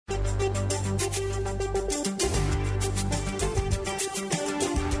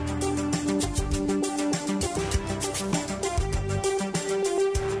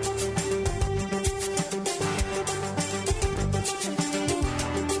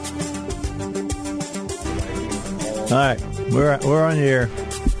All right, we're on the air.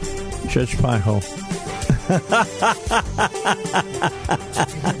 Judge Piehole.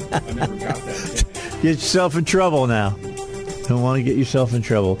 I never got that. Get yourself in trouble now. Don't want to get yourself in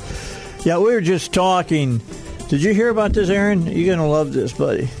trouble. Yeah, we were just talking. Did you hear about this, Aaron? You're going to love this,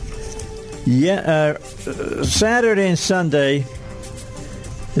 buddy. Yeah, Saturday and Sunday,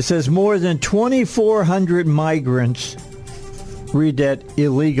 it says more than 2,400 migrants, read that,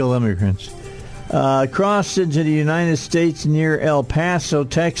 illegal immigrants, crossed into the United States near El Paso,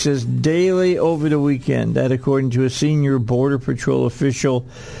 Texas, daily over the weekend. That according to a senior Border Patrol official,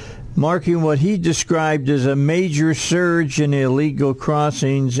 marking what he described as a major surge in illegal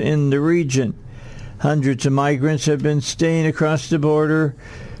crossings in the region. Hundreds of migrants have been staying across the border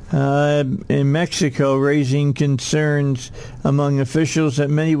in Mexico, raising concerns among officials that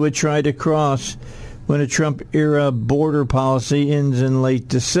many would try to cross when a Trump-era border policy ends in late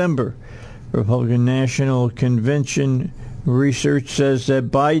December. Republican National Convention research says that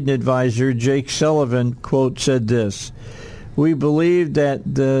Biden advisor Jake Sullivan, quote, said this: "We believe that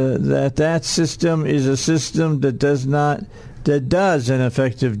that system is a system that does an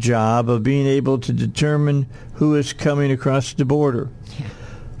effective job of being able to determine who is coming across the border." Yeah.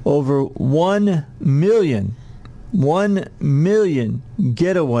 Over 1 million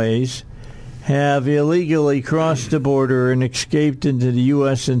getaways have illegally crossed the border and escaped into the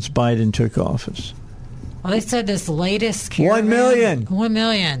U.S. since Biden took office. Well, they said this latest caravan... 1 million. 1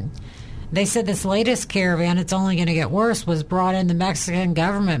 million. They said this latest caravan, it's only going to get worse, was brought in. The Mexican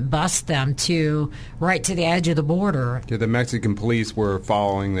government bussed them right to the edge of the border. Yeah, the Mexican police were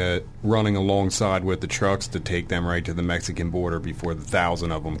following running alongside with the trucks to take them right to the Mexican border before the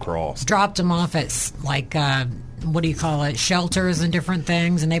 1,000 of them crossed. Dropped them off at, shelters and different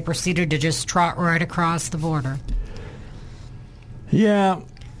things, and they proceeded to just trot right across the border. Yeah.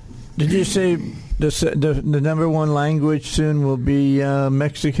 Did you say the number one language soon will be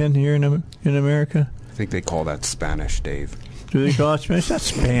Mexican here in America? I think they call that Spanish, Dave. Do they call it Spanish? That's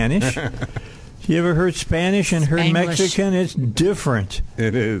Spanish. You ever heard Spanish and heard Mexican? It's different.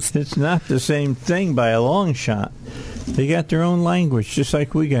 It is. It's not the same thing by a long shot. They got their own language, just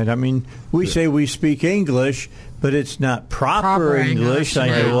like we got. I mean, we say we speak English, but it's not proper English like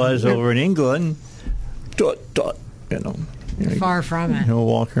it was over in England. Far from it.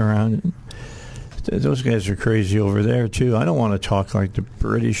 Walking around. Those guys are crazy over there, too. I don't want to talk like the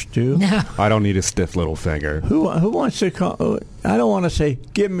British do. No. I don't need a stiff little finger. Who wants to call? I don't want to say,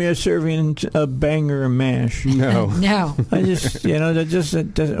 give me a serving of banger and mash. No. No. I just,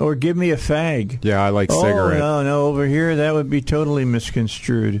 or give me a fag. Yeah, I like cigarette. No, over here, that would be totally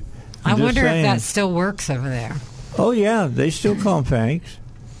misconstrued. I wonder if that still works over there. Oh, yeah, they still call them fags.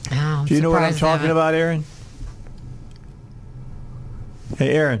 Oh, do you know what I'm talking about, Aaron?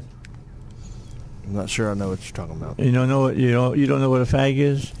 Hey, Aaron. I'm not sure I know what you're talking about. You don't know what you don't know what a fag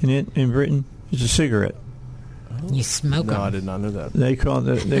is in Britain? It's a cigarette. You smoke them. No, I did not know that. They call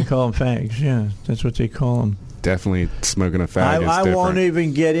them fags. Yeah, that's what they call them. Definitely smoking a fag is I different. won't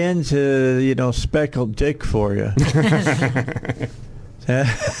even get into speckled dick for you.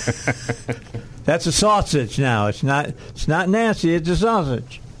 That's a sausage now. It's not nasty. It's a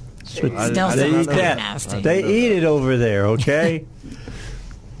sausage. They eat that. Nasty. They eat it over there. Okay.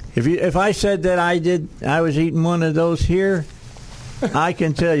 If I said that I was eating one of those here, I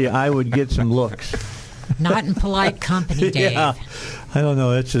can tell you I would get some looks. Not in polite company, Dave. Yeah. I don't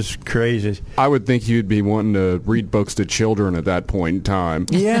know. It's just crazy. I would think you'd be wanting to read books to children at that point in time.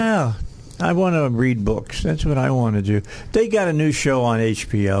 Yeah. I want to read books. That's what I want to do. They got a new show on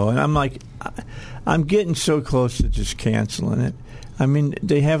HBO, and I'm like, I'm getting so close to just canceling it. I mean,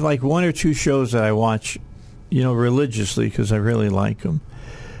 they have like one or two shows that I watch, religiously because I really like them.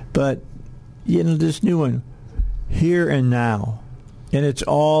 But, this new one, Here and Now, and it's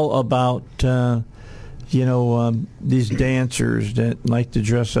all about, these dancers that like to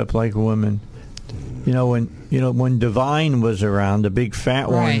dress up like women. When Divine was around, the big fat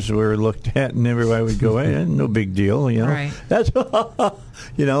ones were looked at, and everybody would go, "Hey, no big deal." Right. That's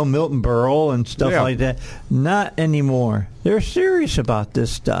Milton Berle and stuff like that. Not anymore. They're serious about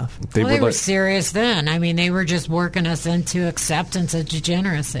this stuff. They were serious then. I mean, they were just working us into acceptance of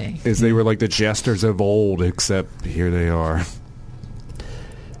degeneracy. They were like the jesters of old, except here they are.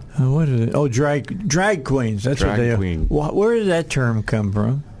 What is it? Oh, drag queens. That's what they are. Where did that term come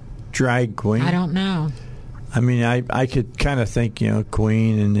from? Drag queen. I don't know. I mean, I could kind of think,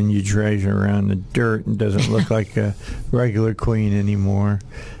 queen, and then you drag her around the dirt and doesn't look like a regular queen anymore.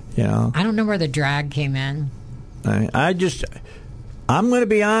 I don't know where the drag came in. I'm going to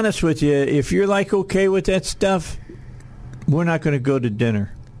be honest with you. If you're okay with that stuff, we're not going to go to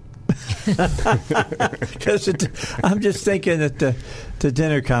dinner. Because I'm just thinking that the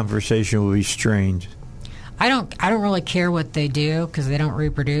dinner conversation will be strange. I don't really care what they do because they don't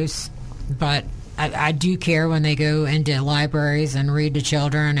reproduce, but I do care when they go into libraries and read to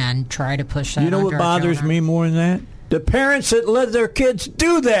children and try to push that. You know what bothers me more than that? The parents that let their kids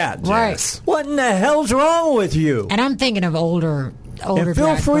do that. Right. Yes. What in the hell's wrong with you? And I'm thinking of older. And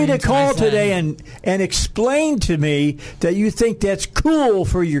feel free to call today and explain to me that you think that's cool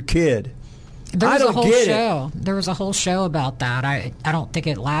for your kid. There was I don't a whole get show. There was a whole show about that. I don't think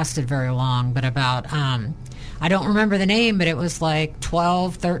it lasted very long, but about I don't remember the name, but it was like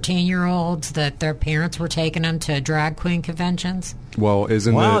 12, 13-year-olds that their parents were taking them to drag queen conventions. Well,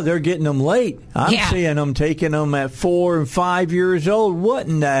 they're getting them late. I'm seeing them taking them at 4 and 5 years old. What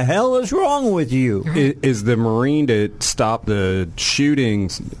in the hell is wrong with you? Is the Marine that stopped the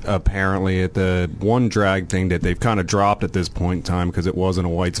shootings apparently at the one drag thing that they've kind of dropped at this point in time because it wasn't a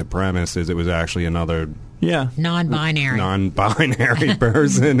white supremacist, it was actually another non-binary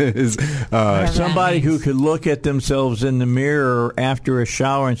person is somebody who could look at themselves in the mirror after a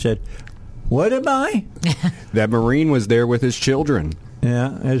shower and said, "What am I?" That Marine was there with his children.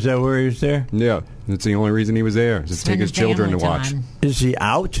 Yeah, is that where he was there? Yeah, that's the only reason he was there, just take his children to watch. Is he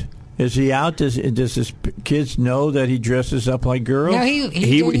out? Is he out? Does his kids know that he dresses up like girls? No,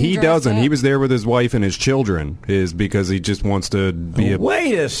 he doesn't. He was there with his wife and his children. Is because he just wants to be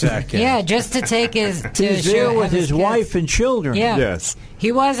Wait a second. Yeah, just to take his. He's there with his wife and children. Yeah. Yes.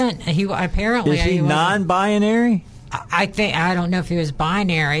 He wasn't. He apparently. Is he non-binary? I don't know if he was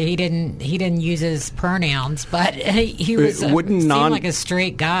binary. He didn't use his pronouns, but he was seemed like a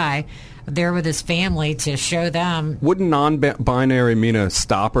straight guy there with his family to show them. Wouldn't non-binary mean a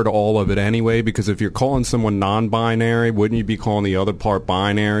stopper to all of it anyway? Because if you're calling someone non-binary, wouldn't you be calling the other part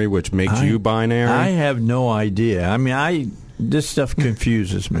binary, which makes you binary? I have no idea. I mean, this stuff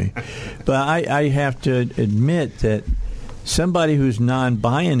confuses me. But I have to admit that somebody who's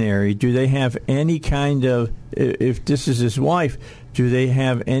non-binary, do they have any kind of, if this is his wife, do they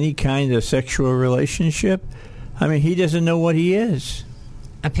have any kind of sexual relationship? I mean, he doesn't know what he is.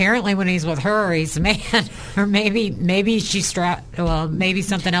 Apparently, when he's with her, he's a man, or maybe she's strapped. Well, maybe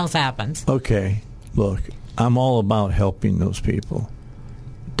something else happens. Okay, look, I'm all about helping those people.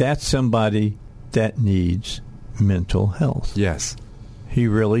 That's somebody that needs mental health. Yes, he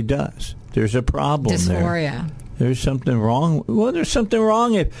really does. There's a problem there. Dysphoria. There's something wrong. Well, there's something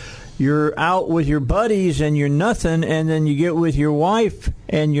wrong if you're out with your buddies and you're nothing, and then you get with your wife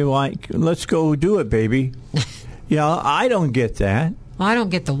and you're like, "Let's go do it, baby." I don't get that. Well, I don't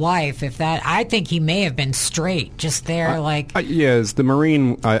get the wife. I think he may have been straight, just there, Yes, the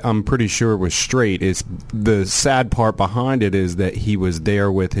Marine, I'm pretty sure was straight. It's the sad part behind it is that he was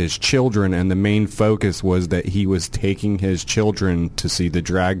there with his children, and the main focus was that he was taking his children to see the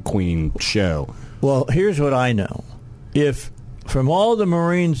drag queen show. Well, here's what I know. If from all the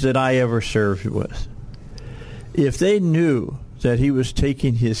Marines that I ever served with, if they knew that he was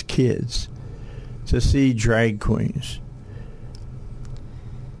taking his kids to see drag queens,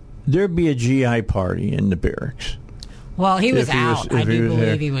 there'd be a GI party in the barracks. Well, he was out. I do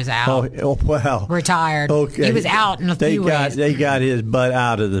believe he was out. Oh, well. Retired. Okay. He was out in a few ways. They got his butt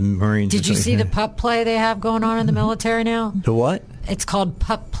out of the Marines. Did you see the pup play they have going on in the military now? The what? It's called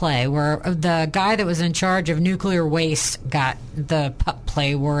pup play, where the guy that was in charge of nuclear waste got the pup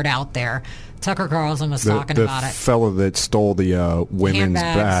play word out there. Tucker Carlson was talking about it. The fellow that stole the women's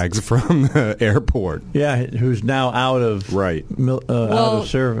bags from the airport. Yeah, who's now out of out of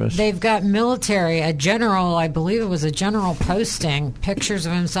service. They've got a general, I believe it was a general, posting pictures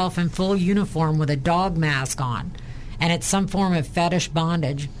of himself in full uniform with a dog mask on, and it's some form of fetish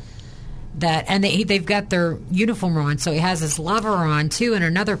bondage. They've got their uniform on, so he has his lover on too. In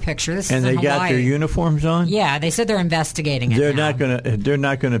another picture, this and is in they got Hawaii. their uniforms on. Yeah, they said they're investigating it. They're not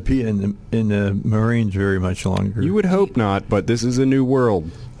going to be in the Marines very much longer. You would hope not, but this is a new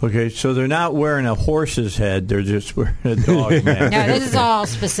world. Okay, so they're not wearing a horse's head; they're just wearing a dog mask. No, this is all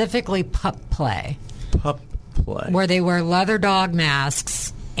specifically pup play. Pup play, where they wear leather dog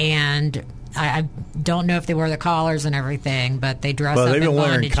masks and. I don't know if they wear the collars and everything, but they dress up in bondage gear. Well, they've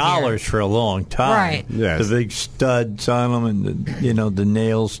been wearing collars for a long time. Right. Yes. The big studs on them and the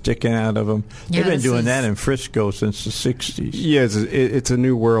nails sticking out of them. They've been doing that in Frisco since the 60s. Yes, it's a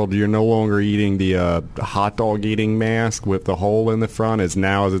new world. You're no longer eating the hot dog eating mask with the hole in the front. It's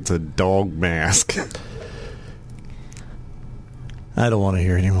a dog mask. I don't want to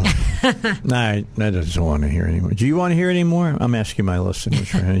hear anymore. I doesn't want to hear anymore. Do you want to hear any more? I'm asking my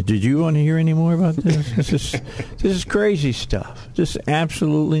listeners. Right? Did you want to hear any more about this? This is crazy stuff. Just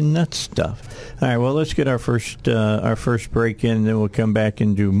absolutely nuts stuff. All right, well, let's get our first break in, and then we'll come back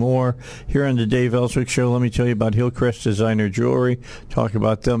and do more here on the Dave Elswick Show. Let me tell you about Hillcrest Designer Jewelry. Talk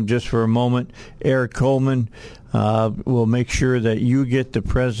about them just for a moment. Eric Coleman will make sure that you get the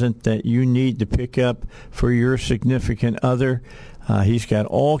present that you need to pick up for your significant other. He's got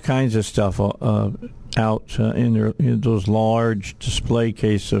all kinds of stuff out in those large display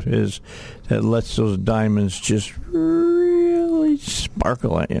case of his that lets those diamonds just really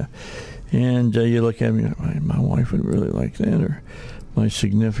sparkle at you. And you look at me, my wife would really like that, or my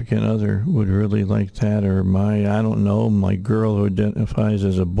significant other would really like that, or my girl who identifies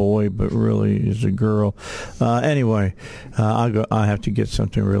as a boy but really is a girl. Anyway, I have to get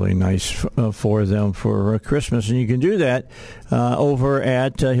something really nice for them for Christmas, and you can do that over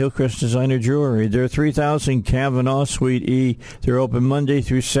at Hillcrest Designer Jewelry. They're 3000 Kavanaugh, Suite E. They're open Monday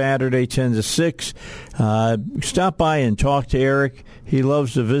through Saturday, 10 to 6. Stop by and talk to Eric. He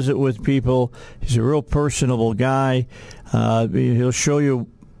loves to visit with people. He's a real personable guy. He'll show you,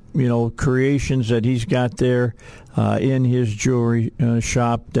 creations that he's got there in his jewelry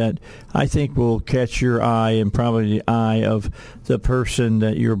shop that I think will catch your eye and probably the eye of the person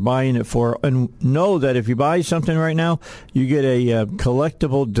that you're buying it for. And know that if you buy something right now, you get a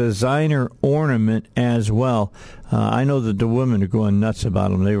collectible designer ornament as well. I know that the women are going nuts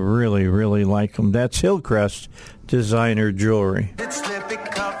about them. They really, really like them. That's Hillcrest Designer Jewelry.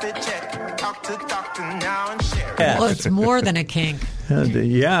 Well, it's more than a kink.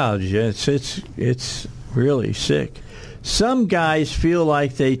 Yeah, it's really sick. Some guys feel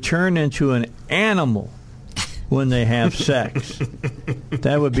like they turn into an animal when they have sex. Is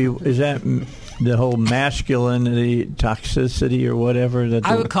that the whole masculinity, toxicity, or whatever?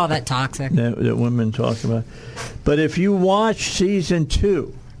 I would call that toxic. That women talk about. But if you watch season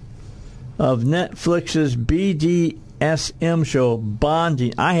 2 of Netflix's BDSM show,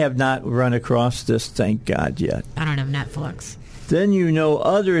 Bonding, I have not run across this, thank God, yet. I don't have Netflix. Then you know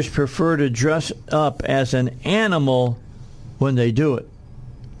others prefer to dress up as an animal when they do it.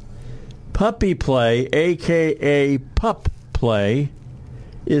 Puppy play, a.k.a. pup play,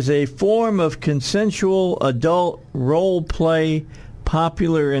 is a form of consensual adult role play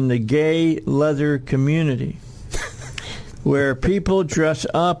popular in the gay leather community, where people dress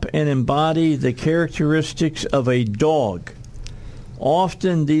up and embody the characteristics of a dog.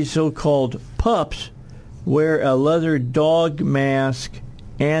 Often these so-called pups wear a leather dog mask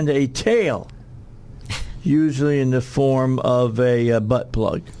and a tail, usually in the form of a butt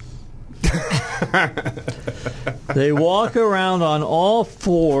plug. They walk around on all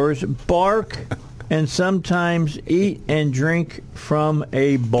fours, bark, and sometimes eat and drink from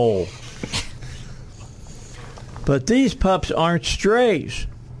a bowl. But these pups aren't strays.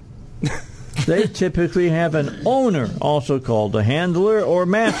 They typically have an owner, also called a handler or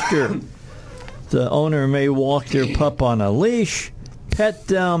master. The owner may walk their pup on a leash, pet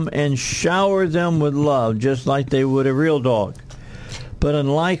them, and shower them with love, just like they would a real dog. But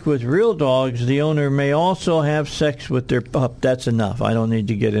unlike with real dogs, the owner may also have sex with their pup. That's enough. I don't need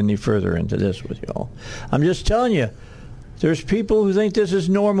to get any further into this with y'all. I'm just telling you, there's people who think this is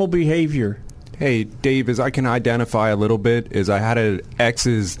normal behavior. Hey, Dave, as I can identify a little bit, is I had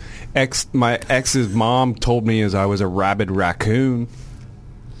my ex's mom told me as I was a rabid raccoon.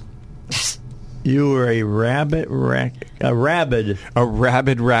 You were a rabid raccoon.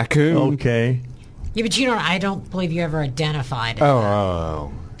 Okay. Yeah, but I don't believe you ever identified it.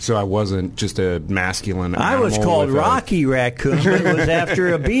 Oh. So I wasn't just a masculine animal. I was called Rocky Raccoon, but it was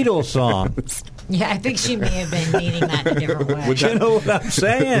after a Beatles song. Yeah, I think she may have been meaning that in a different way. You know what I'm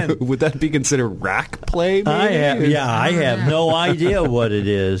saying? Would that be considered rack play? Maybe? I have no idea what it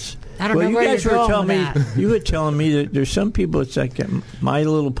is. I don't know you where guys you're were going telling me. with that. You were telling me that there's some people. It's like My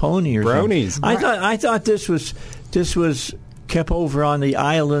Little Pony or bronies. Something. I thought this was kept over on the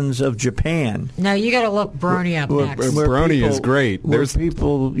islands of Japan. No, you got to look brony up next. Brony is great. There's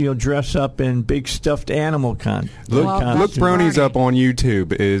people dress up in big stuffed animal Look bronies up on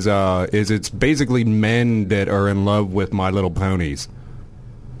YouTube. Is it's basically men that are in love with My Little Ponies.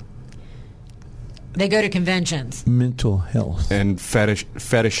 They go to conventions. Mental health. And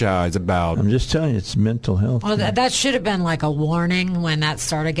fetishize about. I'm just telling you, it's mental health. Well, that should have been like a warning when that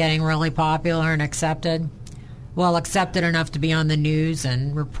started getting really popular and accepted. Well, accepted enough to be on the news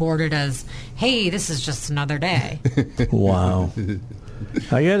and reported as, hey, this is just another day. Wow.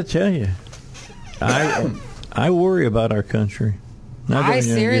 I got to tell you, I worry about our country. I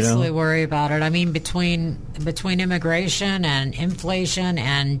seriously worry about it. I mean, between immigration and inflation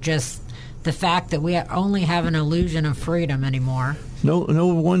and just the fact that we only have an illusion of freedom anymore. No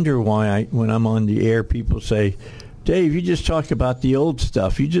wonder why when I'm on the air, people say, Dave, you just talk about the old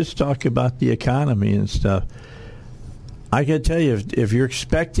stuff. You just talk about the economy and stuff. I can tell you, if you're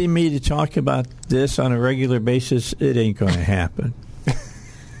expecting me to talk about this on a regular basis, it ain't going to happen.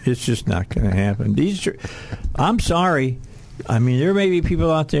 It's just not going to happen. I'm sorry. I mean, there may be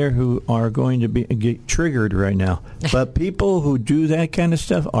people out there who are going to get triggered right now, but people who do that kind of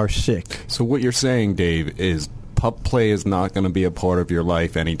stuff are sick. So what you're saying, Dave, is pup play is not going to be a part of your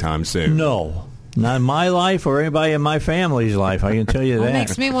life anytime soon. No. Not in my life or anybody in my family's life, I can tell you that. It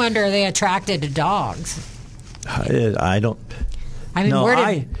makes me wonder, are they attracted to dogs? I don't. I mean, where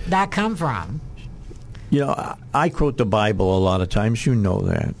did that come from? You know, I quote the Bible a lot of times, you know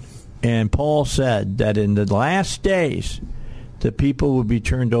that. And Paul said that in the last days, the people would be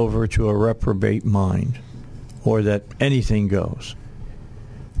turned over to a reprobate mind, or that anything goes.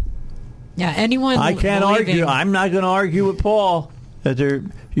 Yeah, anyone. I can't argue. I'm not going to argue with Paul that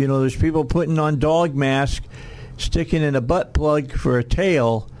there's people putting on dog masks, sticking in a butt plug for a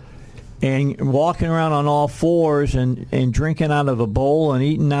tail, and walking around on all fours and drinking out of a bowl and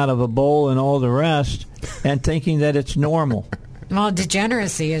eating out of a bowl and all the rest, and thinking that it's normal. Well,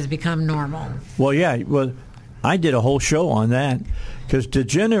 degeneracy has become normal. Well, yeah. Well, I did a whole show on that because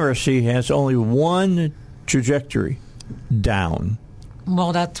degeneracy has only one trajectory, down.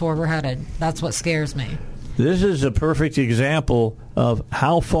 Well, that's where we're headed. That's what scares me. This is a perfect example of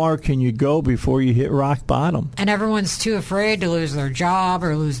how far can you go before you hit rock bottom. And everyone's too afraid to lose their job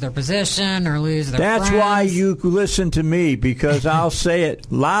or lose their position or lose their That's friends. why you listen to me, because I'll say it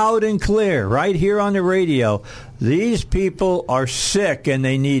loud and clear right here on the radio. These people are sick and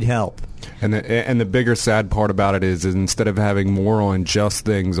they need help. And the bigger sad part about it is instead of having more unjust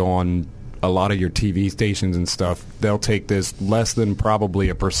things on a lot of your TV stations and stuff, they'll take this less than probably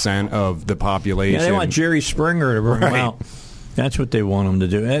 1% of the population. Yeah, they want Jerry Springer to bring them out. That's what they want them to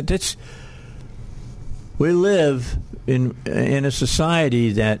do. We live in a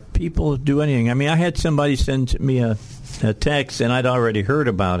society that people do anything. I mean, I had somebody send me a text, and I'd already heard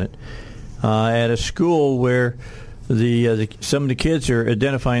about it, at a school where some of the kids are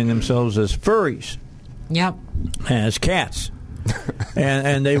identifying themselves as furries. Yep. As cats.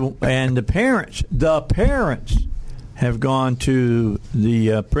 and the parents have gone to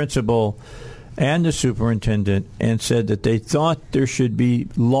the principal and the superintendent and said that they thought there should be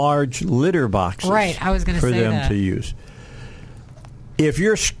large litter boxes. Right, I was going to say that. For them to use. If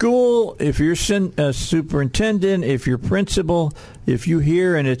your school, if your superintendent, if your principal, if you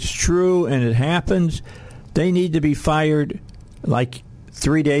hear and it's true and it happens, they need to be fired like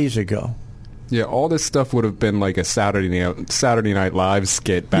 3 days ago. Yeah, all this stuff would have been like a Saturday Night Live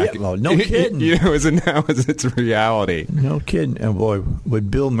skit back. Yeah, well, no kidding. And now it's reality. No kidding. And boy, would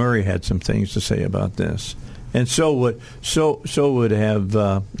Bill Murray had some things to say about this, and so would have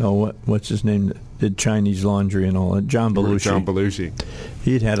what's his name that did Chinese laundry and all that, John Belushi. John Belushi.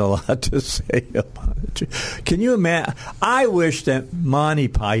 He'd had a lot to say about it. Can you imagine? I wish that Monty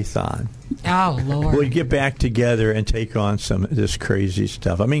Python. Oh, Lord. Would get back together and take on some of this crazy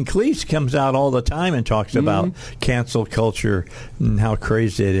stuff. I mean, Cleese comes out all the time and talks about cancel culture and how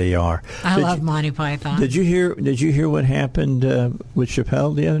crazy they are. I love Monty Python. Did you hear what happened with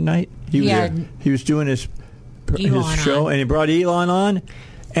Chappelle the other night? He was doing his show, and he brought Elon on,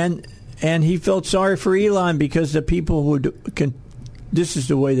 and he felt sorry for Elon because the people who this is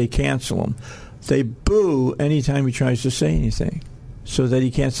the way they cancel him. They boo anytime he tries to say anything, so that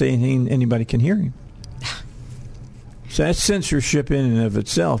he can't say anything anybody can hear him. So that's censorship in and of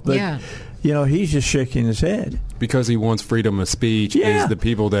itself. But, he's just shaking his head. Because he wants freedom of speech is the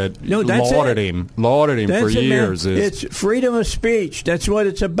people that lauded him That's for years. It's freedom of speech. That's what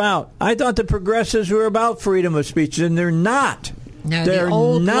it's about. I thought the progressives were about freedom of speech, and they're not. No, they're the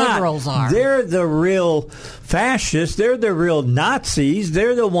old not. liberals are. They're the real fascists. They're the real Nazis.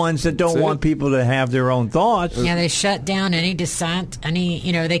 They're the ones that don't want people to have their own thoughts. Yeah, they shut down any dissent.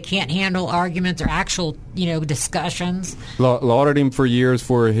 They can't handle arguments or actual, discussions. Lauded him for years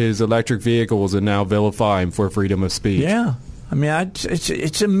for his electric vehicles and now vilify him for freedom of speech. Yeah. I mean,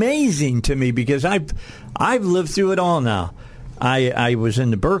 it's amazing to me because I've lived through it all now. I was in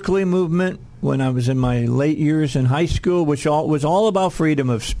the Berkeley movement when I was in my late years in high school, which was all about freedom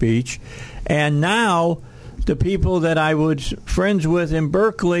of speech. And now the people that I was friends with in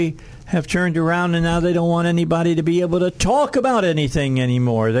Berkeley have turned around, and now they don't want anybody to be able to talk about anything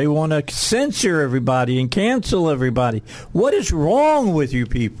anymore. They want to censor everybody and cancel everybody. What is wrong with you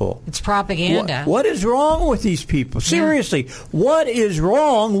people? It's propaganda. What is wrong with these people? Seriously, what is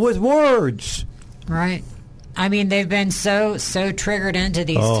wrong with words? Right. I mean, they've been so triggered into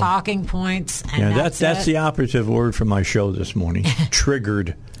these talking points. And that's the operative word for my show this morning.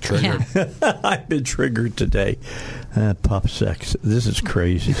 Triggered. Triggered. Yeah. I've been triggered today. Pup sex. This is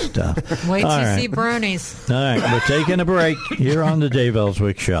crazy stuff. Wait till you see bronies. All right, we're taking a break here on the Dave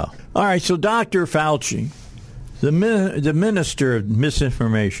Elswick Show. All right, so Dr. Fauci, the minister of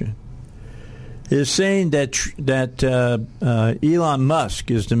misinformation, is saying that Elon Musk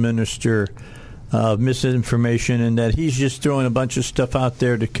is the minister of misinformation and that he's just throwing a bunch of stuff out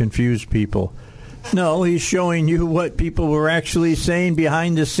there to confuse people. No, he's showing you what people were actually saying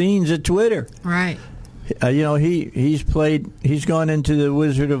behind the scenes at Twitter. Right. He's gone into the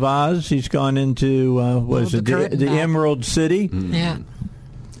Wizard of Oz. He's gone into the Emerald City. Mm-hmm. Yeah.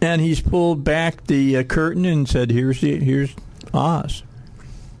 And he's pulled back the curtain and said, "Here's Oz,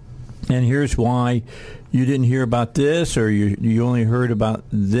 and here's why you didn't hear about this, or you only heard about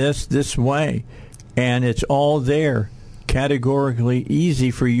this way, and it's all there." Categorically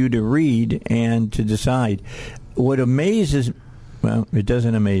easy for you to read and to decide. What amazes, well, it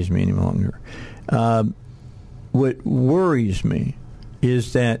doesn't amaze me any longer. What worries me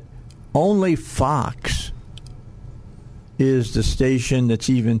is that only Fox is the station that's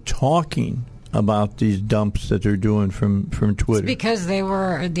even talking about these dumps that they're doing from Twitter. It's because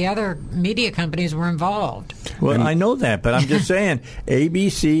the other media companies were involved. Well, I know that, but I'm just saying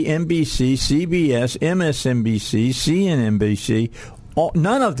ABC, NBC, CBS, MSNBC, CNNBC,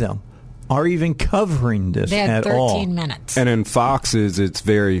 none of them are even covering this at all. They had 13 minutes. And in Fox's, it's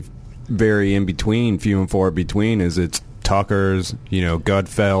very, very in between, few and far between, is it's Tucker's,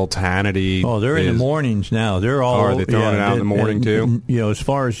 Gutfeld, Hannity. Oh, they're in the mornings now. They're all. Are they throwing it out in the morning too? As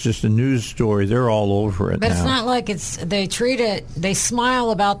far as just a news story, they're all over it. But now. It's not like they treat it. They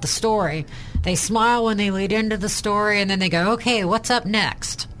smile about the story. They smile when they lead into the story, and then they go, "Okay, what's up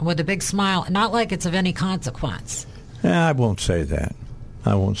next?" with a big smile. Not like it's of any consequence. I won't say that.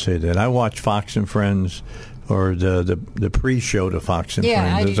 I watch Fox and Friends. Or the pre-show to Fox and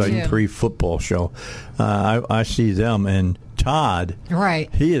Friends. It's like a pre-football show. I see them, and Todd. Right.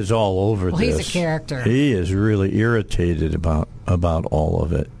 He is all over this. Well, he's a character. He is really irritated about all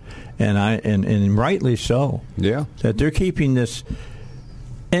of it, and rightly so. Yeah. That they're keeping this,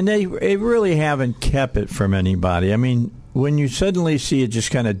 and they really haven't kept it from anybody. I mean, when you suddenly see it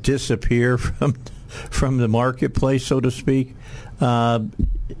just kind of disappear from the marketplace, so to speak.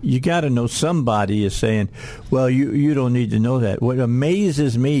 You got to know somebody is saying, well, you don't need to know that. What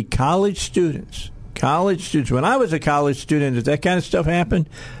amazes me, college students, when I was a college student, if that kind of stuff happened,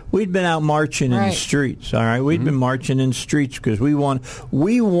 we'd been out marching in the streets, all right? We'd been marching in the streets because we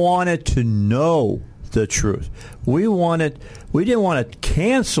wanted to know the truth. We didn't want to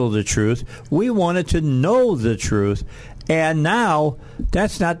cancel the truth. We wanted to know the truth. And now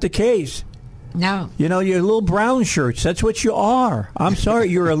that's not the case. No. You're little brown shirts. That's what you are. I'm sorry.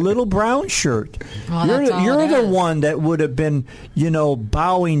 You're a little brown shirt. Well, you're the one that would have been,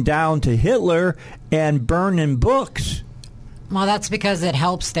 bowing down to Hitler and burning books. Well, that's because it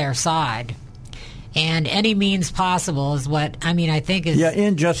helps their side. And any means possible is what, I think is... Yeah,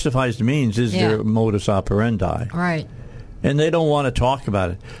 end justifies the means is their modus operandi. Right. And they don't want to talk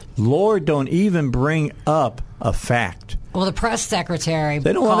about it. Lord, don't even bring up a fact. Well, the press secretary...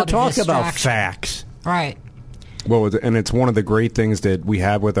 They don't want to talk about facts. Right. Well, and it's one of the great things that we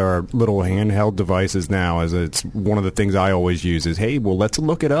have with our little handheld devices now. Is it's one of the things I always use is, hey, well, let's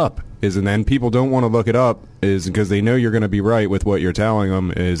look it up. And then people don't want to look it up is because they know you're going to be right with what you're telling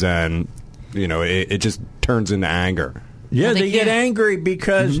them. And it just turns into anger. Yeah, they get angry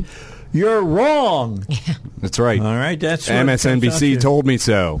because you're wrong. Yeah. That's right. All right, that's what MSNBC told me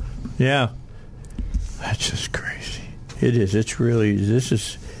so. Yeah, that's just crazy. It is. It's really.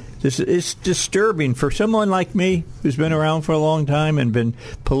 It's disturbing for someone like me who's been around for a long time and been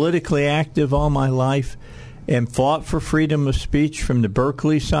politically active all my life and fought for freedom of speech from the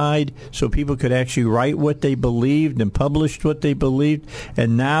Berkeley side so people could actually write what they believed and published what they believed,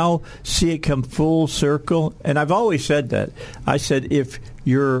 and now see it come full circle. And I've always said that. I said if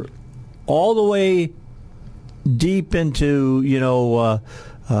you're all the way deep into,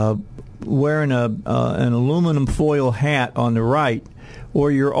 wearing an aluminum foil hat on the right, or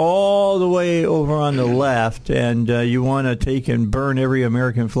you're all the way over on the left and you want to take and burn every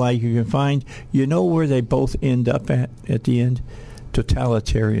American flag you can find, you know where they both end up at the end?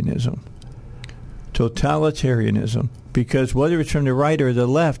 Totalitarianism. totalitarianism, because whether it's from the right or the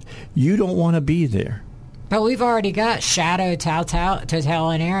left, you don't want to be there. But we've already got shadow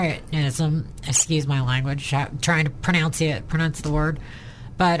totalitarianism. Excuse my language. Trying to pronounce the word.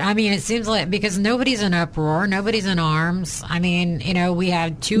 But, I mean, it seems like because nobody's in uproar, nobody's in arms. I mean, we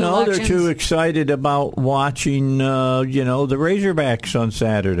had two elections. They're too excited about watching, the Razorbacks on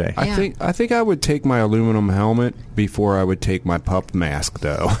Saturday. Yeah. I think I would take my aluminum helmet before I would take my pup mask,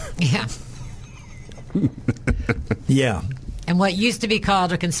 though. Yeah. Yeah. And what used to be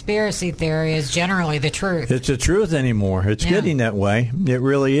called a conspiracy theory is generally the truth. It's the truth anymore. It's getting that way. It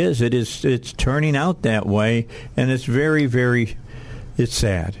really is. It's turning out that way, and it's very, very... It's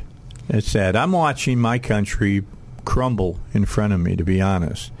sad. It's sad. I'm watching my country crumble in front of me, to be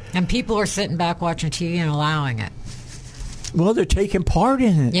honest. And people are sitting back watching TV and allowing it. Well, they're taking part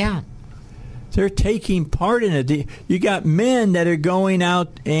in it. Yeah. They're taking part in it. You got men that are going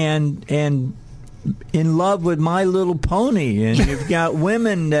out and in love with My Little Pony, and you've got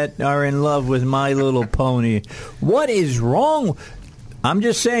women that are in love with My Little Pony. What is wrong? I'm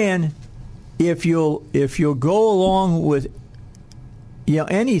just saying, if you'll go along with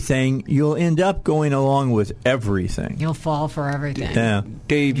anything, you'll end up going along with everything. You'll fall for everything. Yeah.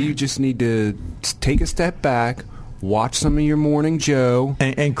 Dave, you just need to take a step back, watch some of your Morning Joe,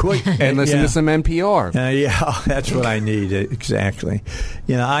 and quit, and listen to some NPR. Yeah, that's what I need, exactly.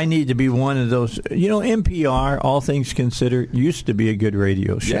 I need to be one of those. NPR, all things considered, used to be a good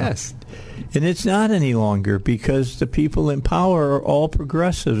radio show. Yes. And it's not any longer because the people in power are all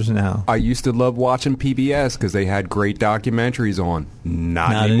progressives now. I used to love watching PBS because they had great documentaries on.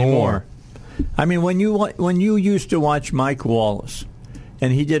 Not anymore. I mean, when you used to watch Mike Wallace,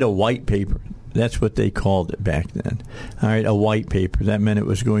 and he did a white paper. That's what they called it back then. All right, a white paper. That meant it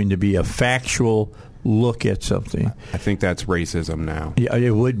was going to be a factual look at something. I think that's racism now. Yeah,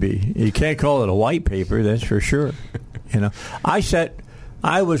 it would be. You can't call it a white paper, that's for sure.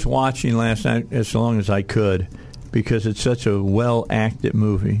 I was watching last night as long as I could because it's such a well-acted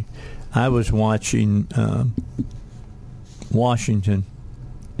movie. I was watching Washington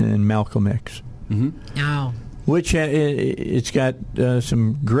and Malcolm X. Mm-hmm. Oh. Which it's got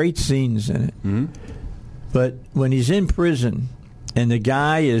some great scenes in it. Mm-hmm. But when he's in prison and the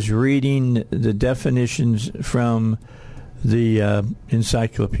guy is reading the definitions from the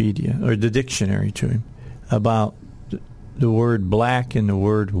encyclopedia or the dictionary to him about the word black and the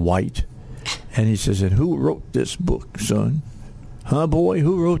word white, and he says, "And who wrote this book, son? Huh, boy?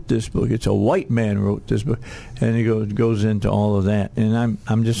 Who wrote this book? It's a white man wrote this book." And he goes into all of that, and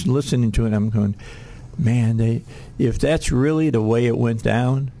I'm just listening to it. And I'm going, man, if that's really the way it went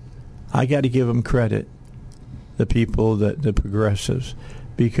down, I got to give them credit. The people, the progressives,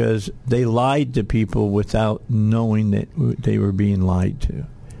 because they lied to people without knowing that they were being lied to,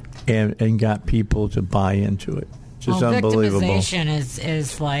 and got people to buy into it. It's just unbelievable. Victimization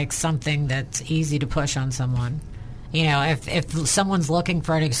is like something that's easy to push on someone. If someone's looking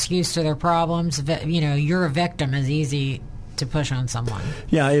for an excuse to their problems, you're a victim is easy to push on someone.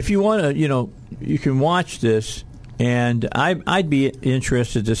 Yeah, if you want to, you can watch this, and I'd be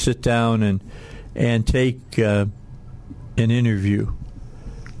interested to sit down and take an interview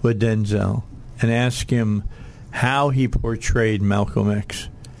with Denzel and ask him how he portrayed Malcolm X.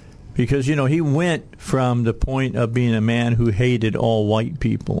 Because, he went from the point of being a man who hated all white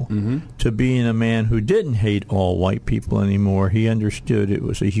people to being a man who didn't hate all white people anymore. He understood it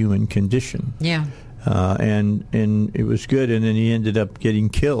was a human condition. Yeah. And it was good, and then he ended up getting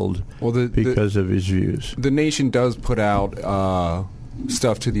killed because of his views. The Nation does put out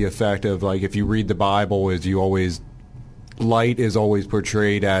stuff to the effect of, like, if you read the Bible, light is always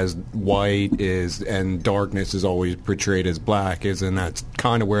portrayed as white and darkness is always portrayed as black, and that's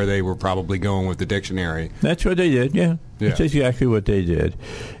kind of where they were probably going with the dictionary. That's what they did, yeah. That's exactly what they did.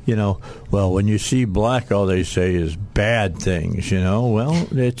 Well, when you see black, all they say is bad things, Well,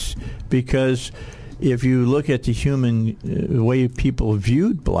 it's because if you look at the human way people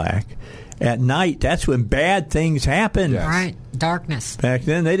viewed black, at night, that's when bad things happen. Yes. Right, darkness. Back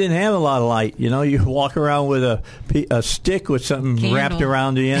then, they didn't have a lot of light. You walk around with a stick with something Candle wrapped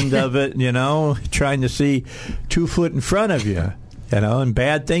around the end of it, trying to see 2 foot in front of you, and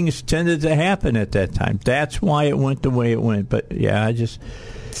bad things tended to happen at that time. That's why it went the way it went. But, yeah, I just...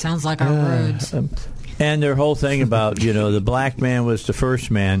 Sounds like our roads. And their whole thing about, the black man was the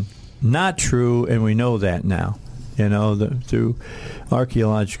first man, not true, and we know that now. Through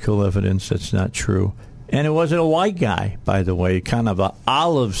archaeological evidence, that's not true. And it wasn't a white guy, by the way. Kind of an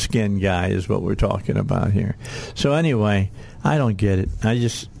olive-skinned guy is what we're talking about here. So anyway, I don't get it.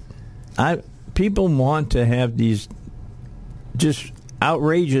 People want to have these just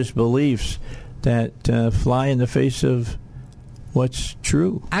outrageous beliefs that fly in the face of what's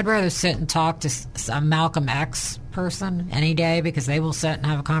true. I'd rather sit and talk to a Malcolm X person any day, because they will sit and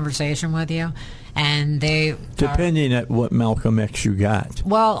have a conversation with you, and they depending at what Malcolm X you got.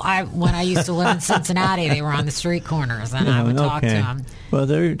 Well, when I used to live in Cincinnati, they were on the street corners, and I would talk to them. Well,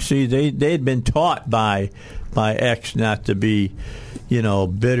 they'd been taught by X not to be,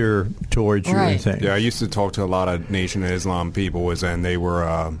 bitter towards you and things. Yeah, I used to talk to a lot of Nation of Islam people, and they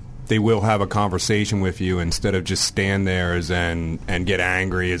were. They will have a conversation with you instead of just stand there and get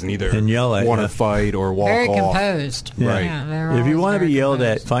angry and either yell at want to fight or walk very off. Very composed. Yeah. Right. Yeah, if you want to be yelled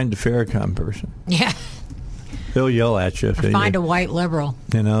composed. at, find a Farrakhan person. Yeah. They'll yell at you. If they Find a white liberal.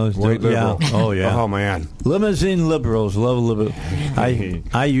 White liberal. Yeah. Oh, yeah. Oh, man. Limousine liberals. Love liberals.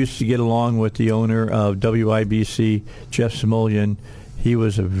 I used to get along with the owner of WIBC, Jeff Smolian. He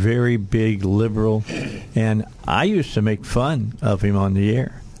was a very big liberal, and I used to make fun of him on the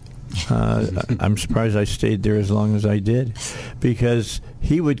air. I'm surprised I stayed there as long as I did, because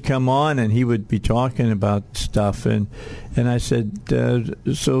he would come on and he would be talking about stuff, and I said,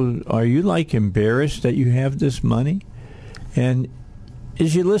 so are you embarrassed that you have this money? And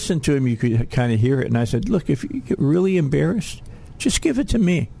as you listen to him, you could kind of hear it. And I said, look, if you get really embarrassed, just give it to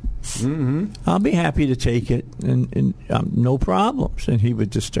me. Mm-hmm. I'll be happy to take it, and no problems. And he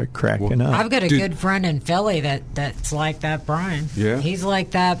would just start cracking up. I've got a good friend in Philly that's like that, Brian. Yeah, he's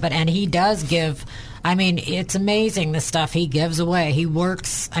like that, and he does give. I mean, it's amazing the stuff he gives away. He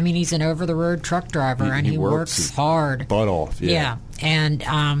works. I mean, he's an over-the-road truck driver, and he works hard, butt off. Yeah, and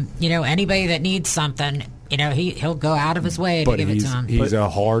anybody that needs something. He'll go out of his way to give it to him. He's a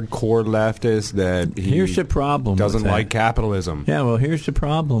hardcore leftist that here's the problem. Doesn't like capitalism. Yeah, well, here's the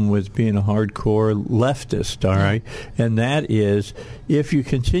problem with being a hardcore leftist, all right? And that is, if you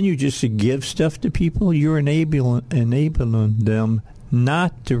continue just to give stuff to people, you're enabling them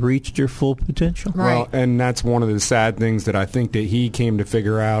not to reach their full potential. Right. Well, and that's one of the sad things that I think that he came to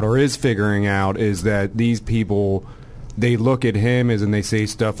figure out, or is figuring out, is that these people, they look at him and they say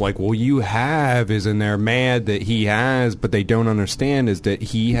stuff like, well, you have, and they're mad that he has, but they don't understand is that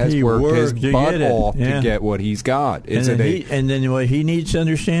he has worked his butt off to get what he's got. And then what he needs to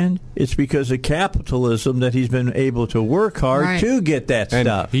understand, it's because of capitalism that he's been able to work hard to get that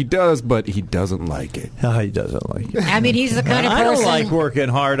stuff. He does, but he doesn't like it. He doesn't like it. I mean, he's the kind of person... I don't like working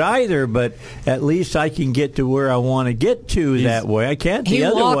hard either, but at least I can get to where I want to get to that way. I can't the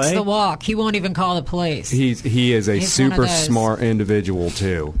other way. He walks the walk. He won't even call the police. He is a super smart individual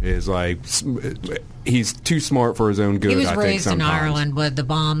too. He's too smart for his own good. He was I raised think, in Ireland with the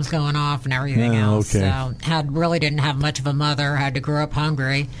bombs going off and everything else. Okay. So really didn't have much of a mother. Had to grow up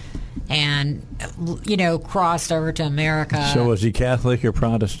hungry, and crossed over to America. So was he Catholic or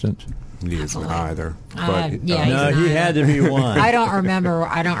Protestant? He isn't either. He had to be one. I don't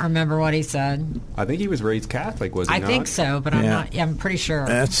remember what he said. I think he was raised Catholic, was he not? I think so, but I'm not. I'm pretty sure.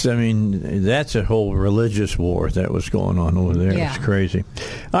 That's a whole religious war that was going on over there. Yeah. It's crazy.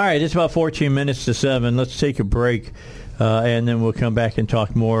 All right, it's about 14 minutes to 7. Let's take a break, and then we'll come back and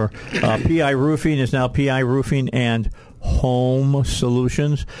talk more. PI Roofing is now PI Roofing and Home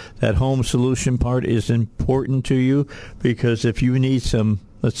Solutions. That home solution part is important to you, because if you need some,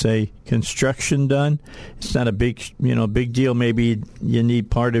 let's say, construction done, it's not a big deal. Maybe you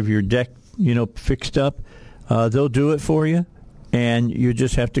need part of your deck, fixed up. They'll do it for you, and you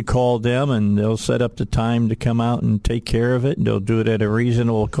just have to call them, and they'll set up the time to come out and take care of it, and they'll do it at a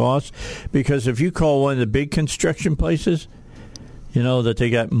reasonable cost. Because if you call one of the big construction places, that they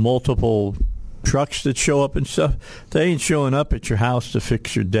got multiple trucks that show up and stuff, they ain't showing up at your house to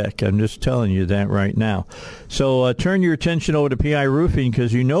fix your deck. I'm just telling you that right now. So turn your attention over to PI Roofing,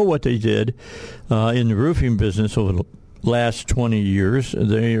 because you know what they did in the roofing business over the last 20 years.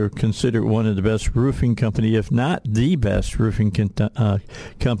 They are considered one of the best roofing company, if not the best roofing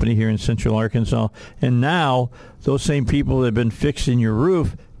company here in Central Arkansas. And now those same people that have been fixing your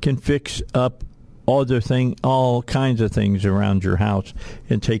roof can fix up all kinds of things around your house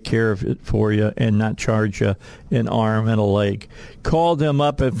and take care of it for you and not charge you an arm and a leg. Call them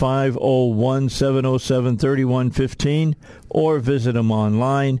up at 501-707-3115 or visit them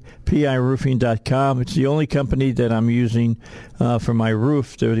online, piroofing.com. It's the only company that I'm using for my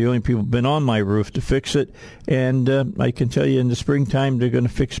roof. They're the only people who've been on my roof to fix it. And I can tell you in the springtime they're going to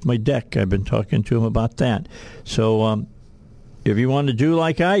fix my deck. I've been talking to them about that. So if you want to do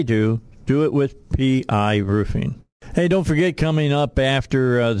like I do it with PI Roofing. Hey, don't forget, coming up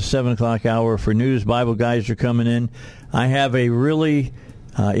after the 7 o'clock hour for news, Bible guys are coming in. I have a really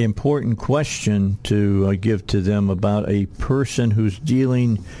important question to give to them about a person who's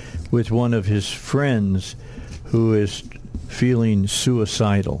dealing with one of his friends who is feeling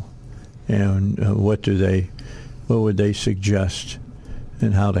suicidal. and what would they suggest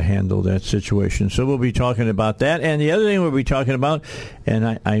and how to handle that situation. So we'll be talking about that. And the other thing we'll be talking about,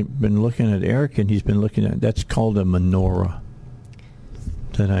 and I've been looking at Eric, and he's been looking at, that's called a menorah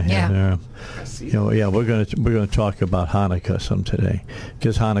that I have there. We're going to talk about Hanukkah some today,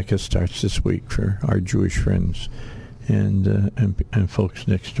 because Hanukkah starts this week for our Jewish friends and folks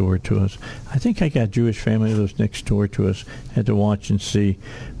next door to us. I think I got Jewish family those next door to us. Had to watch and see,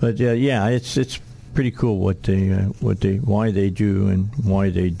 but it's pretty cool why they do and why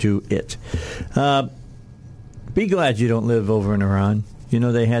they do it. Be glad you don't live over in Iran.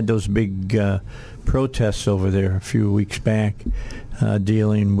 They had those big protests over there a few weeks back,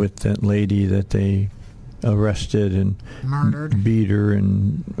 dealing with that lady that they arrested and murdered, beat her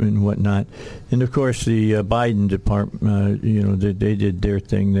and whatnot. And of course, the Biden department, they did their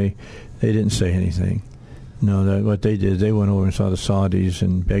thing. They didn't say anything. No, what they did, they went over and saw the Saudis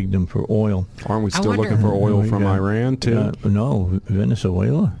and begged them for oil. Aren't we still looking for oil from Iran, too? No,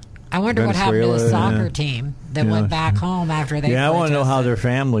 Venezuela. I wonder what happened to the soccer team that went back home after they protested. I want to know how their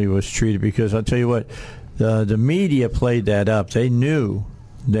family was treated, because I'll tell you what, the media played that up. They knew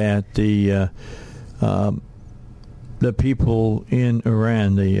that the people in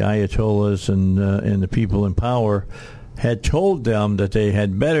Iran, the Ayatollahs and the people in power, had told them that they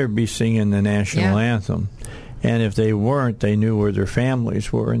had better be singing the national anthem. And if they weren't, they knew where their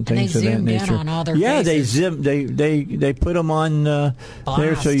families were and things of that nature. They zoomed in on all their faces. They put them on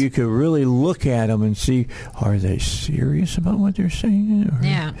there so you could really look at them and see, are they serious about what they're saying?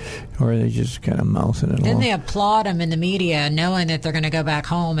 Or are they just kind of mouthing it off? Then they applaud them in the media, knowing that they're going to go back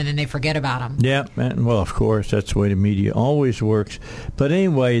home, and then they forget about them. Yeah, well, of course, that's the way the media always works. But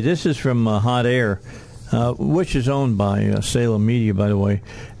anyway, this is from Hot Air, which is owned by Salem Media, by the way.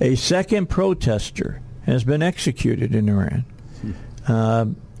 A second protester has been executed in Iran.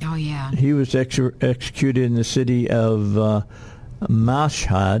 He was executed in the city of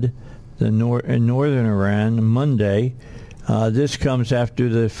Mashhad, in northern Iran, Monday. This comes after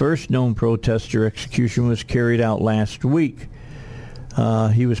the first known protester execution was carried out last week.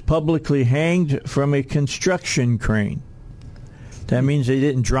 He was publicly hanged from a construction crane. That means they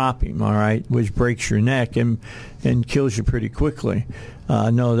didn't drop him, all right, which breaks your neck and kills you pretty quickly.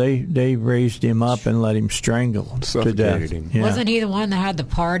 No, they raised him up and let him strangle to death. Him. Wasn't he the one that had the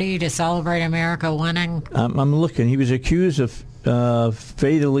party to celebrate America winning? I'm looking. He was accused of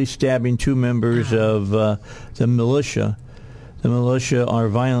fatally stabbing two members of the militia. The militia are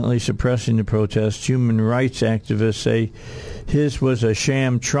violently suppressing the protests. Human rights activists say his was a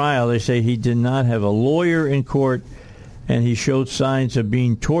sham trial. They say he did not have a lawyer in court, and he showed signs of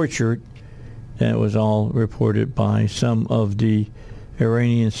being tortured. That was all reported by some of the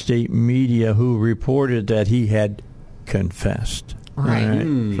Iranian state media, who reported that he had confessed. Right.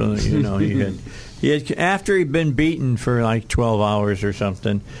 So, he had after he'd been beaten for like 12 hours or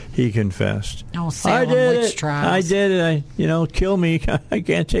something, he confessed. Oh, Salem witch trials. I did it. Kill me. I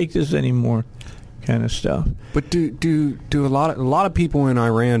can't take this anymore. Kind of stuff. But do a lot of people in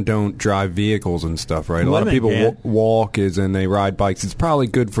Iran don't drive vehicles and stuff, right? A lot of people walk and they ride bikes. It's probably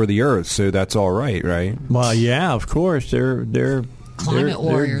good for the earth, so that's all right, right? Well, yeah, of course. They're climate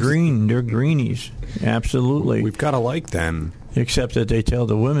warriors. They're green. They're greenies. Absolutely. We've got to like them. Except that they tell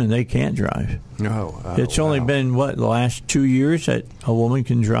the women they can't drive. It's only been the last 2 years that a woman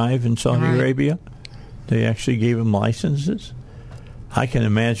can drive in Saudi Arabia. They actually gave them licenses. I can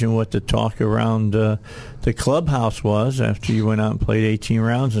imagine what the talk around the clubhouse was after you went out and played 18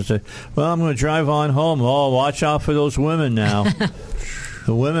 rounds and said, well, I'm going to drive on home. Oh, watch out for those women now.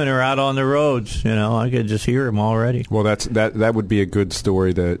 The women are out on the roads. I could just hear them already. Well, that would be a good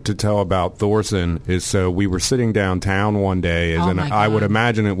story to tell about Thorson. So we were sitting downtown one day, and I would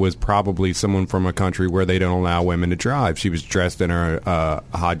imagine it was probably someone from a country where they don't allow women to drive. She was dressed in her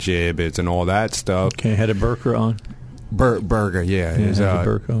hijab and all that stuff. Okay, had a burqa on. Burger, yeah.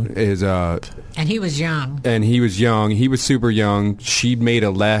 And he was young. He was super young. She made a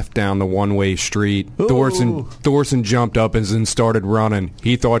left down the one-way street. Ooh. Thorson jumped up and started running.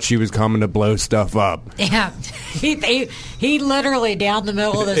 He thought she was coming to blow stuff up. Yeah. He literally down the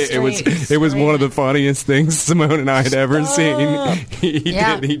middle of the street. It was one of the funniest things Simone and I had ever seen.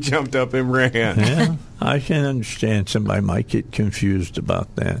 He jumped up and ran. Yeah. I can understand somebody might get confused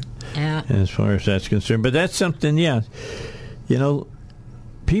about that. Yeah. As far as that's concerned. But that's something,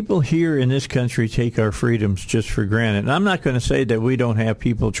 people here in this country take our freedoms just for granted. And I'm not going to say that we don't have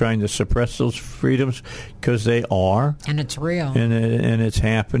people trying to suppress those freedoms, because they are. And it's real. And it's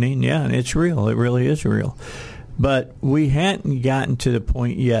happening. Yeah, and it's real. It really is real. But we hadn't gotten to the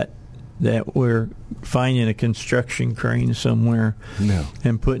point yet that we're finding a construction crane somewhere No.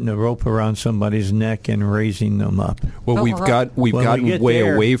 and putting a rope around somebody's neck and raising them up. Well, But we've gotten get way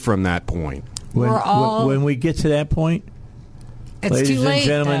there- away from that point. When we get to that point, It's ladies too late,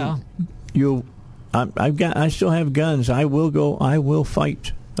 and gentlemen, I still have guns. I will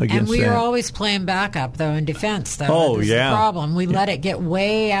fight against and we that. are always playing backup, though, in defense, though. Oh, This is yeah. the problem. We let it get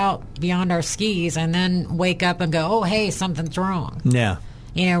way out beyond our skis and then wake up and go, oh, hey, something's wrong. Yeah.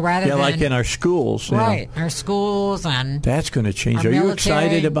 Rather than... like in our schools. Right, our schools and... That's going to change. Our Are you military.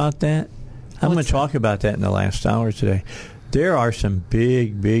 excited about that? I'm going What's to talk about that in the last hour today. There are some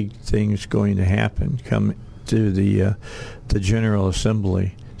big, big things going to happen come to the General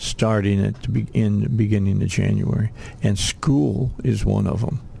Assembly starting in the beginning of January, and school is one of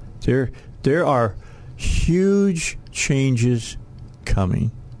them. There are huge changes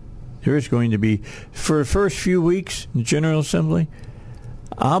coming. There is going to be, for the first few weeks in the General Assembly,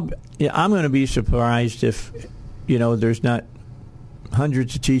 I'm going to be surprised if there's not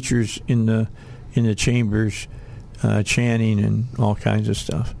hundreds of teachers in the chambers chanting and all kinds of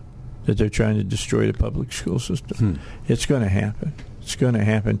stuff that they're trying to destroy the public school system. It's going to happen. It's going to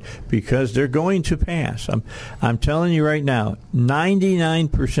happen because they're going to pass. I'm telling you right now,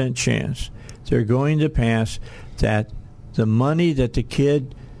 99% chance they're going to pass that the money that the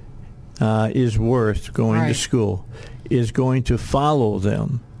kid is worth going to school is going to follow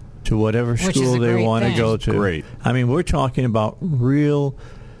them to whatever school they want to go to. Great. I mean, we're talking about real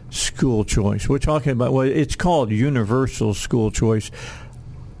school choice. We're talking about it's called universal school choice.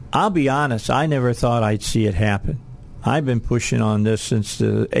 I'll be honest, I never thought I'd see it happen. I've been pushing on this since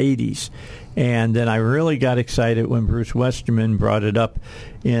the 80s, and then I really got excited when Bruce Westerman brought it up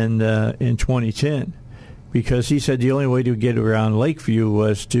in 2010, because he said the only way to get around Lakeview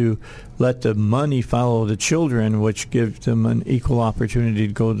was to let the money follow the children, which gives them an equal opportunity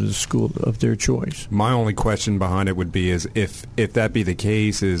to go to the school of their choice. My only question behind it would be is if that be the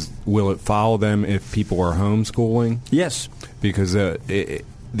case, is will it follow them if people are homeschooling? Yes. Because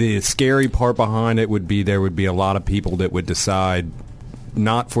the scary part behind it would be there would be a lot of people that would decide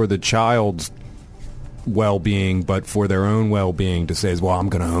not for the child's well-being, but for their own well-being to say, well, I'm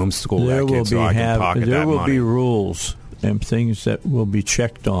going to homeschool that kid so I can pocket that money. There will be rules and things that will be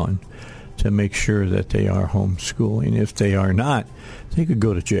checked on to make sure that they are homeschooling. If they are not, they could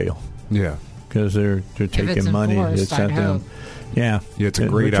go to jail. Yeah. Because they're taking money that's not them. Yeah. It's a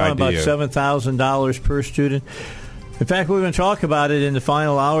great idea. We're talking about $7,000 per student. In fact, we're going to talk about it in the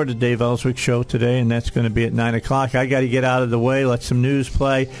final hour of the Dave Elswick Show today, and that's going to be at 9 o'clock. I got to get out of the way, let some news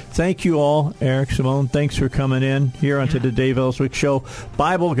play. Thank you all. Eric, Simone, thanks for coming in here onto the Dave Elswick Show.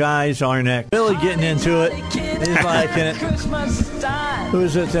 Bible guys are next. Billy getting into it. He's liking it.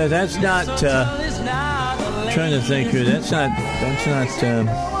 Who's it? That's not... trying to think who... That's not...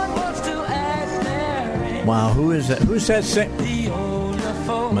 wow, who is that? Who's that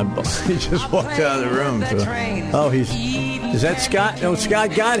my boss, he just walked out of the room. So. Is that Scott? No,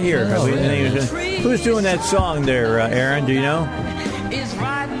 Scott got here. Who's doing that song there, Aaron? Do you know?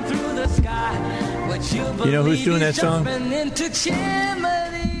 You know who's doing that song?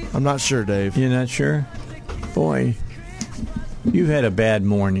 I'm not sure, Dave. You're not sure? Boy, you've had a bad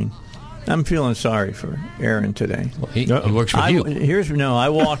morning. I'm feeling sorry for Aaron today. Well, he works for you. I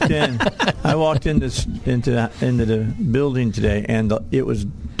walked in. I walked into the building today, and it was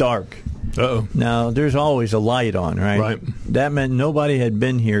dark. Uh-oh. Now there's always a light on, right? Right. That meant nobody had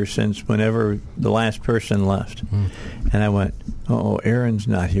been here since whenever the last person left. And I went, "Oh, Aaron's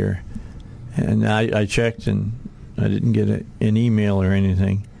not here." And I checked, and I didn't get an email or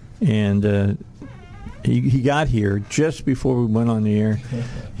anything. And he got here just before we went on the air.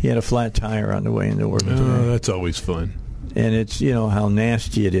 He had a flat tire on the way into work today. Oh, that's always fun. And it's, how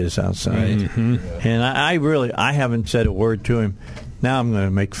nasty it is outside. Mm-hmm. And I haven't said a word to him. Now I'm going to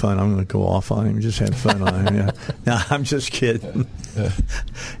make fun. I'm going to go off on him, just have fun on him. Yeah. No, I'm just kidding.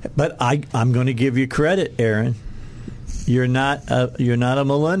 But I'm going to give you credit, Aaron. You're not a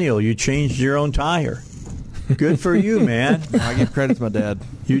millennial. You changed your own tire. Good for you, man. I give credit to my dad.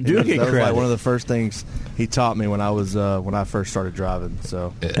 You do get that was credit. like one of the first things he taught me when I first started driving.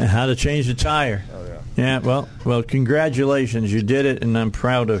 So how to change the tire. Oh yeah. Yeah. Well. Congratulations. You did it, and I'm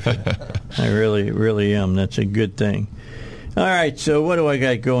proud of you. I really, really am. That's a good thing. All right. So what do I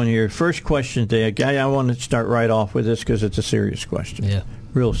got going here? First question today. I want to start right off with this because it's a serious question. Yeah.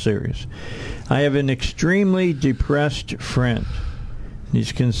 Real serious. I have an extremely depressed friend.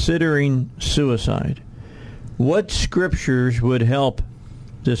 He's considering suicide. What scriptures would help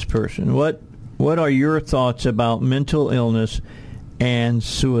this person? What are your thoughts about mental illness and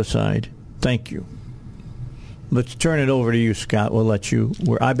suicide? Thank you. Let's turn it over to you, Scott. We'll let you.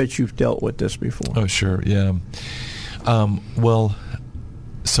 I bet you've dealt with this before. Oh, sure, yeah. Well,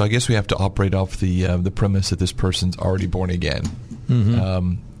 so I guess we have to operate off the premise that this person's already born again.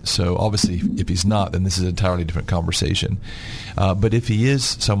 Mm-hmm. So obviously, if he's not, then this is an entirely different conversation. But if he is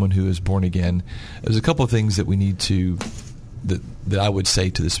someone who is born again, there's a couple of things that we need to that I would say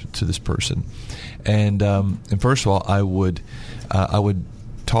to this person. And first of all, I would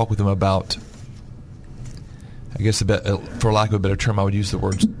talk with them about, I guess, for lack of a better term, I would use the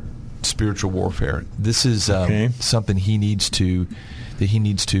word spiritual warfare. This is something he needs to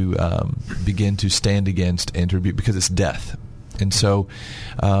begin to stand against and to rebuke, because it's death. And so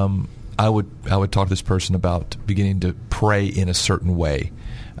I would talk to this person about beginning to pray in a certain way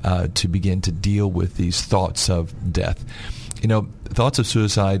to begin to deal with these thoughts of death. Thoughts of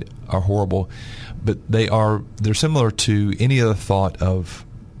suicide are horrible, but they're similar to any other thought of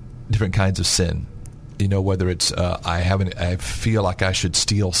different kinds of sin. Whether it's I feel like I should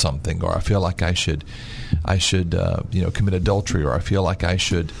steal something, or I feel like I should commit adultery, or I feel like I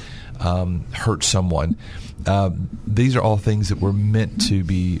should hurt someone. These are all things that were meant to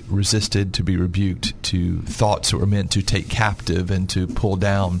be resisted, to be rebuked, to thoughts that were meant to take captive and to pull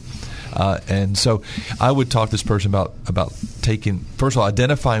down. And so I would talk to this person about taking, first of all,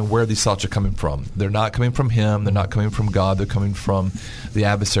 identifying where these thoughts are coming from. They're not coming from him. They're not coming from God. They're coming from the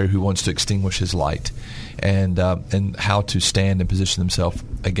adversary who wants to extinguish his light, and how to stand and position themselves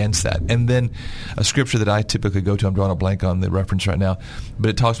against that. And then a scripture that I typically go to, I'm drawing a blank on the reference right now, but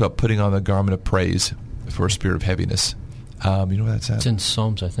it talks about putting on the garment of praise for a spirit of heaviness. You know where that's at? It's in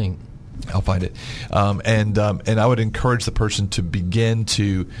Psalms, I think. I'll find it. And I would encourage the person to begin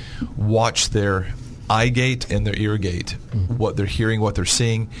to watch their eye gate and their ear gate, mm-hmm. what they're hearing, what they're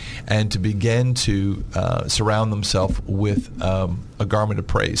seeing, and to begin to surround themselves with a garment of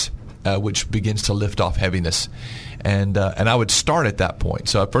praise, which begins to lift off heaviness. And I would start at that point.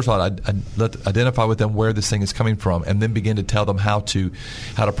 So first of all, I'd identify with them where this thing is coming from, and then begin to tell them how to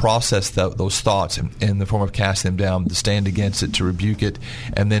process those thoughts in the form of casting them down, to stand against it, to rebuke it,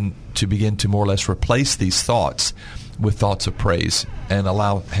 and then to begin to more or less replace these thoughts with thoughts of praise and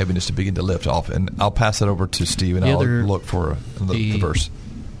allow heaviness to begin to lift off. And I'll pass that over to Steve, and I'll look for the verse.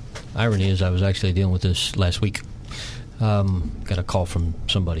 Irony is, I was actually dealing with this last week. Got a call from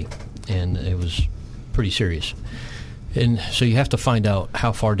somebody, and it was pretty serious. And so you have to find out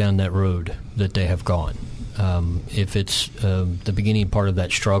how far down that road that they have gone. If it's the beginning part of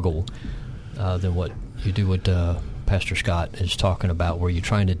that struggle, then what you do, what Pastor Scott is talking about, where you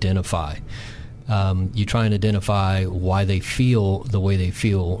try and identify. You try and identify why they feel the way they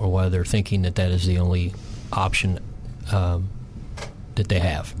feel, or why they're thinking that is the only option that they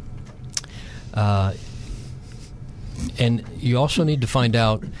have. And you also need to find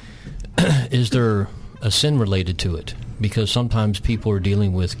out, is there a sin related to it? Because sometimes people are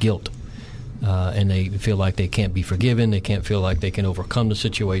dealing with guilt, and they feel like they can't be forgiven, they can't feel like they can overcome the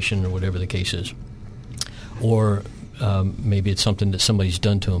situation, or whatever the case is. Or maybe it's something that somebody's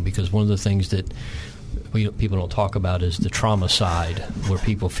done to them, because one of the things that people don't talk about is the trauma side, where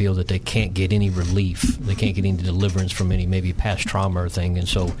people feel that they can't get any relief, they can't get any deliverance from any maybe past trauma or thing, and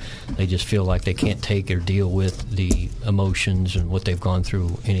so they just feel like they can't take or deal with the emotions and what they've gone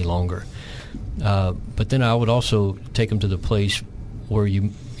through any longer. But then I would also take them to the place where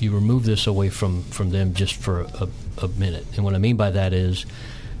you remove this away from them just for a minute. And what I mean by that is,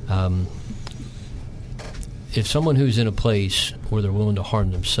 if someone who's in a place where they're willing to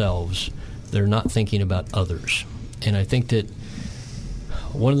harm themselves, they're not thinking about others. And I think that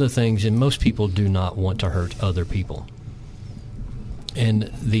one of the things, and most people do not want to hurt other people, and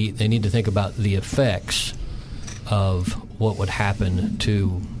they need to think about the effects of what would happen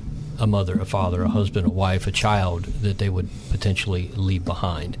to a mother, a father, a husband, a wife, a child that they would potentially leave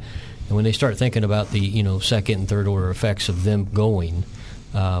behind. And when they start thinking about the second and third order effects of them going,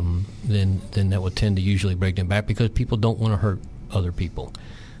 then that would tend to usually break them back, because people don't want to hurt other people.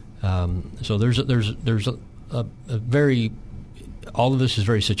 So there's a very, all of this is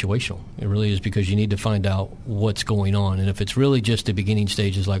very situational. It really is, because you need to find out what's going on, and if it's really just the beginning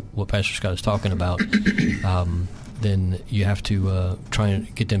stages, like what Pastor Scott is talking about, then you have to try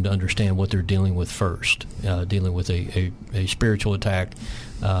and get them to understand what they're dealing with first, dealing with a spiritual attack,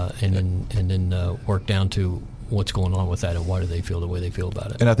 and then work down to what's going on with that, and why do they feel the way they feel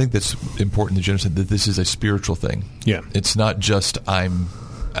about it. And I think that's important that Jenna said, that this is a spiritual thing. Yeah. It's not just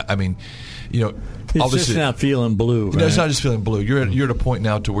It's obviously just not feeling blue. Right? No, it's not just feeling blue. You're at a point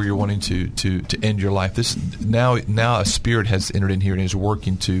now to where you're wanting to end your life. This now a spirit has entered in here and is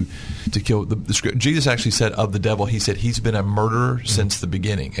working to kill. Jesus actually said of the devil, he said he's been a murderer since the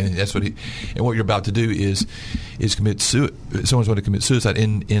beginning, and that's what what you're about to do is commit suicide. Someone's going to commit suicide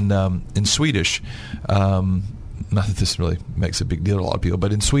in Swedish. Not that this really makes a big deal to a lot of people,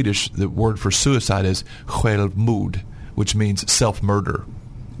 but in Swedish, the word for suicide is självmord, which means self-murder.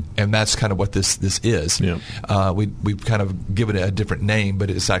 And that's kind of what this is. Yeah. We've kind of given it a different name, but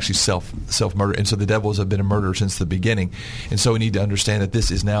it's actually self-murder. And so the devils have been a murderer since the beginning. And so we need to understand that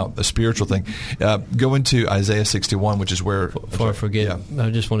this is now a spiritual thing. Go into Isaiah 61, which is where... Before I forget, yeah. I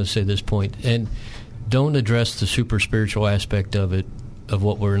just want to say this point. And don't address the super spiritual aspect of it, of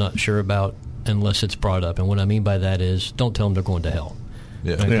what we're not sure about, unless it's brought up. And what I mean by that is, don't tell them they're going to hell.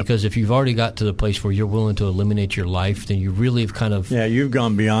 Yeah. Right? Yeah. Because if you've already got to the place where you're willing to eliminate your life, then you really have kind of you've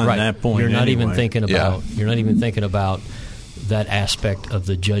gone beyond that point. You're not anyway. even thinking about that aspect of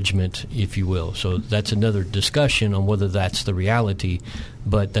the judgment, if you will. So that's another discussion on whether that's the reality,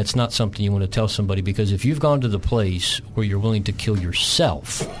 but that's not something you want to tell somebody, because if you've gone to the place where you're willing to kill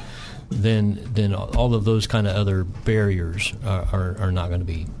yourself, then all of those kind of other barriers are not going to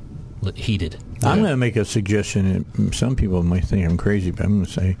be heated. I'm going to make a suggestion. And some people might think I'm crazy, but I'm going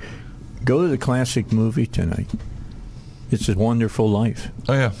to say, go to the classic movie tonight. It's a Wonderful Life.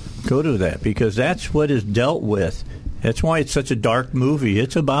 Oh, yeah. Go to that, because that's what is dealt with. That's why it's such a dark movie.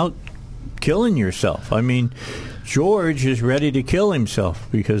 It's about killing yourself. I mean, George is ready to kill himself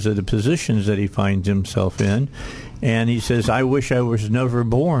because of the positions that he finds himself in. And he says, I wish I was never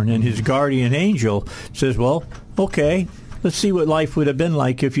born. And his guardian angel says, well, okay, let's see what life would have been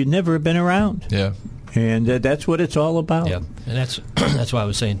like if you'd never been around. Yeah. And that's what it's all about. Yeah, and that's why I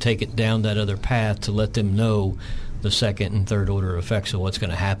was saying take it down that other path to let them know the second and third order effects of what's going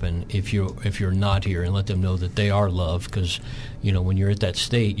to happen if you're not here, and let them know that they are loved, because when you're at that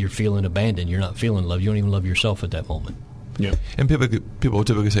state, you're feeling abandoned. You're not feeling love. You don't even love yourself at that moment. Yeah. And people would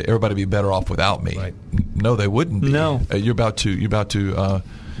typically say, everybody would be better off without me. Right. No, they wouldn't be. No. You're about to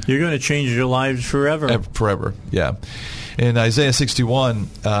you're going to change your lives forever. Forever, yeah. In Isaiah 61,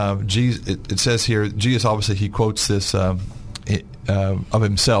 it says here, Jesus obviously, he quotes this of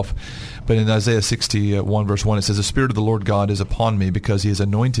himself. But in Isaiah 61, verse 1, it says, the Spirit of the Lord God is upon me, because he has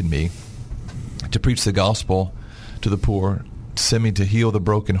anointed me to preach the gospel to the poor, to send me to heal the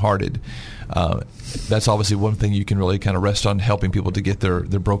brokenhearted. That's obviously one thing you can really kind of rest on, helping people to get their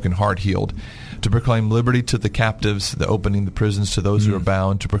broken heart healed. To proclaim liberty to the captives, the opening the prisons to those who are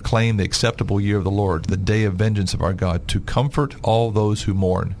bound, to proclaim the acceptable year of the Lord, the day of vengeance of our God, to comfort all those who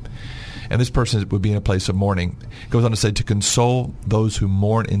mourn. And this person would be in a place of mourning. It goes on to say, to console those who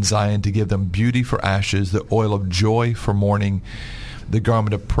mourn in Zion, to give them beauty for ashes, the oil of joy for mourning, the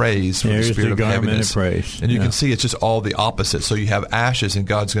garment of praise for the spirit of heaviness. Praise. And you can see it's just all the opposite. So you have ashes, and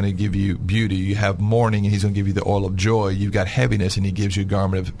God's going to give you beauty. You have mourning, and he's going to give you the oil of joy. You've got heaviness, and he gives you a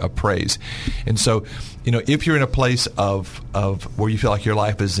garment of praise. And so, if you're in a place of where you feel like your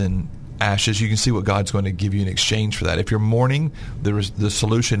life is in ashes, you can see what God's going to give you in exchange for that. If you're mourning, the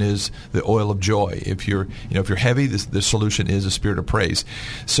solution is the oil of joy. If you're heavy, the solution is a spirit of praise.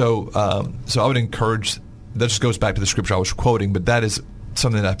 So I would encourage. That just goes back to the scripture I was quoting, but that is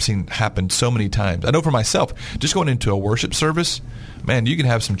something that I've seen happen so many times. I know for myself, just going into a worship service, man, you can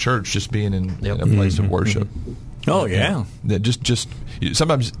have some church just being in a place of worship. Oh yeah, just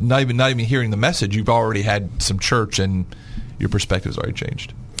sometimes not even hearing the message, you've already had some church and your perspective's already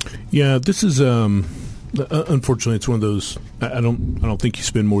changed. Yeah, this is unfortunately it's one of those. I don't think you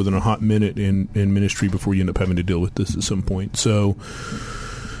spend more than a hot minute in ministry before you end up having to deal with this at some point. So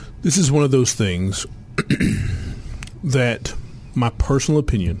this is one of those things that my personal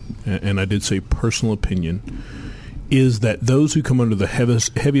opinion, and I did say personal opinion, is that those who come under the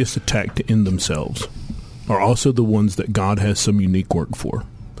heaviest attack to end themselves are also the ones that God has some unique work for.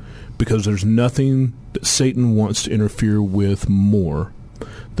 Because there's nothing that Satan wants to interfere with more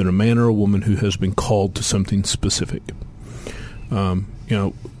than a man or a woman who has been called to something specific. Go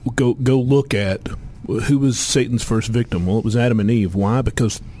look at who was Satan's first victim. Well, it was Adam and Eve. Why?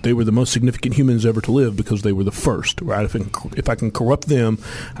 Because they were the most significant humans ever to live, because they were the first. Right? If I can corrupt them,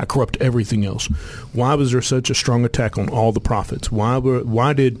 I corrupt everything else. Why was there such a strong attack on all the prophets? Why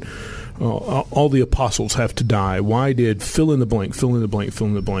did all the apostles have to die? Why did fill in the blank?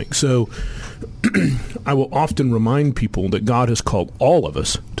 So I will often remind people that God has called all of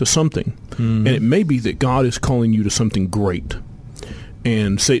us to something. And it may be that God is calling you to something great,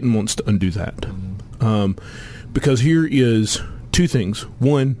 and Satan wants to undo that. Because here is two things.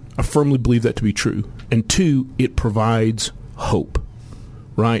 One, I firmly believe that to be true. And two, it provides hope.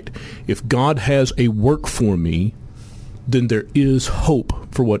 right? If God has a work for me, then there is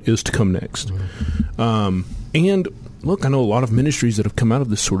hope for what is to come next. And look, I know a lot of ministries that have come out of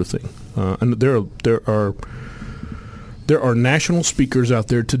this sort of thing. And there are national speakers out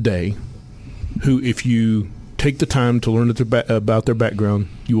there today who, if you take the time to learn about their background,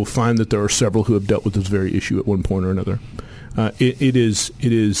 you will find that there are several who have dealt with this very issue at one point or another. It is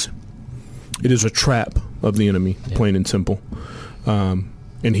a trap of the enemy, plain and simple.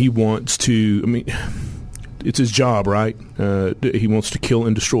 And he wants to, I mean, it's his job, right? He wants to kill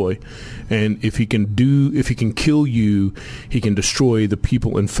and destroy. And if he can kill you, he can destroy the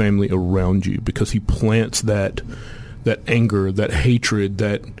people and family around you, because he plants that anger, that hatred,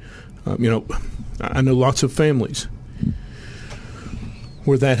 that, I know lots of families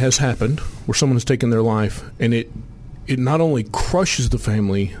where that has happened, where someone has taken their life, and it not only crushes the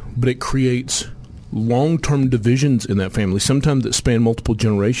family, but it creates long-term divisions in that family, sometimes that span multiple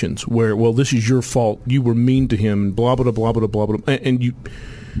generations, where, well, this is your fault, you were mean to him, and blah, blah, blah, blah, blah, blah. And you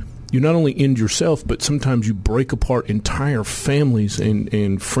not only end yourself, but sometimes you break apart entire families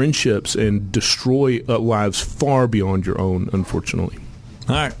and friendships and destroy lives far beyond your own, unfortunately.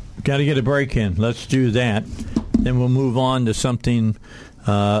 All right, got to get a break in. Let's do that. Then we'll move on to something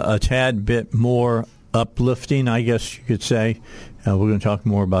a tad bit more uplifting, I guess you could say. We're going to talk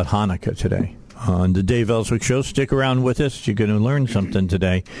more about Hanukkah today on the Dave Elswick Show. Stick around with us. You're going to learn something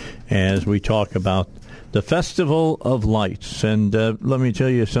today as we talk about the Festival of Lights. And let me tell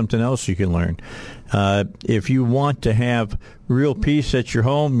you something else you can learn. If you want to have real peace at your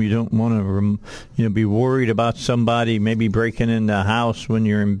home, you don't want to be worried about somebody maybe breaking in the house when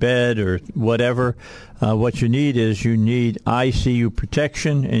you're in bed or whatever. What you need ICU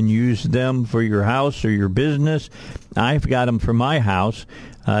protection, and use them for your house or your business. I've got them for my house.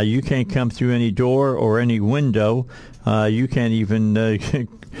 You can't come through any door or any window. You can't even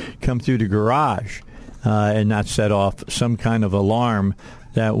come through the garage and not set off some kind of alarm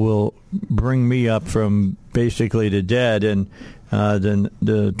that will bring me up from basically the dead. And then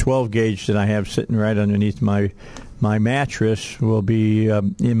the 12 gauge that I have sitting right underneath my mattress will be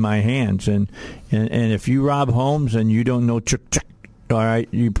in my hands. And if you rob homes and you don't know chick, all right,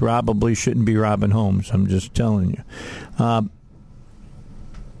 you probably shouldn't be robbing homes. I'm just telling you.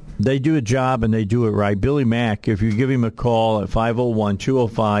 They do a job, and they do it right. Billy Mack, if you give him a call at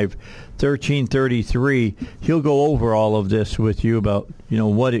 501-205-1333, he'll go over all of this with you about,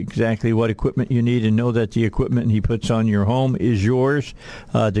 what equipment you need, and know that the equipment he puts on your home is yours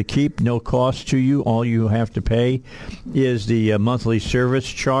to keep, no cost to you. All you have to pay is the monthly service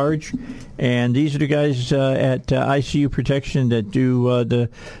charge. And these are the guys at ICU Protection that do the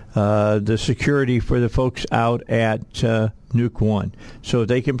security for the folks out at Nuke One. So if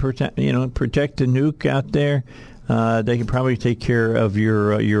they can protect the nuke out there, they can probably take care of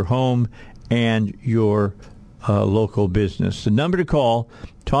your home and your local business. The number to call,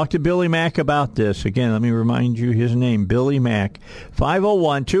 talk to Billy Mack about this. Again, let me remind you his name, Billy Mack,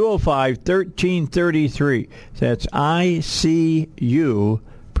 501-205-1333. That's ICU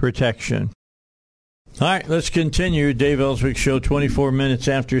Protection. All right, let's continue. Dave Elswick Show, 24 minutes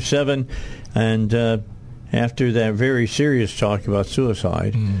after 7. And after that very serious talk about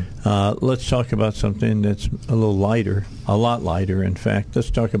suicide, let's talk about something that's a little lighter, a lot lighter, in fact. Let's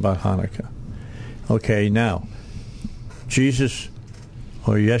talk about Hanukkah. Okay, now, Jesus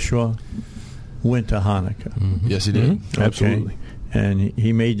or Yeshua went to Hanukkah. Mm-hmm. Yes, he did. Mm-hmm. Absolutely. And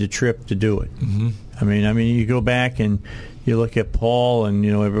he made the trip to do it. Mm-hmm. I mean, you go back and you look at Paul, and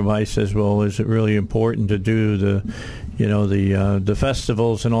everybody says, "Well, is it really important to do the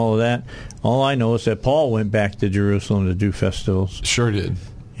festivals and all of that?" All I know is that Paul went back to Jerusalem to do festivals. Sure did.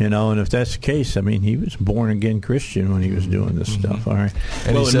 And if that's the case, I mean, he was born again Christian when he was doing this stuff. All right.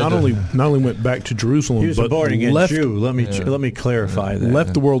 And well, not only went back to Jerusalem, he was but a born again Jew. Let me clarify that.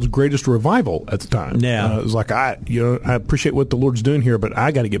 Left the world's greatest revival at the time. Yeah, it was like I appreciate what the Lord's doing here, but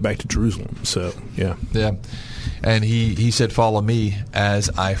I got to get back to Jerusalem. So yeah. And he said, "Follow me as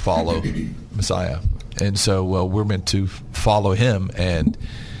I follow Messiah." And so, we're meant to follow him, and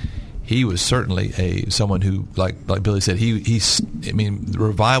he was certainly someone who, like Billy said, the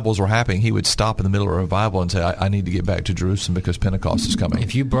revivals were happening. He would stop in the middle of a revival and say, I need to get back to Jerusalem because Pentecost is coming.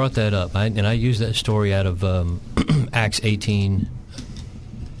 If you brought that up, I use that story out of Acts 18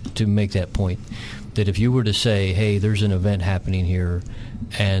 to make that point, that if you were to say, hey, there's an event happening here,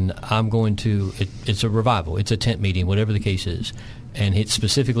 and I'm going to, it's a revival, it's a tent meeting, whatever the case is, and it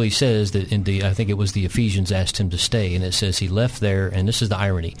specifically says that I think it was the Ephesians asked him to stay, and it says he left there, and this is the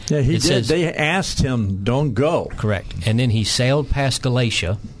irony. Yeah, he did. They asked him, don't go. Correct. And then he sailed past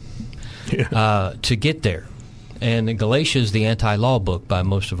Galatia to get there. And Galatia is the anti-law book by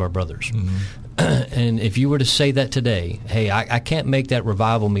most of our brothers. And if you were to say that today, hey, I can't make that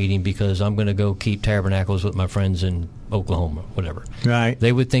revival meeting because I'm going to go keep tabernacles with my friends in Oklahoma, whatever. Right.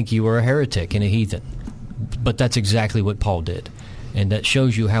 They would think you were a heretic and a heathen. But that's exactly what Paul did. And that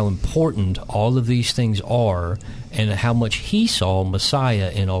shows you how important all of these things are and how much he saw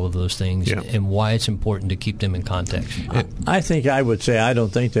Messiah in all of those things and why it's important to keep them in context. I think I would say I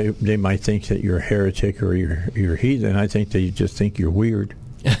don't think they might think that you're a heretic or you're heathen. I think they just think you're weird.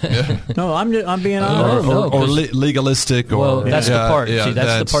 No, I'm being honest. Or legalistic. Well, that's the part. Yeah, See,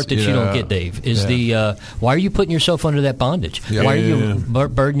 that's the part that you don't get, Dave. Is the why are you putting yourself under that bondage? Yeah. Why are you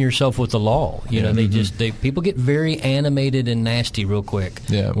burden yourself with the law? You know, people get very animated and nasty real quick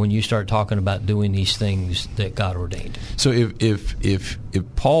when you start talking about doing these things that God ordained. So if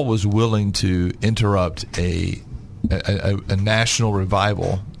Paul was willing to interrupt a national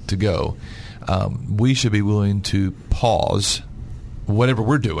revival to go, we should be willing to pause whatever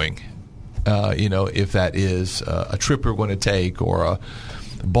we're doing, if that is a trip we're going to take or a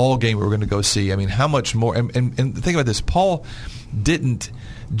ball game we're going to go see. I mean, how much more? And think about this. Paul didn't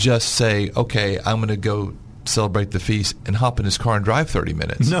just say, okay, I'm going to go celebrate the feast and hop in his car and drive 30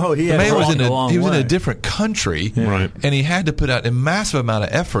 minutes. No, the man was in a different country, right. And he had to put out a massive amount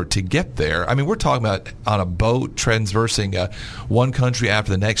of effort to get there. I mean, we're talking about on a boat transversing one country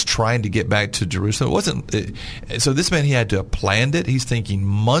after the next, trying to get back to Jerusalem. It wasn't so. This man, he had to have planned it. He's thinking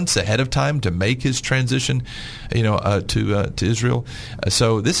months ahead of time to make his transition, to Israel.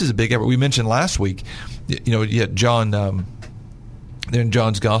 So this is a big effort. We mentioned last week, yet John. In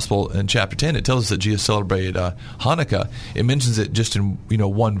John's Gospel in chapter 10, it tells us that Jesus celebrated Hanukkah. It mentions it just in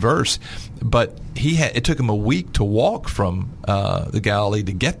one verse, but it took him a week to walk from the Galilee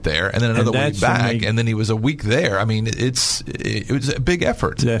to get there, and then another week back, and then he was a week there. I mean, it was a big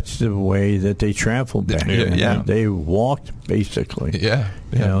effort. That's the way that they traveled back then. Yeah. They walked basically. Yeah.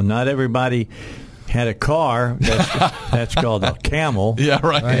 Not everybody had a car. That's called a camel. Yeah,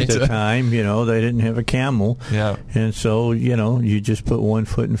 right. At the time, they didn't have a camel. Yeah. And so, you just put one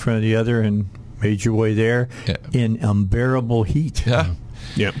foot in front of the other and made your way there in unbearable heat. Yeah.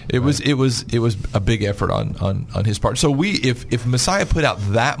 Yeah. It was a big effort on his part. So if Messiah put out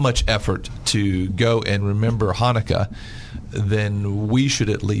that much effort to go and remember Hanukkah, then we should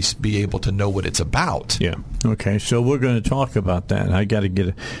at least be able to know what it's about. Yeah. Okay, so we're going to talk about that. I got to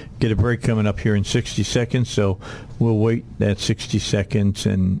get a break coming up here in 60 seconds, so we'll wait that 60 seconds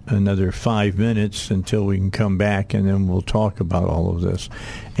and another 5 minutes until we can come back, and then we'll talk about all of this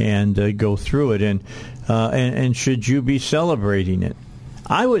and go through it. And should you be celebrating it?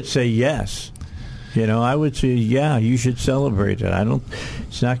 I would say yes. I would say, you should celebrate it.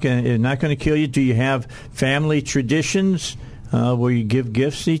 It's not going to kill you. Do you have family traditions where you give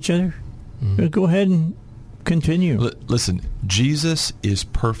gifts to each other? Mm-hmm. Go ahead and continue. Listen, Jesus is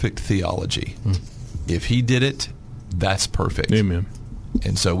perfect theology. If he did it, that's perfect. Amen.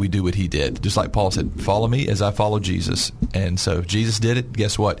 And so we do what he did. Just like Paul said, follow me as I follow Jesus. And so if Jesus did it,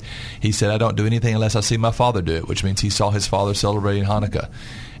 guess what? He said, I don't do anything unless I see my Father do it, which means he saw his Father celebrating Hanukkah.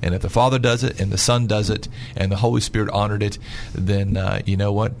 And if the Father does it and the Son does it and the Holy Spirit honored it, then you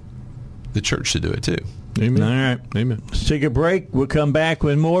know what? The church should do it too. Amen. All right. Amen. Let's take a break. We'll come back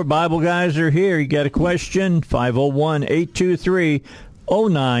with more. Bible guys are here. You got a question?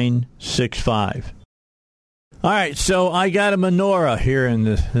 501-823-0965. All right, so I got a menorah here in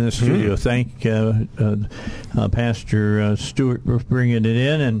the studio. Thank Pastor Stewart for bringing it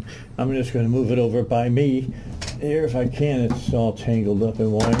in, and I'm just going to move it over by me here if I can. It's all tangled up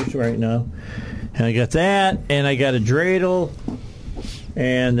in wires right now. And I got that, and I got a dreidel,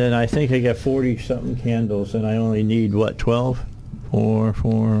 and then I think I got 40-something candles, and I only need, 12?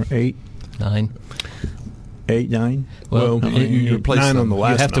 4, 8? 9. 8, 9? Well, you replace 9 on the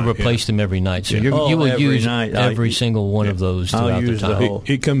last. You have to replace them every night, so you will use every single one of those throughout the time.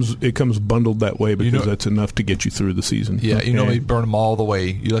 It comes bundled that way because that's enough to get you through the season. Yeah, you normally burn them all the way.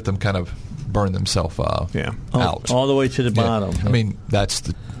 You let them kind of burn themselves out all the way to the bottom. I mean, that's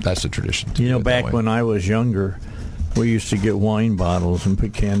the tradition. Back when I was younger, we used to get wine bottles and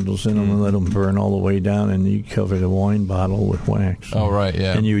put candles in them and let them burn all the way down, and you cover the wine bottle with wax. Oh, right,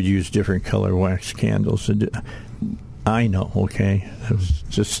 yeah. And you would use different color wax candles. I know, okay? It was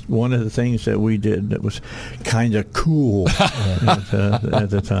just one of the things that we did that was kind of cool at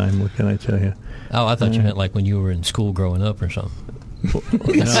the time. What can I tell you? Oh, I thought you meant like when you were in school growing up or something.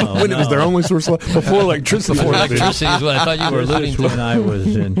 When it was their only source before electricity. Before electricity is what I thought you were alluding to. When I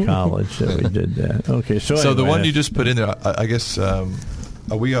was in college that we did that. Okay, so the one you just put in there, I guess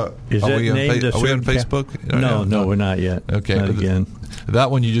Are we on Facebook? No, we're not yet. Okay. Not again. That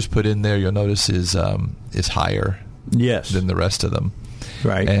one you just put in there, you'll notice is higher than the rest of them.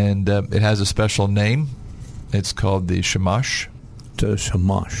 Right. And it has a special name. It's called the Shamash. The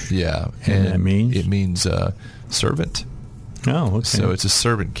Shamash. Yeah. And that means? It means servant. Oh, okay. So it's a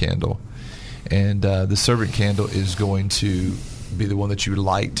servant candle. And the servant candle is going to be the one that you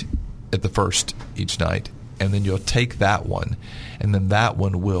light at the first each night. And then you'll take that one, and then that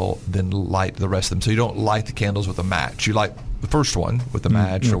one will then light the rest of them. So you don't light the candles with a match. You light the first one with the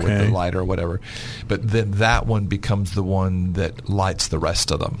match or with the lighter or whatever. But then that one becomes the one that lights the rest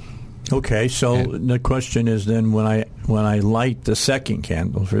of them. Okay, so the question is then when I light the second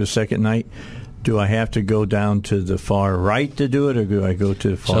candle for the second night, do I have to go down to the far right to do it, or do I go to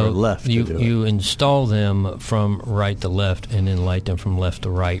the far left to do it? You install them from right to left and then light them from left to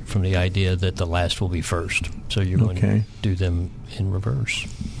right from the idea that the last will be first. So you're going to do them in reverse.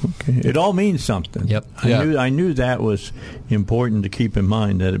 Okay. It all means something. Yep. I knew that was important to keep in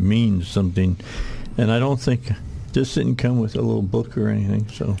mind, that it means something. And I don't think this didn't come with a little book or anything,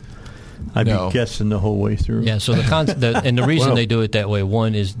 so I'd be guessing the whole way through. Yeah, so and the reason they do it that way,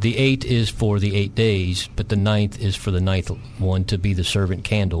 one is the 8 is for the 8 days, but the 9th is for the 9th one to be the servant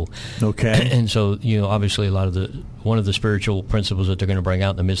candle. Okay. And so, obviously one of the spiritual principles that they're going to bring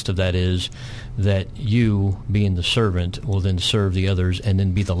out in the midst of that is that you, being the servant, will then serve the others and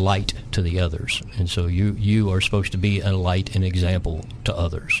then be the light to the others. And so you are supposed to be a light and example to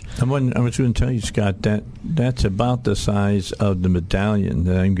others. I was going to tell you, Scott, that's about the size of the medallion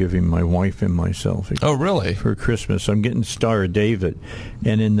that I'm giving my wife and myself. Oh, really? For Christmas. I'm getting Star of David.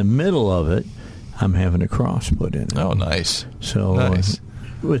 And in the middle of it, I'm having a cross put in it. Oh, nice. So, nice.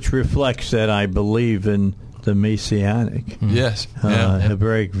 Which reflects that I believe in the Messianic,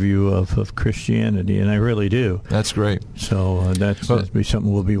 Hebraic view of Christianity, and I really do. That's great. So that'll be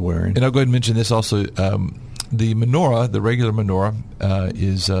something we'll be wearing. And I'll go ahead and mention this also. The menorah, the regular menorah,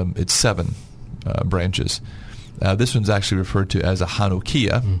 is it's 7 branches. This one's actually referred to as a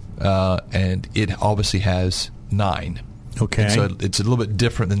Hanukkah, and it obviously has 9. Okay. And so it's a little bit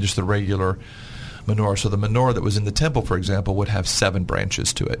different than just the regular menorah. So the menorah that was in the temple, for example, would have 7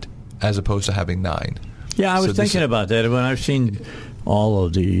 branches to it, as opposed to having 9. Yeah, I was thinking about that when I've seen all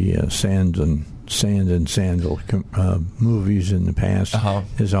of the Sand and Sandal movies in the past.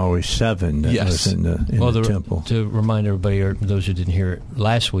 There's always 7 that was in the temple. To remind everybody, or those who didn't hear it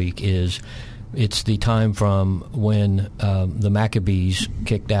last week, it's the time from when the Maccabees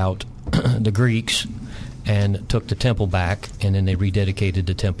kicked out the Greeks and took the temple back, and then they rededicated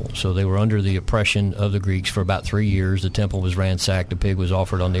the temple. So they were under the oppression of the Greeks for about 3 years. The temple was ransacked, a pig was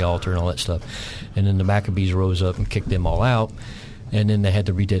offered on the altar and all that stuff. And then the Maccabees rose up and kicked them all out, and then they had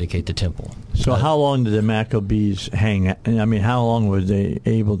to rededicate the temple. So how long did the Maccabees hang? I mean, how long were they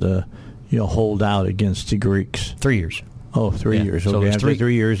able to hold out against the Greeks? 3 years. Oh, 3 years. Okay. So after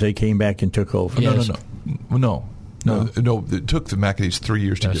 3 years, they came back and took over. No, it took the Maccabees 3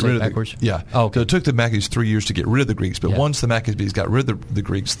 years to get rid of backwards? Yeah. Oh, okay. So it took the Maccabees 3 years to get rid of the Greeks, but once the Maccabees got rid of the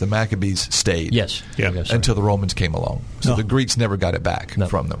Greeks, the Maccabees stayed. Yes. Yeah. Until the Romans came along. So the Greeks never got it back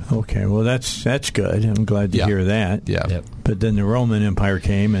from them. Okay. Well, that's good. I'm glad to hear that. Yeah. Yep. But then the Roman Empire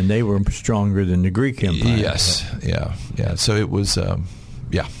came, and they were stronger than the Greek Empire. Yes. Yeah. So it was,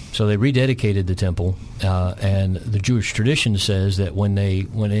 So they rededicated the temple, and the Jewish tradition says that when they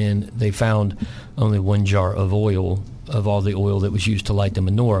went in, they found only 1 jar of oil, of all the oil that was used to light the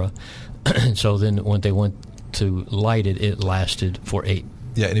menorah. And so then when they went to light it, it lasted for 8.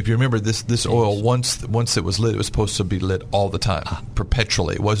 Yeah, and if you remember, this oil, once it was lit, it was supposed to be lit all the time,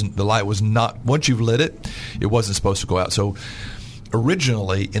 perpetually. The light was not, once you've lit it, it wasn't supposed to go out. So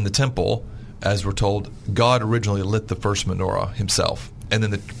originally in the temple, as we're told, God originally lit the first menorah himself. And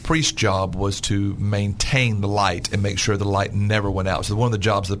then the priest's job was to maintain the light and make sure the light never went out. So one of the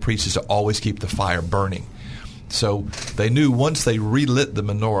jobs of the priest is to always keep the fire burning. So they knew once they relit the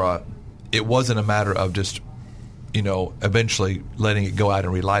menorah, it wasn't a matter of just, eventually letting it go out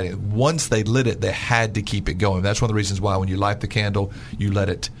and relighting it. Once they lit it, they had to keep it going. That's one of the reasons why when you light the candle, you let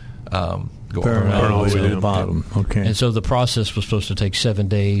it go burn all the way to the bottom. Okay. And so the process was supposed to take 7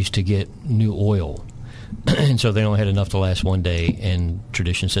 days to get new oil. And so they only had enough to last 1 day, and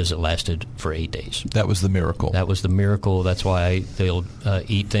tradition says it lasted for 8 days. That was the miracle. That's why they'll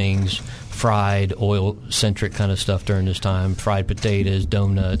eat things, fried, oil-centric kind of stuff during this time, fried potatoes,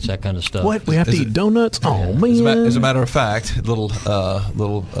 donuts, that kind of stuff. What? We have to eat donuts? Oh, man. As a matter of fact, little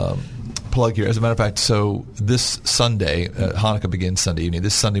plug here. As a matter of fact, so this Sunday, Hanukkah begins Sunday evening.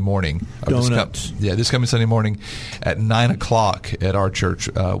 This Sunday morning, donuts. This coming Sunday morning at 9 o'clock at our church,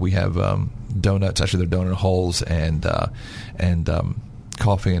 we have donuts. Actually, they're donut holes and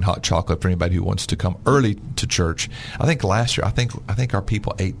coffee and hot chocolate for anybody who wants to come early to church. I think last year, I think our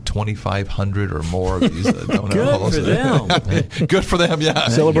people ate 2,500 or more of these donut rolls. Good for them. Good for them, yeah.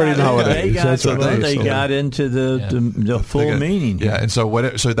 Celebrating the holidays. They got into the full meaning. Yeah, and so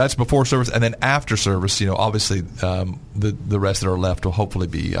that's before service, and then after service, obviously the rest that are left will hopefully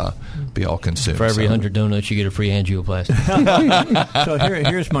be all consumed. For every 100 donuts, you get a free angioplasty. So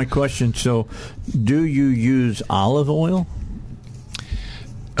here's my question. So, do you use olive oil?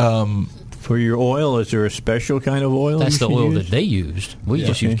 For your oil, is there a special kind of oil? That's the oil use? that they used. We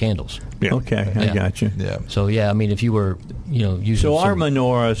just use candles. Yeah. Okay, I got you. Yeah. So I mean, if you were, using So our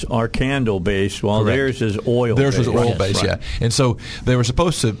menorahs are candle based, while Correct. theirs is oil. Theirs was oil based, Right. yeah. And so they were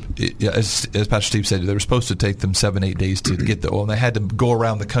supposed to, as Pastor Steve said, they were supposed to take them 7-8 days to get the oil, and they had to go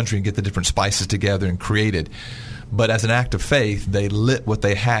around the country and get the different spices together and create it. But as an act of faith, they lit what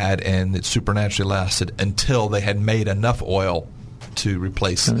they had, and it supernaturally lasted until they had made enough oil to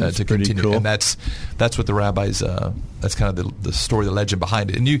replace to continue. Cool. And that's what the rabbis. That's kind of the story, the legend behind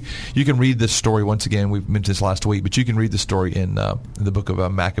it. And you can read this story once again. We mentioned this last week, but you can read the story in the book of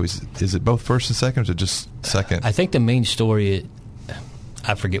Maccabees. Is it both first and second, or is it just second? I think the main story.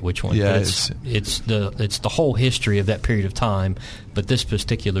 I forget which one. Yeah, but it's the whole history of that period of time. But this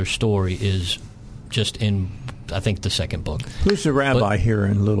particular story is just in, I think, the second book. Who's the rabbi here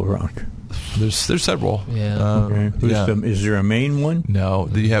in Little Rock? There's several. Yeah. Okay. Is there a main one? No.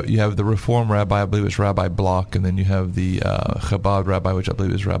 You have the Reform rabbi, I believe it's Rabbi Bloch, and then you have the Chabad rabbi, which I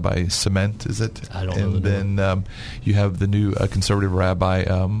believe is Rabbi Cement, is it? I don't know. And then you have the new conservative rabbi,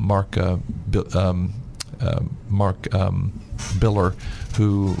 Mark Biller,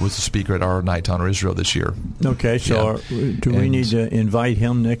 who was the speaker at our Night to Honor Israel this year. Okay, so do we need to invite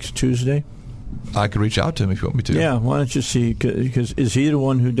him next Tuesday? I could reach out to him if you want me to. Yeah, why don't you see? Because is he the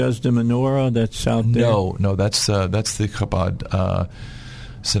one who does the menorah that's out there? No, that's the Chabad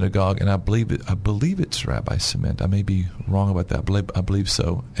synagogue, and I believe it's Rabbi Cement. I may be wrong about that. I believe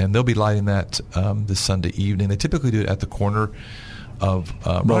so. And they'll be lighting that this Sunday evening. They typically do it at the corner of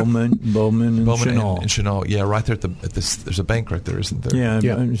Bowman and Chenal. And Chenal. Yeah, right there at this. There's a bank right there, isn't there?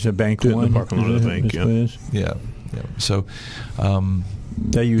 Yeah, it's a bank In one. the parking lot of the bank, Yeah. So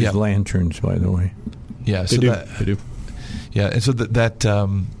they use lanterns, by the way. Yeah, They do. Yeah, and so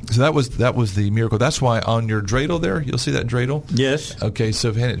that was the miracle. That's why on your dreidel there, you'll see that dreidel. Yes. Okay,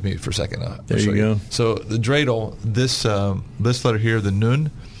 so hand it to me for a second. There you go. So the dreidel, this letter here, the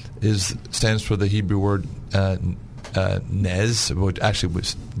nun, stands for the Hebrew word Nez, which actually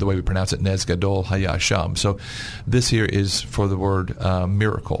was the way we pronounce it, Nez Gadol Hayasham. So this here is for the word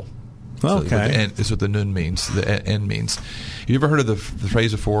miracle. Okay. Is what the nun means. The N means. You ever heard of the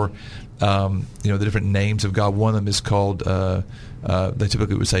phrase before? The different names of God. One of them is called. They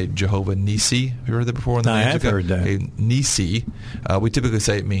typically would say Jehovah Nisi. Have you heard that before? I have heard that. Nisi. We typically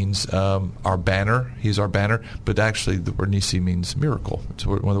say it means our banner. He's our banner. But actually, the word Nisi means miracle. It's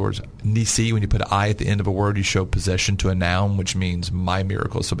one of the words. Nisi. When you put an I at the end of a word, you show possession to a noun, which means my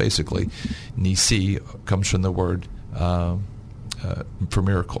miracle. So basically, Nisi comes from the word for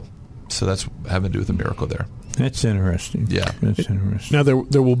miracle. So that's having to do with a miracle there. That's interesting. Yeah. That's interesting. Now,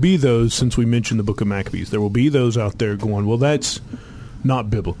 there will be those, since we mentioned the book of Maccabees, there will be those out there going, well, that's not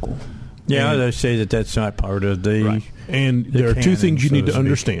biblical. Yeah, they say that's not part of the... Right. And there are two canon, things you so need to speak.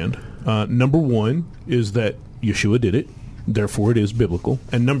 understand. Number one is that Yeshua did it, therefore it is biblical.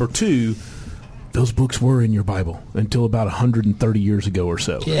 And number two, those books were in your Bible until about 130 years ago or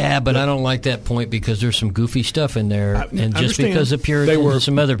so. Yeah, but I don't like that point because there's some goofy stuff in there. And just understand. because the Puritans and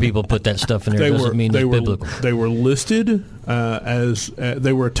some other people put that stuff in there doesn't mean it's biblical. They were listed as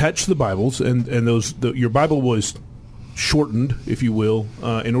they were attached to the Bibles, and your Bible was shortened, if you will,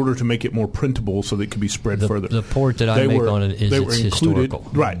 in order to make it more printable so that it could be spread further. The point that I make on it is it's historical.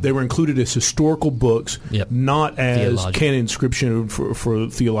 Right. They were included as historical books, not as canon inscription for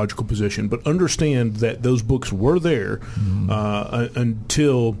theological position. But understand that those books were there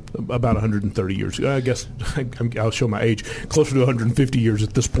until about 130 years ago. I guess I'll show my age. Closer to 150 years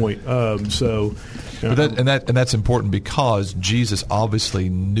at this point. But that's important because Jesus obviously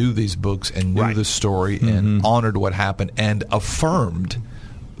knew these books and knew the story and honored what happened and affirmed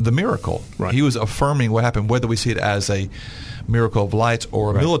the miracle. Right. He was affirming what happened, whether we see it as a miracle of light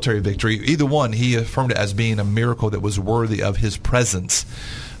or a military victory. Either one, he affirmed it as being a miracle that was worthy of his presence.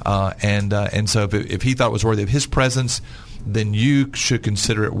 And so if he thought it was worthy of his presence, then you should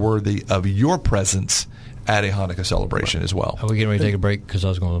consider it worthy of your presence at a Hanukkah celebration as well. Are we getting ready to take a break? Because I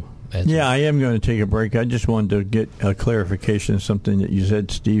was going to add Yeah, I am going to take a break. I just wanted to get a clarification of something that you said,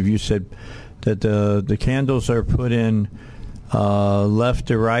 Steve. You said that the candles are put in left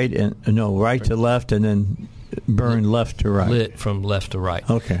to right, right to left, and then burn left to right. Lit from left to right.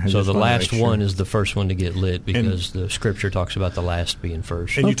 Okay. So the last one is the first one to get lit because the Scripture talks about the last being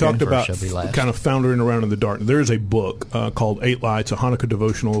first. And you talked about shall be last. kind of foundering around in the dark. There is a book called 8 Lights, a Hanukkah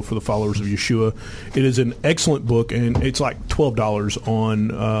devotional for the followers of Yeshua. It is an excellent book, and it's like $12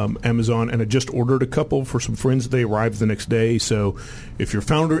 on Amazon. And I just ordered a couple for some friends. They arrived the next day. So if you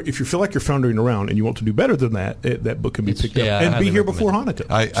feel like you're foundering around and you want to do better than that, that book can be picked up and be here before Hanukkah.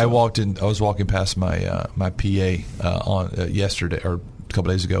 I was walking past my my PA on yesterday or a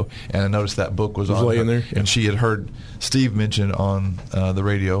couple days ago, and I noticed that book was on laying there, and she had heard Steve mention on the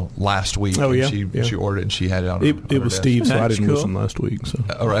radio last week. Oh, yeah, she ordered it and she had it on. It was desk. Steve, so I That's didn't cool. listen last week. So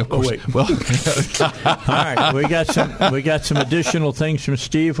All right, of course. wait. Well, All right, we got some additional things from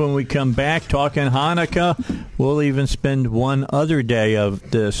Steve when we come back talking Hanukkah. We'll even spend one other day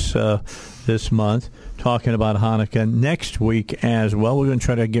of this month talking about Hanukkah next week as well. We're going to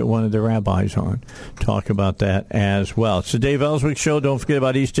try to get one of the rabbis on, talk about that as well. It's the Dave Elswick Show. Don't forget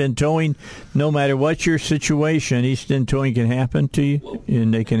about East End Towing. No matter what your situation, East End Towing can happen to you,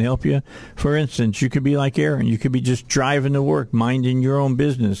 and they can help you. For instance, you could be like Aaron. You could be just driving to work, minding your own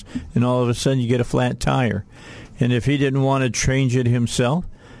business, and all of a sudden you get a flat tire. And if he didn't want to change it himself,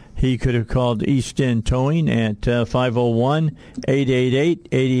 he could have called East End Towing at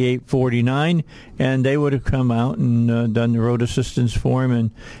 501-888-8849, and they would have come out and done the road assistance for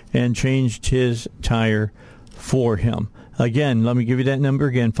him and changed his tire for him. Again, let me give you that number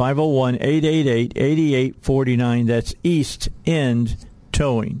again, 501-888-8849. That's East End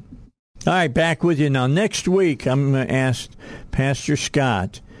Towing. All right, back with you now. Next week, I'm going to ask Pastor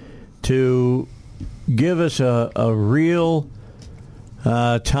Scott to give us a real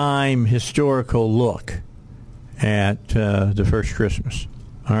time historical look at the first Christmas.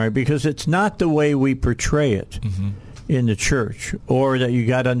 All right, because it's not the way we portray it in the church or that you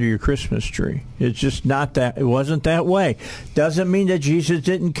got under your Christmas tree. It's just not that. It wasn't that way. Doesn't mean that Jesus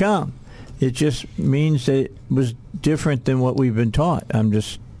didn't come. It just means that it was different than what we've been taught. I'm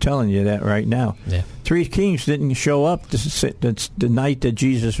just telling you that right now. Yeah. Three kings didn't show up that's the night that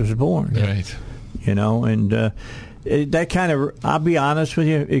Jesus was born. Yeah. right. You know, and that kind of, I'll be honest with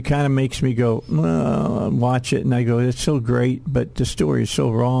you, it kind of makes me go, watch it, and I go, it's so great, but the story is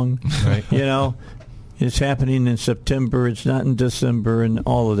so wrong. Right. You know, it's happening in September, it's not in December, and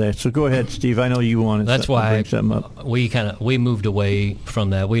all of that. So go ahead, Steve. I know you wanted That's to why bring something up. we moved away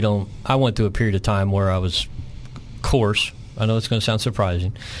from that. I went through a period of time where I was coarse. I know it's going to sound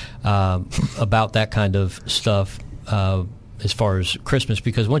surprising about that kind of stuff as far as Christmas,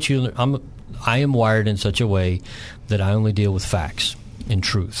 because I am wired in such a way that I only deal with facts and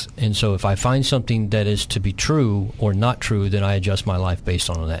truth. And so if I find something that is to be true or not true, then I adjust my life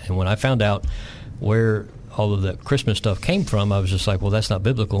based on that. And when I found out where all of the Christmas stuff came from, I was just like, well, that's not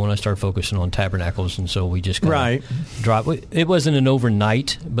biblical. And I started focusing on tabernacles. And so we just kind of dropped. It wasn't an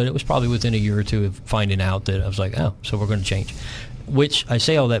overnight, but it was probably within a year or two of finding out that I was like, oh, so we're going to change. Which I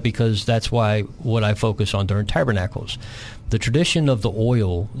say all that because that's why what I focus on during tabernacles. The tradition of the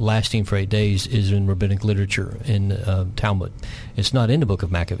oil lasting for 8 days is in rabbinic literature in Talmud. It's not in the book of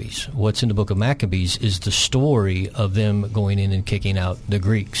Maccabees. What's in the book of Maccabees is the story of them going in and kicking out the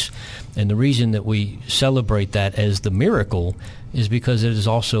Greeks. And the reason that we celebrate that as the miracle is because it is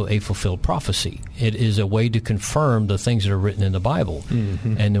also a fulfilled prophecy. It is a way to confirm the things that are written in the Bible.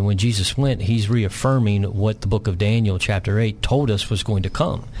 Mm-hmm. And then when Jesus went, he's reaffirming what the book of Daniel, chapter 8, told us was going to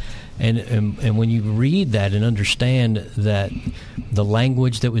come. And when you read that and understand that the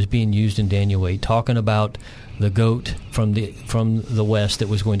language that was being used in Daniel 8, talking about the goat from the west that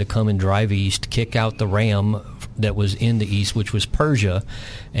was going to come and drive east, kick out the ram that was in the east, which was Persia,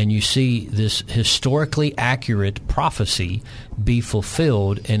 and you see this historically accurate prophecy be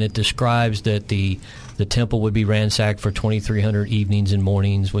fulfilled, and it describes that the temple would be ransacked for 2,300 evenings and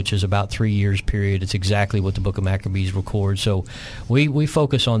mornings, which is about 3 years period. It's exactly what the book of Maccabees records. So we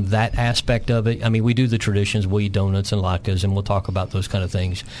focus on that aspect of it. I mean, we do the traditions, we eat donuts and latkes, and we'll talk about those kind of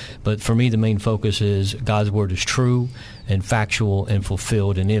things. But for me, the main focus is God's word is true and factual and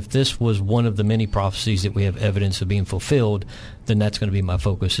fulfilled. And if this was one of the many prophecies that we have evidence of being fulfilled, then that's going to be my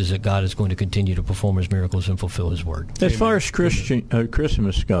focus, is that God is going to continue to perform his miracles and fulfill his word. As far as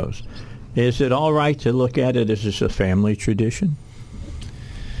Christmas goes, is it all right to look at it as just a family tradition?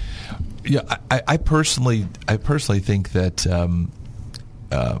 Yeah, I personally think that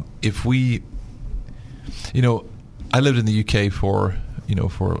if we, I lived in the UK for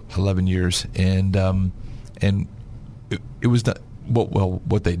 11 years, and it was not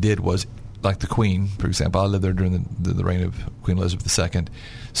what they did was, like the Queen, for example. I lived there during the reign of Queen Elizabeth II.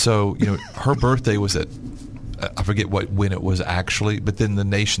 So her birthday was at, I forget when it was actually, but then the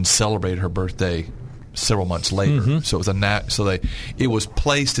nation celebrated her birthday several months later. So it was it was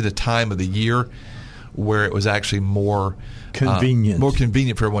placed at a time of the year where it was actually more convenient,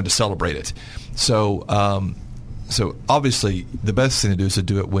 for everyone to celebrate it. So so obviously the best thing to do is to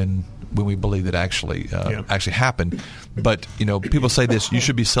do it when we believe it actually happened. But people say this: you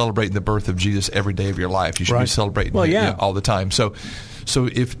should be celebrating the birth of Jesus every day of your life. You should be celebrating it all the time. So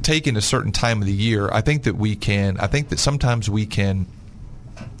if taking a certain time of the year, I think that sometimes we can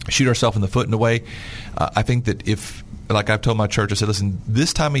shoot ourselves in the foot in a way. I think that if, like I've told my church, I said, listen,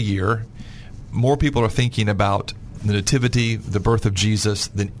 this time of year, more people are thinking about the nativity, the birth of Jesus,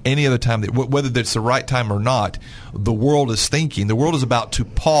 than any other time. Whether that's the right time or not, the world is thinking. The world is about to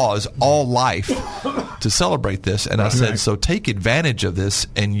pause all life to celebrate this. And I said, so take advantage of this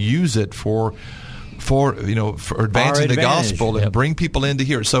and use it for advancing the gospel and bring people in to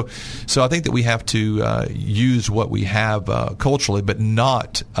hear it. So I think that we have to use what we have culturally, but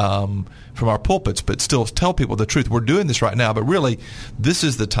not from our pulpits, but still tell people the truth. We're doing this right now, but really this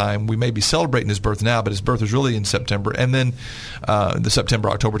is the time. We may be celebrating his birth now, but his birth is really in September, and then the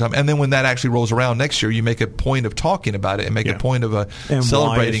September-October time. And then when that actually rolls around next year, you make a point of talking about it and make a point of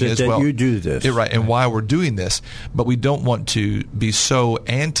celebrating as well. You do this. Right, and why we're doing this. But we don't want to be so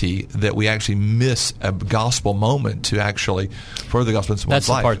anti that we actually miss a gospel moment to actually further the gospel in someone's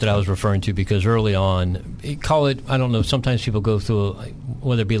life. That's the part that I was referring to, because early on, call it, I don't know, sometimes people go through,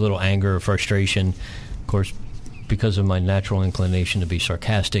 whether it be a little anger or frustration, of course, because of my natural inclination to be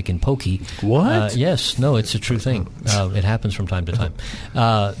sarcastic and pokey. What? Yes. No, it's a true thing. It happens from time to time.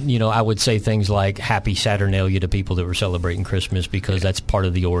 I would say things like Happy Saturnalia to people that were celebrating Christmas, because that's part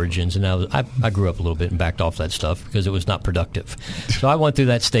of the origins. And I grew up a little bit and backed off that stuff because it was not productive. So I went through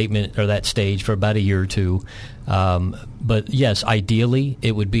that statement or that stage for about a year or two. But yes, ideally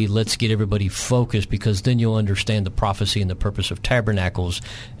it would be, let's get everybody focused, because then you'll understand the prophecy and the purpose of tabernacles,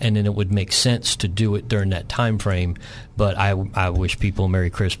 and then it would make sense to do it during that time frame. But I wish people Merry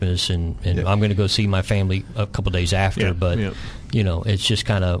Christmas, and I'm going to go see my family a couple days after. But it's just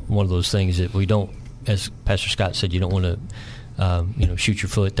kind of one of those things that we don't, as Pastor Scott said, you don't want to shoot your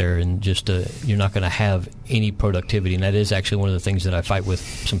foot there, and just you're not going to have any productivity. And that is actually one of the things that I fight with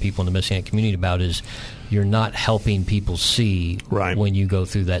some people in the Messianic community about, is you're not helping people see when you go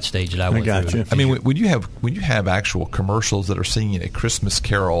through that stage that I went through. I mean, when you have actual commercials that are singing a Christmas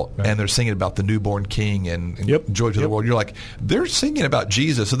carol and they're singing about the newborn King and joy to the world, you're like, they're singing about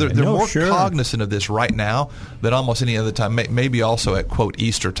Jesus. So they're more cognizant of this right now than almost any other time. Maybe also at, quote,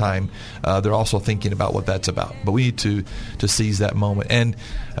 Easter time, they're also thinking about what that's about. But we need to seize that moment. And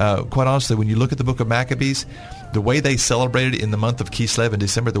quite honestly, when you look at the book of Maccabees, the way they celebrated in the month of Kislev in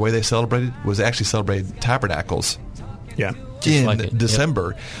December, the way they celebrated was actually celebrated tabernacles in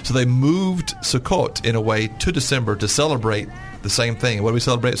December. So they moved Sukkot in a way to December to celebrate the same thing. What do we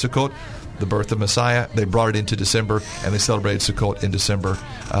celebrate at Sukkot? The birth of Messiah. They brought it into December, and they celebrated Sukkot in December.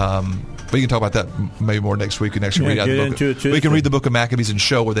 We can talk about that maybe more next week. We can read the book of Maccabees and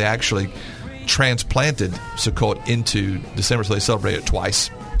show where they actually transplanted Sukkot into December, so they celebrate it twice.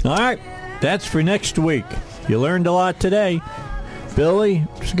 All right. That's for next week. You learned a lot today. Billy,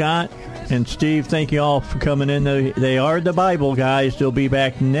 Scott, and Steve, thank you all for coming in. They are the Bible guys. They'll be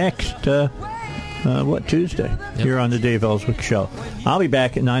back next, Tuesday, here on the Dave Elswick Show. I'll be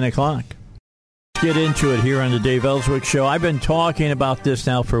back at 9 o'clock. Let's get into it here on the Dave Elswick Show. I've been talking about this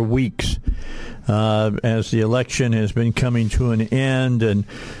now for weeks as the election has been coming to an end, and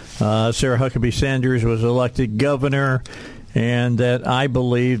Sarah Huckabee Sanders was elected governor, and that I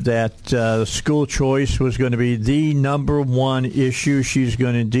believe that school choice was going to be the number one issue she's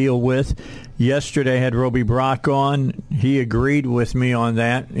going to deal with. Yesterday I had Roby Brock on. He agreed with me on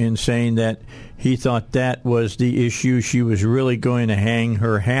that in saying that he thought that was the issue she was really going to hang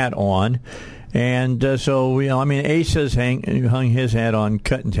her hat on. And Ace has hung his hat on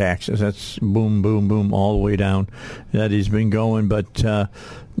cutting taxes. That's boom, boom, boom, all the way down that he's been going. But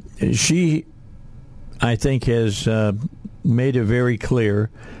she, I think, has made it very clear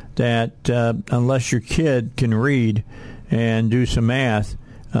that unless your kid can read and do some math,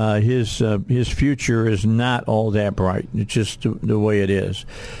 his future is not all that bright. It's just the way it is.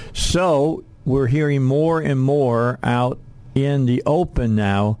 So we're hearing more and more out in the open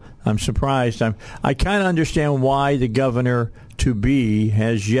now. I'm surprised. I kind of understand why the governor-to-be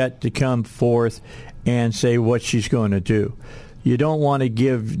has yet to come forth and say what she's going to do. You don't want to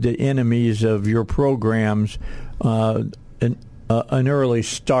give the enemies of your programs an early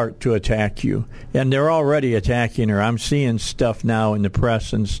start to attack you. And they're already attacking her. I'm seeing stuff now in the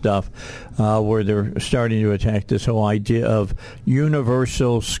press and stuff where they're starting to attack this whole idea of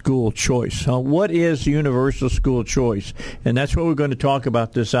universal school choice. So what is universal school choice? And that's what we're going to talk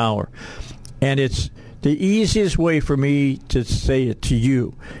about this hour. And it's the easiest way for me to say it to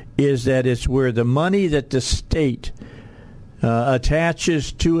you is that it's where the money that the state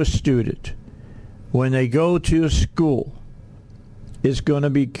attaches to a student when they go to a school is going to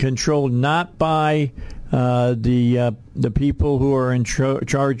be controlled not by the people who are in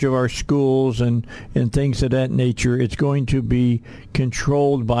charge of our schools and things of that nature. It's going to be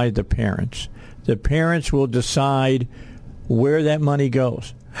controlled by the parents. The parents will decide where that money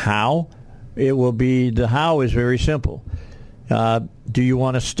goes. How? It will be, the how is very simple. Do you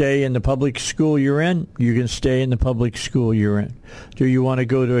want to stay in the public school you're in? You can stay in the public school you're in. Do you want to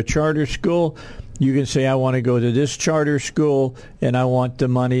go to a charter school? You can say, I want to go to this charter school, and I want the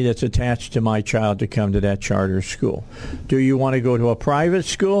money that's attached to my child to come to that charter school. Do you want to go to a private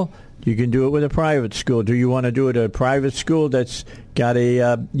school? You can do it with a private school. Do you want to do it at a private school that's got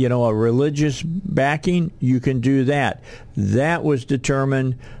a religious backing? You can do that. That was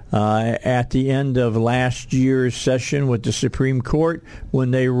determined at the end of last year's session with the Supreme Court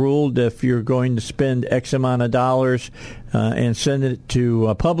when they ruled if you're going to spend X amount of dollars and send it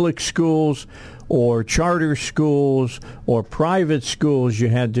to public schools or charter schools or private schools, you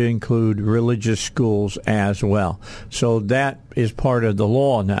had to include religious schools as well. So that is part of the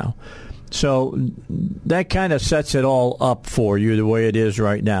law now. So that kind of sets it all up for you the way it is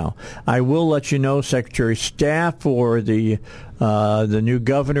right now. I will let you know, Secretary of Staff for the new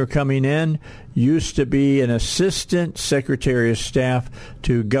governor coming in used to be an assistant Secretary of Staff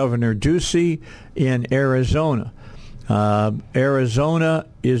to Governor Ducey in Arizona. Arizona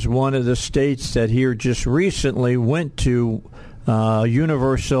is one of the states that here just recently went to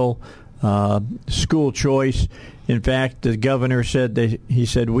universal school choice. In fact, the governor said he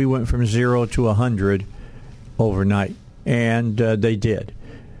said we went from 0 to 100 overnight, and they did.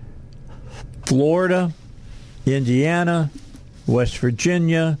 Florida, Indiana, West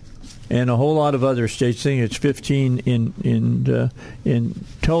Virginia, and a whole lot of other states. I think it's 15 in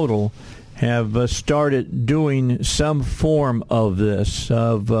total. Have started doing some form of this,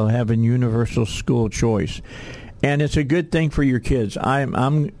 of having universal school choice, and it's a good thing for your kids.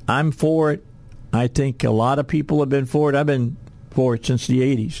 I'm for it. I think a lot of people have been for it. I've been for it since the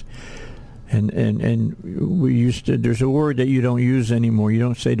 80s, and we used to. There's a word that you don't use anymore. You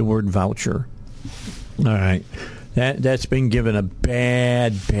don't say the word voucher. All right. That's been given a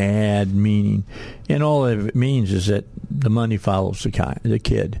bad meaning. And all it means is that the money follows the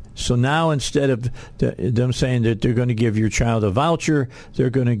kid. So now instead of them saying that they're going to give your child a voucher, they're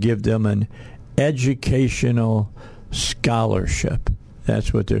going to give them an educational scholarship.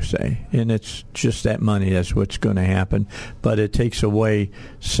 That's what they're saying. And it's just that money. That's what's going to happen. But it takes away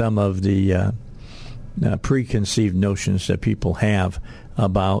some of the preconceived notions that people have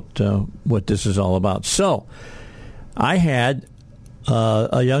about what this is all about. So I had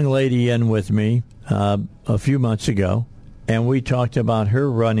a young lady in with me a few months ago, and we talked about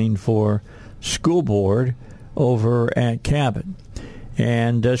her running for school board over at Cabot.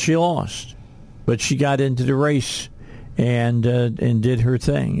 And she lost, but she got into the race and did her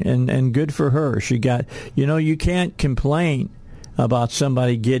thing. And good for her. She got, you can't complain about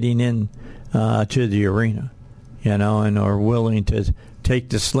somebody getting in to the arena, and are willing to take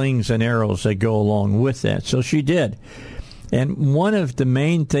the slings and arrows that go along with that. So she did. And one of the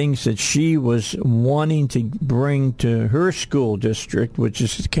main things that she was wanting to bring to her school district, which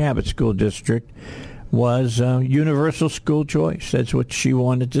is the Cabot School District, was universal school choice. That's what she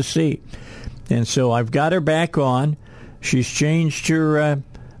wanted to see. And so I've got her back on. She's changed her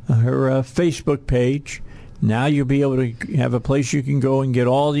Facebook page. Now you'll be able to have a place you can go and get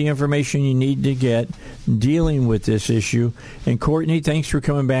all the information you need to get dealing with this issue. And Courtney, thanks for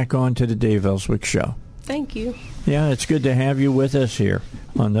coming back on to the Dave Elswick Show. Thank you. Yeah, it's good to have you with us here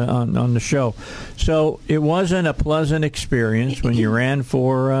on the show. So it wasn't a pleasant experience when you ran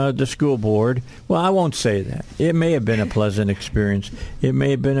for the school board. Well, I won't say that. It may have been a pleasant experience. It may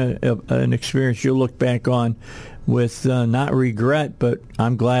have been an experience you'll look back on with not regret, but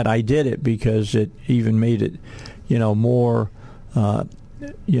I'm glad I did it because it even made it, more,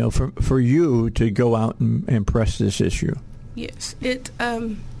 for you to go out and press this issue. Yes, it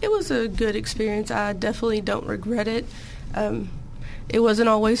was a good experience. I definitely don't regret it. It wasn't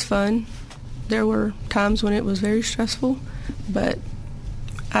always fun. There were times when it was very stressful, but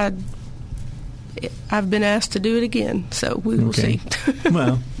I've been asked to do it again, so we will see.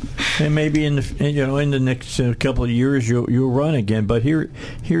 Well, and maybe in the next couple of years you'll run again. But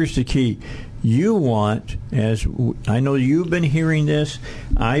here's the key: you want, as I know you've been hearing this,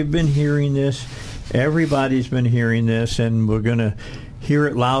 I've been hearing this, everybody's been hearing this, and we're going to hear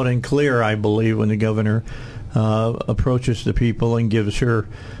it loud and clear, I believe, when the governor approaches the people and gives her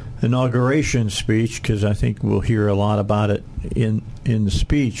inauguration speech, because I think we'll hear a lot about it in the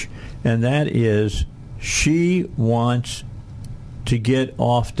speech, and that is she wants to get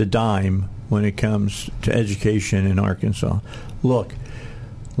off the dime when it comes to education in Arkansas. Look,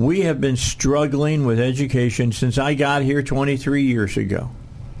 we have been struggling with education since I got here 23 years ago.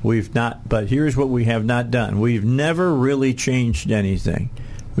 But here's what we have not done. We've never really changed anything.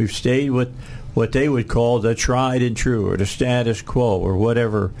 We've stayed with what they would call the tried and true, or the status quo, or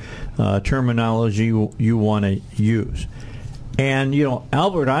whatever terminology you want to use. And,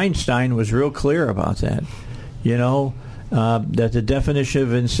 Albert Einstein was real clear about that, that the definition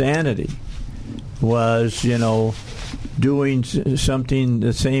of insanity was, doing something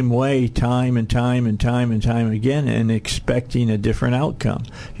the same way time and time and time and time again and expecting a different outcome.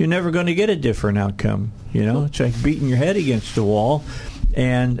 You're never going to get a different outcome. It's like beating your head against the wall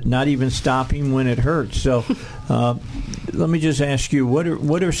and not even stopping when it hurts. So let me just ask you,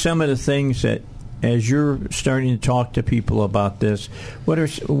 what are some of the things that, as you're starting to talk to people about this, what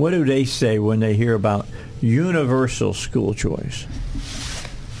do they say when they hear about universal school choice?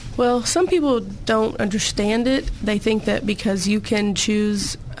 Well, some people don't understand it. They think that because you can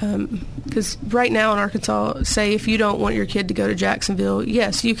choose, because right now in Arkansas, say if you don't want your kid to go to Jacksonville,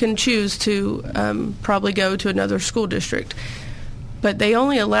 yes, you can choose to probably go to another school district. But they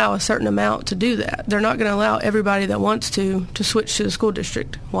only allow a certain amount to do that. They're not going to allow everybody that wants to switch to the school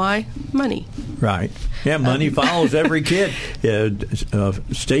district. Why? Money. Right. Yeah, money follows every kid.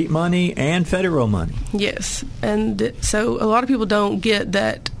 State money and federal money. Yes. And so a lot of people don't get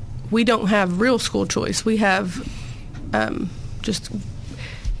that we don't have real school choice. We have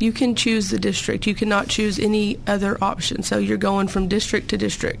you can choose the district. You cannot choose any other option. So you're going from district to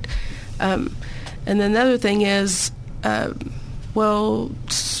district. And then the other thing is,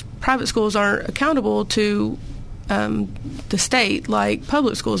 private schools aren't accountable to the state like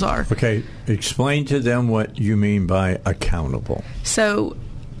public schools are. Okay, explain to them what you mean by accountable. So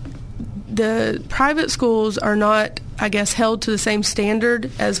the private schools are not, I guess, held to the same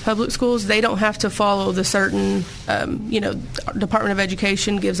standard as public schools. They don't have to follow the certain, Department of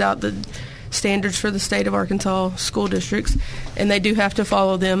Education gives out the standards for the state of Arkansas school districts, and they do have to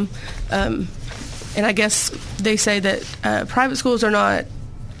follow them. And I guess they say that private schools are not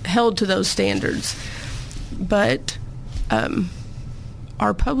held to those standards. But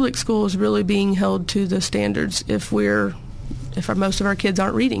our public school is really being held to the standards if most of our kids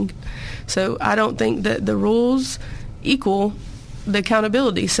aren't reading. So I don't think that the rules equal the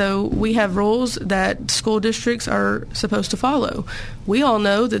accountability. So we have rules that school districts are supposed to follow. We all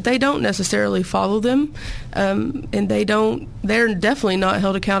know that they don't necessarily follow them, and they're definitely not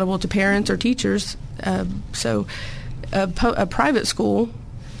held accountable to parents or teachers. So a private school,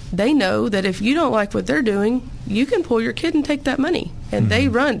 they know that if you don't like what they're doing, you can pull your kid and take that money. And they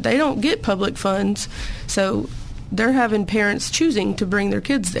don't get public funds, so they're having parents choosing to bring their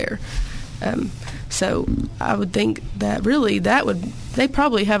kids there. So I would think that really they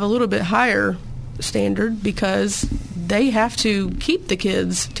probably have a little bit higher standard because they have to keep the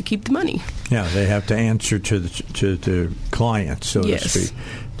kids to keep the money. Yeah, they have to answer to the clients, so to speak.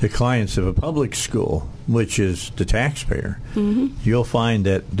 The clients of a public school, which is the taxpayer, you'll find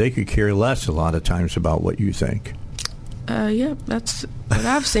that they could care less a lot of times about what you think. Yeah, that's what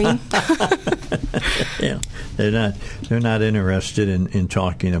I've seen. Yeah, they're not interested in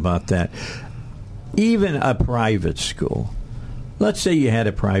talking about that. Even a private school. Let's say you had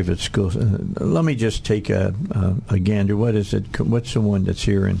a private school. Let me just take a gander. What is it? What's the one that's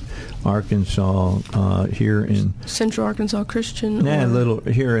here in Arkansas? Here in Central Arkansas Christian. Yeah,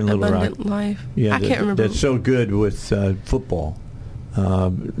 here in Little Abundant Rock. Life. Yeah, I can't remember. That's so good with football.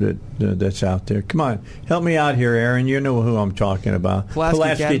 That's out there. Come on, help me out here, Aaron. You know who I'm talking about.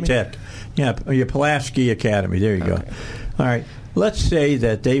 Pulaski Tech. Yeah, Pulaski Academy. There you go. All right. Let's say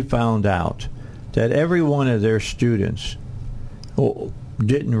that they found out that every one of their students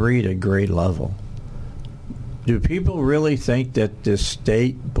didn't read at grade level. Do people really think that the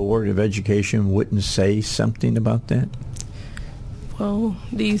State Board of Education wouldn't say something about that? Well,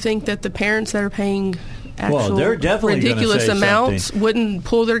 do you think that the parents that are paying actual they're definitely ridiculous amounts something. Wouldn't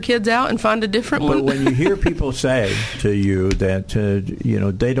pull their kids out and find a different one? But when you hear people say to you that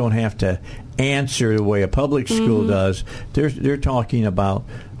they don't have to answer the way a public school does, they're talking about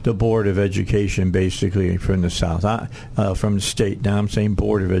the Board of Education, basically from the South, from the state. Now I'm saying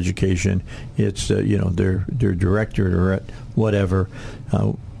Board of Education. It's their director or whatever.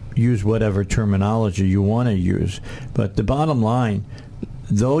 Use whatever terminology you want to use. But the bottom line,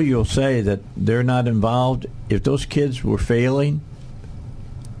 though you'll say that they're not involved, if those kids were failing,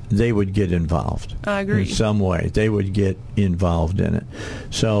 they would get involved. I agree. In some way, they would get involved in it.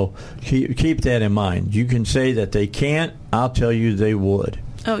 So keep that in mind. You can say that they can't. I'll tell you they would.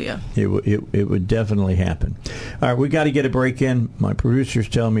 Oh, yeah. It would definitely happen. All right, we got to get a break in. My producers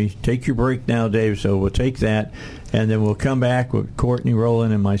tell me, take your break now, Dave, so we'll take that, and then we'll come back with Courtney,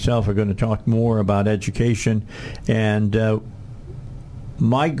 Roland, and myself are going to talk more about education. And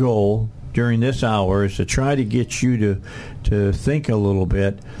my goal during this hour is to try to get you to think a little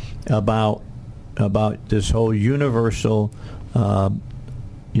bit about this whole universal,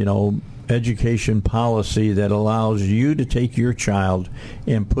 education policy that allows you to take your child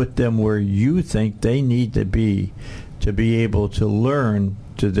and put them where you think they need to be able to learn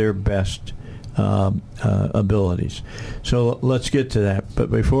to their best abilities. So let's get to that.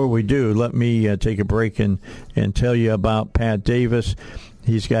 But before we do, let me take a break and tell you about Pat Davis.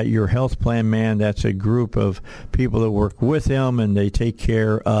 He's got Your Health Plan Man. That's a group of people that work with him, and they take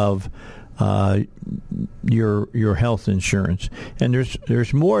care of your health insurance. And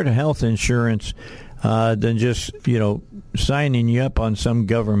there's more to health insurance than just signing you up on some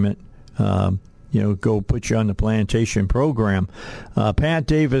government go put you on the plantation program. Pat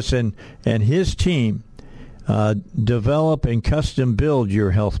Davis and his team develop and custom build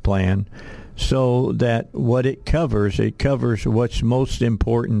your health plan so that what it covers what's most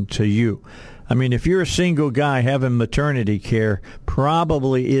important to you. I mean, if you're a single guy, having maternity care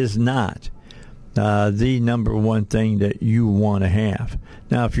probably is not the number one thing that you want to have.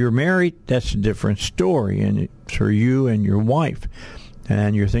 Now, if you're married, that's a different story, and it's for you and your wife,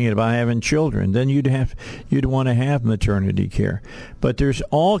 and you're thinking about having children, then you'd want to have maternity care. But there's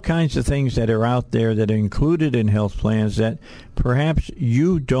all kinds of things that are out there that are included in health plans that perhaps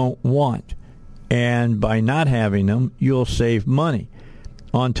you don't want, and by not having them, you'll save money.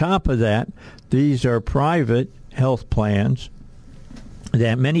 On top of that, these are private health plans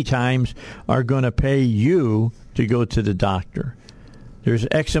that many times are going to pay you to go to the doctor. There's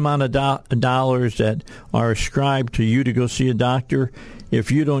X amount of dollars that are ascribed to you to go see a doctor.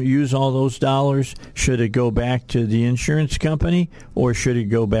 If you don't use all those dollars, should it go back to the insurance company or should it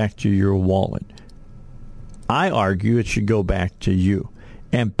go back to your wallet? I argue it should go back to you.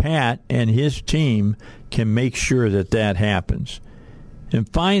 And Pat and his team can make sure that happens. And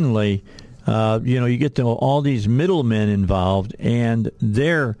finally, you get all these middlemen involved, and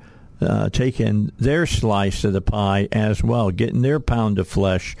they're taking their slice of the pie as well, getting their pound of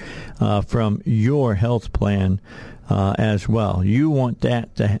flesh from your health plan as well. You want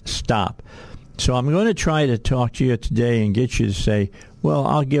that to stop. So I'm going to try to talk to you today and get you to say, well,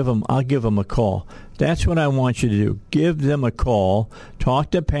 I'll give them a call. That's what I want you to do. Give them a call,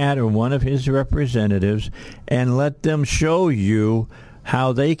 talk to Pat or one of his representatives, and let them show you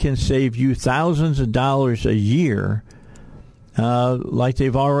how they can save you thousands of dollars a year, like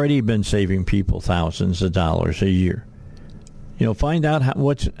they've already been saving people thousands of dollars a year. Find out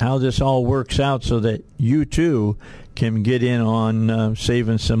how this all works out so that you too can get in on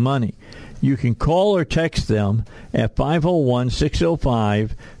saving some money. You can call or text them at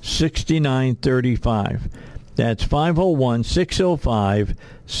 501-605-6935. That's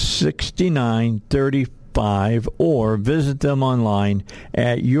 501-605-6935, or visit them online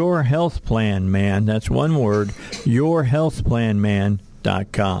at Your Health Plan Man. That's one word,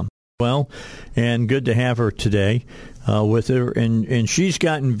 yourhealthplanman.com. Well, and good to have her today with her. And she's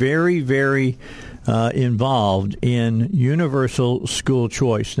gotten very, very involved in universal school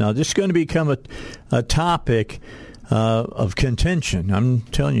choice. Now, this is going to become a topic of contention. I'm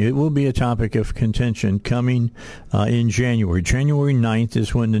telling you, it will be a topic of contention coming in January. January 9th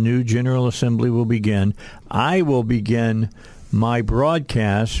is when the new General Assembly will begin. I will begin my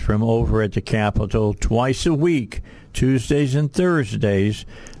broadcast from over at the Capitol twice a week, Tuesdays and Thursdays,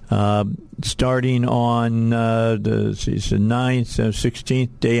 starting on the 9th,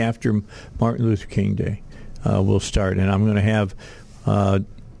 16th, day after Martin Luther King Day. We'll start. And I'm going to have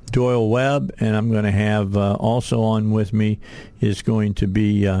Doyle Webb, and I'm going to have also on with me is going to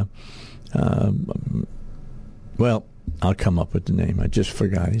be, I'll come up with the name. I just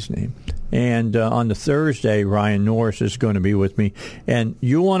forgot his name. And on the Thursday, Ryan Norris is going to be with me. And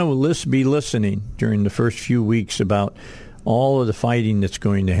you want to be listening during the first few weeks about all of the fighting that's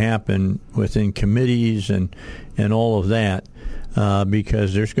going to happen within committees and all of that,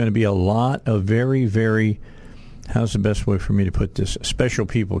 because there's going to be a lot of very, very, how's the best way for me to put this, special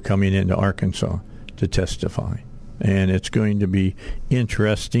people coming into Arkansas to testify. And it's going to be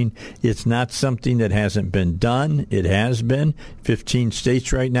interesting. It's not something that hasn't been done. It has been. 15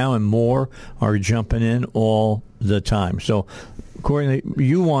 states right now and more are jumping in all the time. So, accordingly,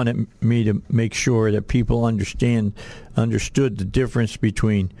 you wanted me to make sure that people understood the difference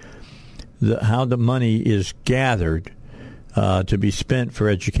between how the money is gathered to be spent for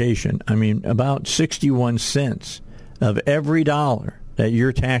education. I mean, about 61 cents of every dollar that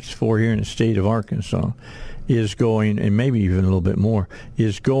you're taxed for here in the state of Arkansas is going, and maybe even a little bit more,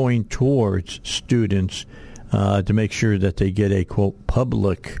 is going towards students to make sure that they get a, quote,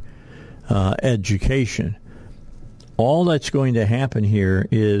 public education. All that's going to happen here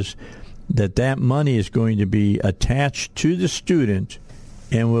is that money is going to be attached to the student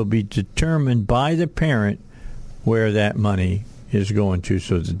and will be determined by the parent where that money is going to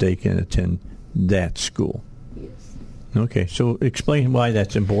so that they can attend that school. Yes. Okay, so explain why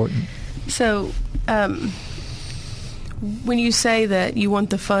that's important. So, when you say that you want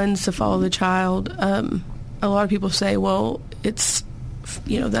the funds to follow the child, a lot of people say, well, it's,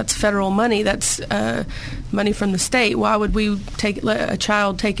 that's federal money. That's money from the state. Why would we let a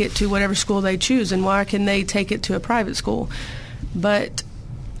child take it to whatever school they choose, and why can they take it to a private school? But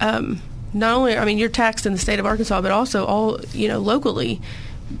not only, you're taxed in the state of Arkansas, but also locally,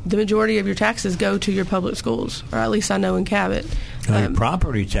 the majority of your taxes go to your public schools, or at least I know in Cabot. Your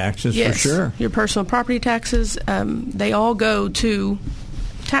property taxes, yes, for sure. Your personal property taxes, they all go to,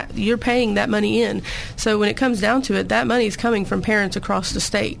 you're paying that money in. So when it comes down to it, that money is coming from parents across the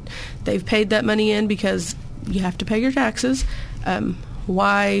state. They've paid that money in because you have to pay your taxes.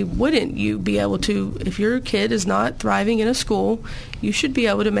 Why wouldn't you be able to, if your kid is not thriving in a school, you should be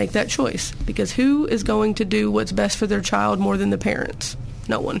able to make that choice, because who is going to do what's best for their child more than the parents?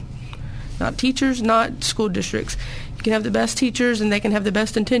 No one. Not teachers, not school districts. You can have the best teachers and they can have the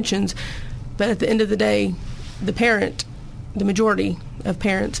best intentions, but at the end of the day, the majority of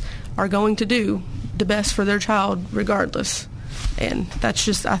parents are going to do the best for their child regardless. And that's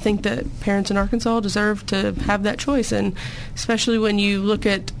just, I think that parents in Arkansas deserve to have that choice. And especially when you look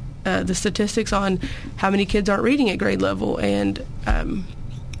at the statistics on how many kids aren't reading at grade level, and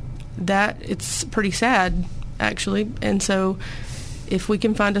that it's pretty sad, actually. And so if we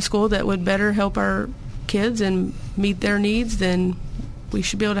can find a school that would better help our kids and meet their needs, then we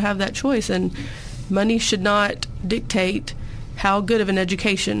should be able to have that choice. And money should not dictate how good of an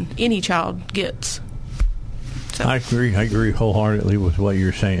education any child gets. So. I agree wholeheartedly with what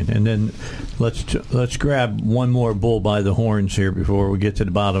you're saying. And then let's grab one more bull by the horns here before we get to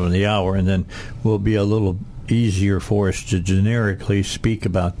the bottom of the hour, and then we'll be a little easier for us to generically speak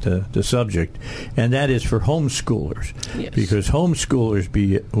about the subject, and that is for homeschoolers. Yes. Because homeschoolers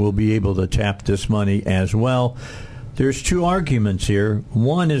will be able to tap this money as well. There's two arguments here.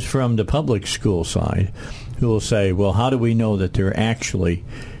 One is from the public school side, who will say, well, how do we know that they're actually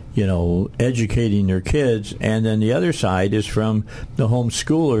educating their kids? And then the other side is from the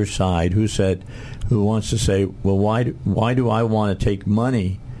homeschooler side, who wants to say, well, why do I want to take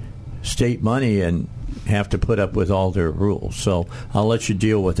state money, and have to put up with all their rules? So I'll let you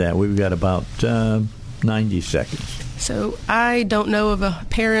deal with that. We've got about 90 seconds. So I don't know of a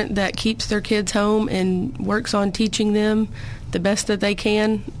parent that keeps their kids home and works on teaching them the best that they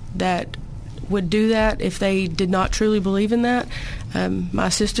can that would do that if they did not truly believe in that. My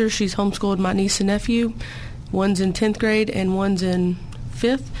sister, she's homeschooled my niece and nephew. One's in 10th grade and one's in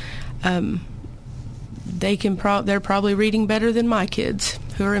 5th. They're probably reading better than my kids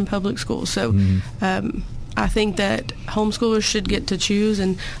who are in public school. So I think that homeschoolers should get to choose,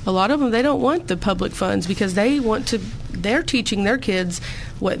 and a lot of them, they don't want the public funds because they're teaching their kids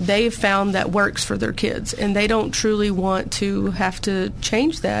what they've found that works for their kids, and they don't truly want to have to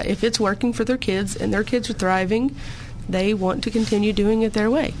change that. If it's working for their kids and their kids are thriving, they want to continue doing it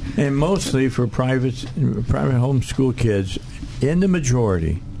their way. And mostly for private homeschool kids, in the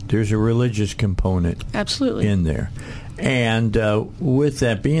majority, there's a religious component absolutely in there. And with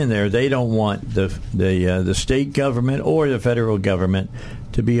that being there, they don't want the state government or the federal government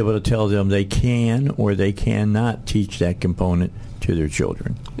to be able to tell them they can or they cannot teach that component to their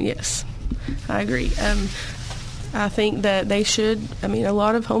children. Yes, I agree. I think that they should. A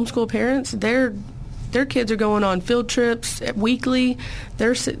lot of homeschool parents, their kids are going on field trips weekly.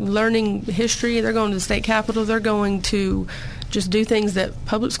 They're learning history. They're going to the state capitol. They're going to just do things that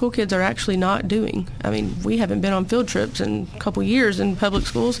public school kids are actually not doing. We haven't been on field trips in a couple years in public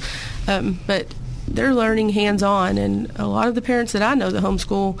schools, but they're learning hands-on, and a lot of the parents that I know that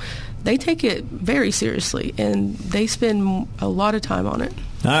homeschool, they take it very seriously, and they spend a lot of time on it.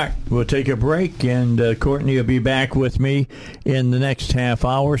 All right, we'll take a break, and Courtney will be back with me in the next half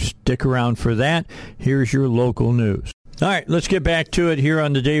hour. Stick around for that. Here's your local news. All right, let's get back to it here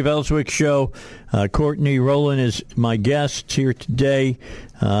on the Dave Elswick Show. Courtney Rowland is my guest here today,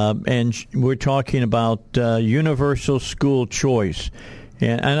 and we're talking about universal school choice.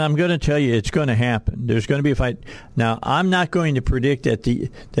 And I'm going to tell you, it's going to happen. There's going to be a fight. Now, I'm not going to predict that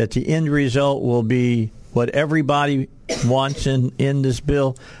the end result will be what everybody wants in this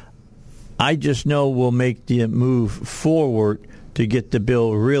bill. I just know we'll make the move forward to get the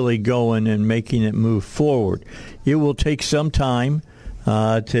bill really going and making it move forward. It will take some time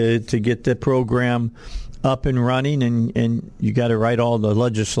to get the program up and running, and you got to write all the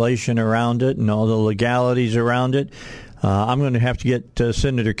legislation around it and all the legalities around it. I'm going to have to get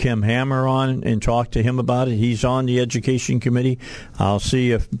Senator Kim Hammer on and talk to him about it. He's on the Education Committee. I'll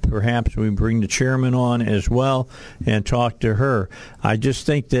see if perhaps we bring the chairman on as well and talk to her. I just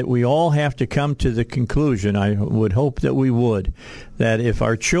think that we all have to come to the conclusion, I would hope that we would, that if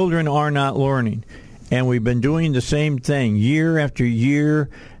our children are not learning, and we've been doing the same thing year after year,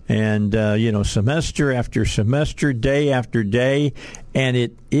 and semester after semester, day after day, and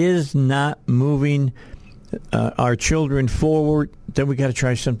it is not moving our children forward, then we got to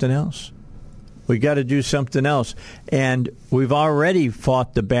try something else. We got to do something else. And we've already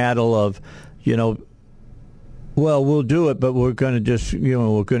fought the battle of, we'll do it, but we're going to just,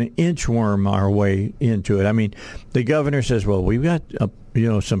 we're going to inchworm our way into it. I mean, the governor says, well, we've got,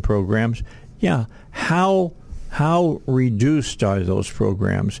 some programs. Yeah. How reduced are those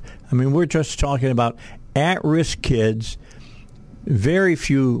programs? I mean, we're just talking about at-risk kids, very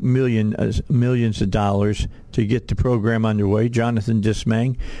few millions of dollars to get the program underway. Jonathan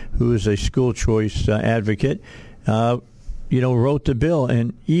Dismang, who is a school choice advocate, wrote the bill,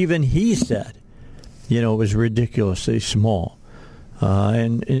 and even he said, it was ridiculously small,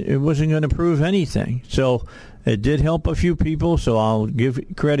 and it wasn't going to prove anything. So it did help a few people, so I'll give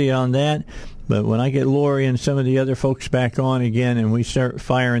credit on that. But when I get Lori and some of the other folks back on again and we start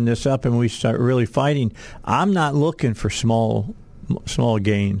firing this up and we start really fighting, I'm not looking for small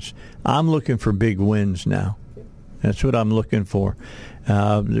gains. I'm looking for big wins now. That's what I'm looking for.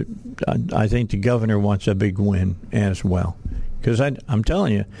 I think the governor wants a big win as well. Because I'm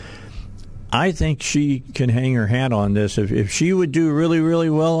telling you, I think she can hang her hat on this. If she would do really, really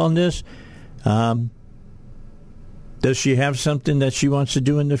well on this, does she have something that she wants to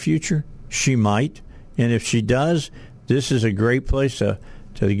do in the future? She might. And if she does, this is a great place to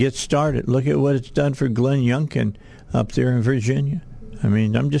get started. Look at what it's done for Glenn Youngkin up there in Virginia. I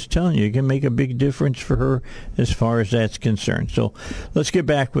mean, I'm just telling you, it can make a big difference for her as far as that's concerned. So let's get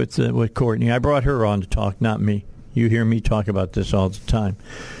back with Courtney. I brought her on to talk, not me. You hear me talk about this all the time.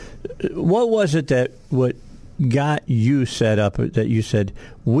 What was it what got you set up that you said,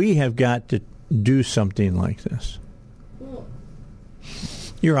 we have got to do something like this?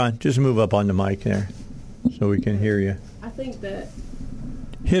 You're on. Just move up on the mic there so we can hear you. I think that...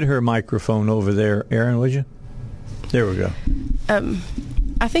 Hit her microphone over there, Aaron, would you? There we go.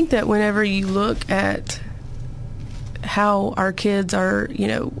 I think that whenever you look at how our kids are,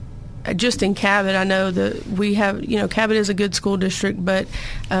 just in Cabot, I know that we have, Cabot is a good school district, but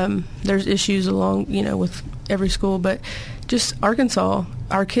there's issues along, with every school. But just Arkansas,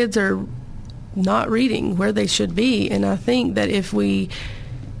 our kids are not reading where they should be. And I think that if we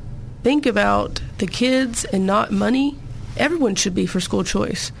think about the kids and not money, everyone should be for school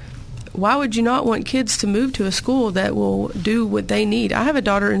choice. Why would you not want kids to move to a school that will do what they need? I have a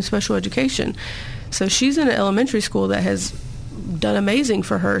daughter in special education, so she's in an elementary school that has done amazing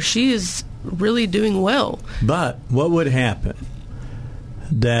for her. She is really doing well. But what would happen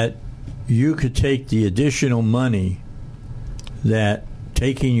that you could take the additional money that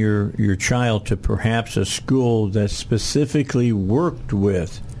taking your child to perhaps a school that specifically worked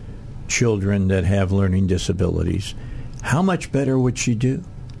with children that have learning disabilities, how much better would she do?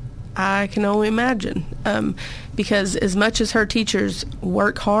 I can only imagine, because as much as her teachers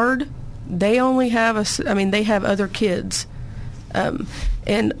work hard, they only have they have other kids,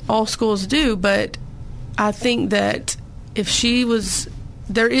 and all schools do. But I think that if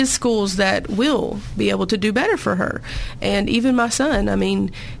there is schools that will be able to do better for her, and even my son.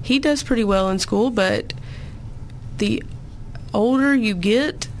 He does pretty well in school, but the older you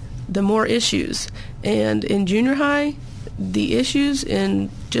get, the more issues, and in junior high, the issues in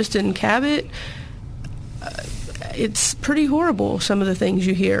Cabot, it's pretty horrible, some of the things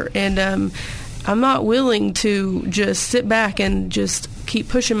you hear. And I'm not willing to just sit back and just keep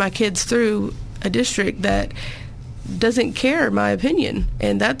pushing my kids through a district that doesn't care, in my opinion.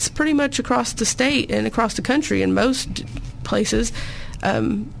 And that's pretty much across the state and across the country in most places.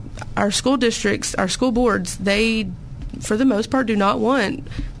 Our school districts, our school boards, they, for the most part, do not want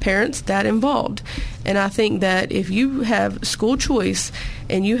parents that involved. And I think that if you have school choice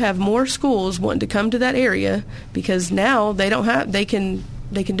and you have more schools wanting to come to that area, because now they can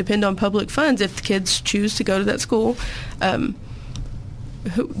depend on public funds if the kids choose to go to that school.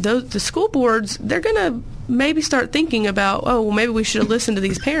 The school boards, they're going to maybe start thinking about, oh, well, maybe we should have listened to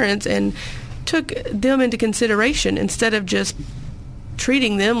these parents and took them into consideration instead of just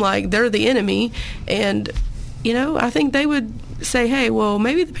treating them like they're the enemy. And, I think they would say, hey, well,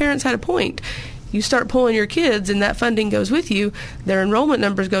 maybe the parents had a point. You start pulling your kids and that funding goes with you, their enrollment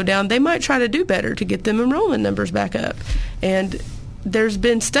numbers go down. They might try to do better to get them enrollment numbers back up. And there's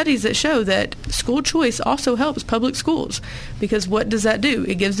been studies that show that school choice also helps public schools, because what does that do?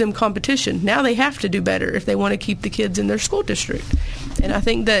 It gives them competition. Now they have to do better if they want to keep the kids in their school district. And I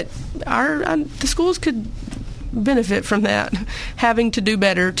think that the schools could benefit from that, having to do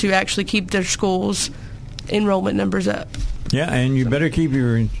better to actually keep their schools' enrollment numbers up. Yeah, and you better keep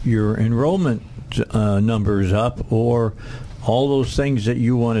your enrollment numbers up, or all those things that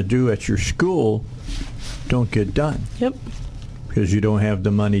you want to do at your school don't get done. Yep. Because you don't have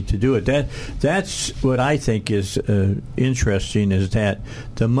the money to do it. That's what I think is interesting, is that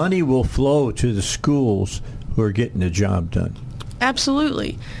the money will flow to the schools who are getting the job done.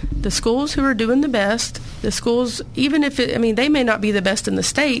 Absolutely. The schools who are doing the best, the schools, even if they may not be the best in the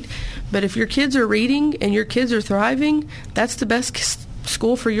state, but if your kids are reading and your kids are thriving, that's the best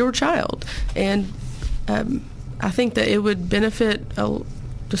school for your child. And I think that it would benefit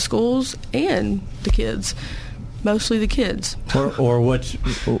the schools and the kids, mostly the kids. Or what's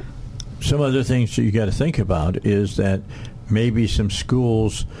some other things that you got to think about is that maybe some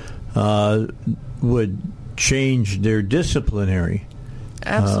schools would change their disciplinary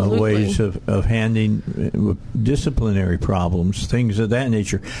ways of handling disciplinary problems, things of that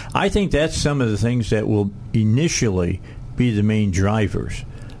nature. I think that's some of the things that will initially be the main drivers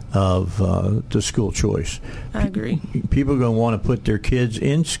of the school choice. I agree. People are going to want to put their kids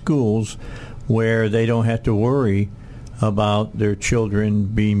in schools where they don't have to worry about their children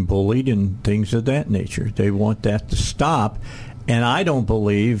being bullied and things of that nature. They want that to stop. And I don't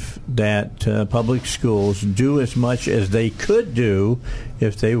believe that public schools do as much as they could do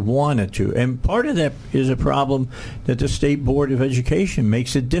if they wanted to. And part of that is a problem that the State Board of Education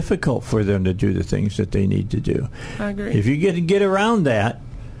makes it difficult for them to do the things that they need to do. I agree. If you get around that,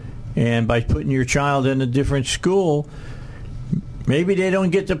 and by putting your child in a different school, maybe they don't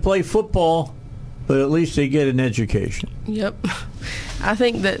get to play football, but at least they get an education. Yep. I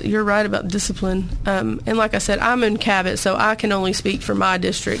think that you're right about discipline. And like I said, I'm in Cabot, so I can only speak for my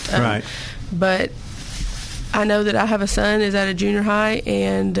district. Right. But I know that I have a son is at a junior high,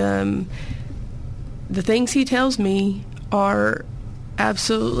 and the things he tells me are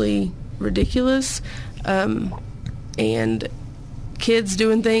absolutely ridiculous. And kids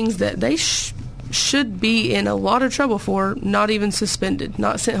doing things that they should be in a lot of trouble for, not even suspended,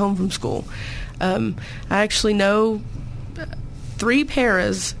 not sent home from school. I actually know 3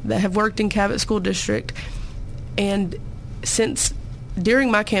 paras that have worked in Cabot School District, and since during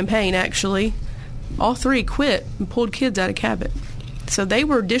my campaign, actually, all 3 quit and pulled kids out of Cabot. So they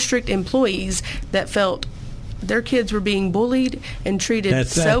were district employees that felt their kids were being bullied and treated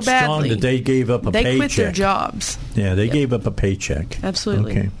so badly that they gave up a paycheck. They quit their jobs. Yeah, they gave up a paycheck.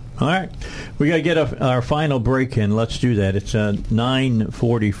 Absolutely. Okay. All right. We got to get our final break in. Let's do that. It's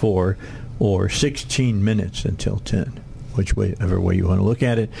 9:44 or 16 minutes until 10. Whichever way you want to look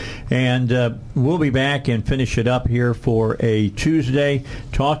at it. And we'll be back and finish it up here for a Tuesday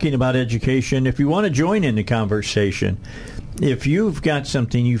talking about education. If you want to join in the conversation, if you've got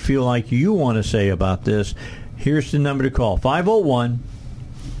something you feel like you want to say about this, here's the number to call,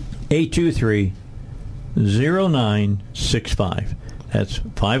 501-823-0965. That's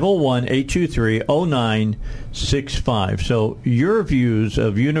 501-823-0965. So your views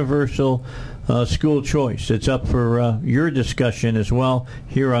of universal school choice. It's up for your discussion as well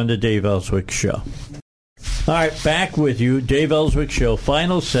here on the Dave Elswick Show. All right, back with you, Dave Elswick Show.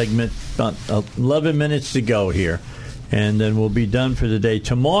 Final segment, about 11 minutes to go here, and then we'll be done for the day.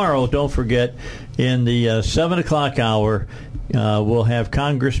 Tomorrow, don't forget, in the 7 o'clock hour, we'll have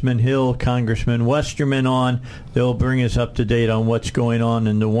Congressman Hill, Congressman Westerman on. They'll bring us up to date on what's going on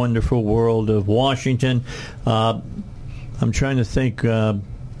in the wonderful world of Washington. I'm trying to think.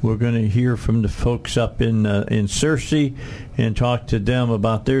 We're going to hear from the folks up in Searcy and talk to them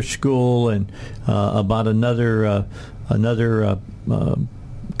about their school and about another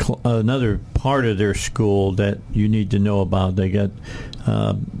part of their school that you need to know about. They got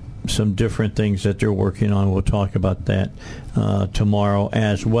some different things that they're working on. We'll talk about that tomorrow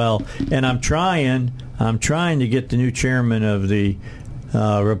as well. And I'm trying to get the new chairman of the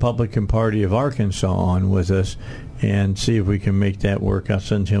Republican Party of Arkansas on with us and see if we can make that work. I'll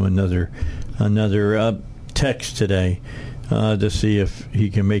send him another text today to see if he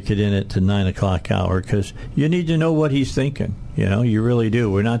can make it in at the 9 o'clock hour, because you need to know what he's thinking. You really do.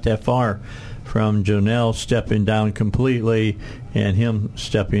 We're not that far from Jonelle stepping down completely and him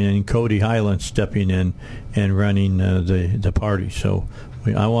stepping in, Cody Highland stepping in and running the party. So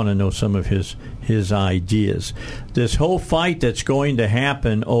I want to know some of his ideas. This whole fight that's going to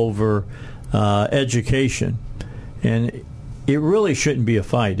happen over education, and it really shouldn't be a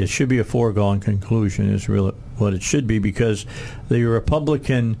fight. It should be a foregone conclusion is really what it should be, because the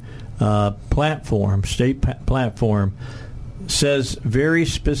Republican state platform, says very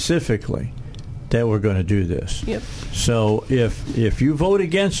specifically that we're going to do this. Yep. So if you vote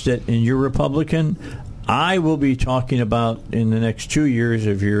against it and you're Republican, I will be talking about in the next 2 years,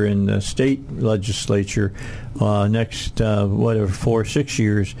 if you're in the state legislature, next 4 or 6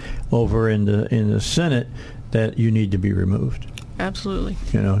 years over in the Senate, that you need to be removed. Absolutely.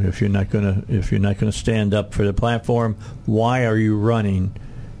 If you're not going to stand up for the platform, why are you running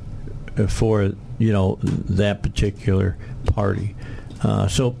for that particular party?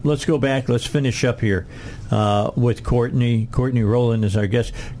 So let's go back. Let's finish up here with Courtney. Courtney Rowland is our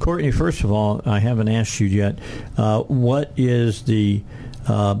guest. Courtney, first of all, I haven't asked you yet. What is the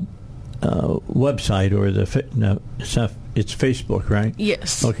website or it's Facebook, right?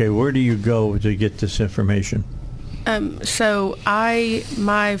 Yes. Okay. Where do you go to get this information? So my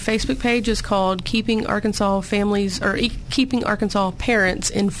Facebook page is called Keeping Arkansas Families or Keeping Arkansas Parents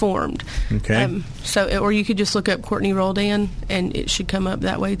Informed. Okay. Or you could just look up Courtney Roldan and it should come up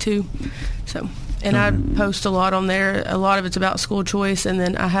that way too. So, and I post a lot on there. A lot of it's about school choice, and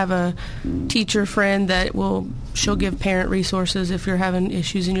then I have a teacher friend that she'll give parent resources if you're having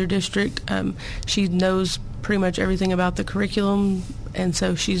issues in your district. She knows pretty much everything about the curriculum, and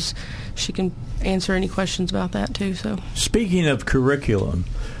so she can answer any questions about that too. So, speaking of curriculum,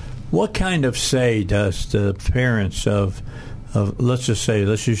 what kind of say does the parents of let's just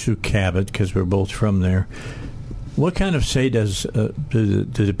do Cabot, because we're both from there, what kind of say do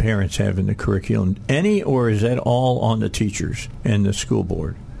the parents have in the curriculum? Any, or is that all on the teachers and the school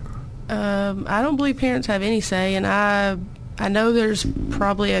board? I don't believe parents have any say, and I know there's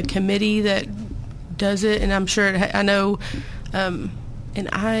probably a committee that does it, and I'm sure I know. And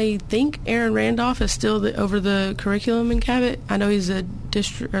I think Aaron Randolph is still over the curriculum in Cabot. I know he's a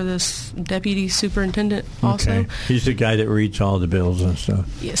the deputy superintendent also. Okay. He's the guy that reads all the bills and stuff.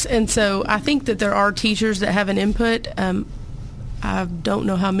 Yes, and so I think that there are teachers that have an input. I don't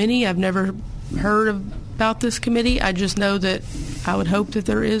know how many. I've never heard about this committee. I just know that I would hope that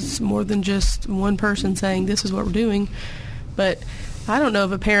there is more than just one person saying this is what we're doing. But I don't know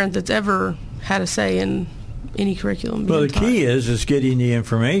of a parent that's ever had a say in any curriculum. Well, the key is getting the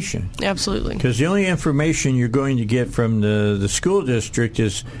information. Absolutely. Because the only information you're going to get from the school district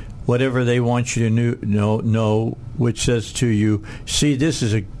is whatever they want you to know, which says to you, see, this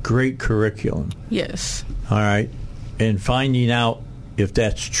is a great curriculum. Yes. All right. And finding out if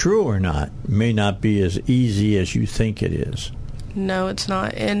that's true or not may not be as easy as you think it is. No, it's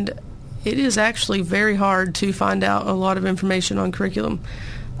not. And it is actually very hard to find out a lot of information on curriculum.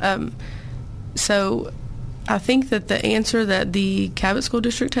 So I think that the answer that the Cabot School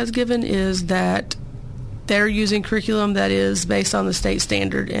District has given is that they're using curriculum that is based on the state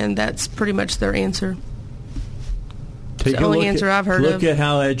standard, and that's pretty much their answer. It's the only answer I've heard of. Look at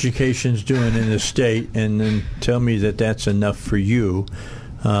how education's doing in the state, and then tell me that that's enough for you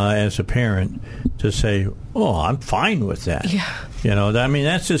as a parent to say, oh, I'm fine with that. Yeah. I mean,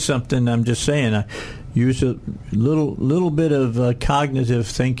 that's just something I'm just saying. Use a little bit of cognitive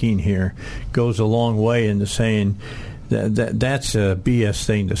thinking here goes a long way into saying that's a BS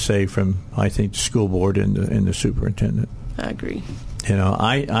thing to say from, I think, the school board and the superintendent. I agree.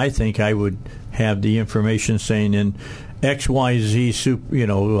 I think I would have the information saying in XYZ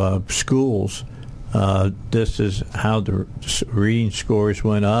schools, this is how the reading scores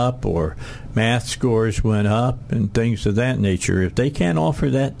went up or math scores went up and things of that nature. If they can't offer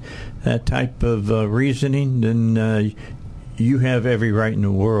that type of reasoning, then you have every right in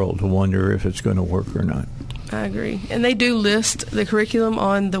the world to wonder if it's going to work or not. I agree. And they do list the curriculum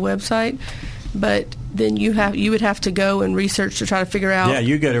on the website, but then you would have to go and research to try to figure out. Yeah,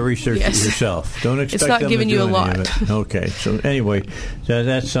 you got to research it yourself. Don't expect it's not them giving to do you a any lot. of it. Okay, so anyway,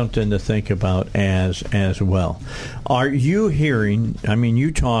 that's something to think about as well. Are you hearing? I mean,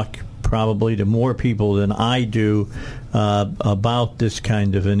 you talk probably to more people than I do about this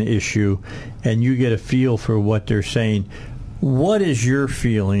kind of an issue, and you get a feel for what they're saying. What is your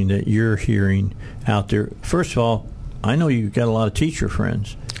feeling that you're hearing out there? First of all, I know you've got a lot of teacher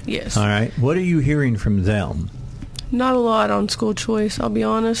friends. Yes. All right. What are you hearing from them? Not a lot on school choice, I'll be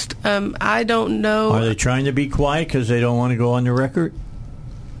honest. I don't know. Are they trying to be quiet because they don't want to go on the record?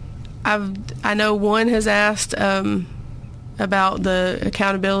 I know one has asked about the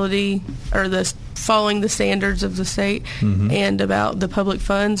accountability or the following the standards of the state and about the public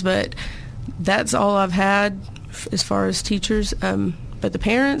funds, but that's all I've had as far as teachers. But the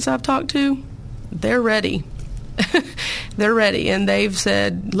parents I've talked to, they're ready. They're ready, and they've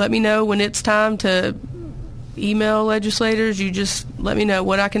said, let me know when it's time to email legislators. You just let me know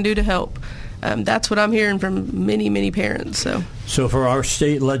what I can do to help. That's what I'm hearing from many, many parents. So for our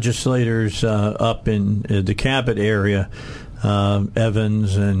state legislators up in the Cabot area,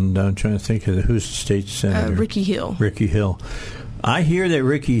 Evans, and I'm trying to think of who's the state senator? Ricky Hill. Ricky Hill. I hear that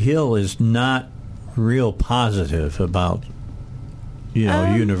Ricky Hill is not real positive about,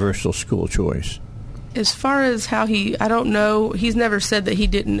 universal school choice. As far as how I don't know. He's never said that he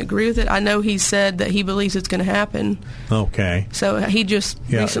didn't agree with it. I know he said that he believes it's going to happen. Okay. So he just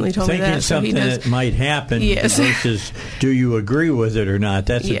recently told me that. Thinking something that might happen versus do you agree with it or not,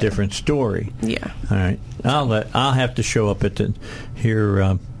 that's a different story. Yeah. All right. I'll have to show up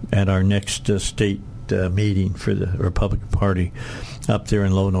here at our next state meeting for the Republican Party up there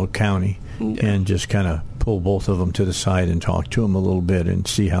in Lonoke County and just kind of pull both of them to the side and talk to them a little bit and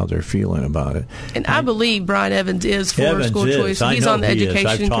see how they're feeling about it. And I believe Brian Evans is for school choice. He's on the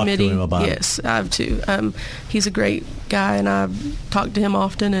education committee. To him about yes, I have too. He's a great guy, and I've talked to him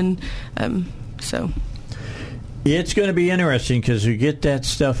often, and so. It's going to be interesting because you get that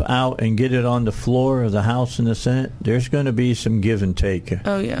stuff out and get it on the floor of the House and the Senate. There's going to be some give and take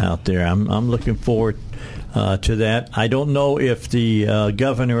out there. I'm looking forward to that. I don't know if the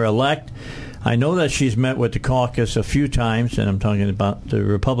governor-elect, I know that she's met with the caucus a few times, and I'm talking about the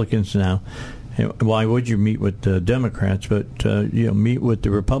Republicans now. Why would you meet with the Democrats? But meet with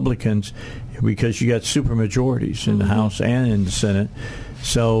the Republicans because you got supermajorities in the House and in the Senate.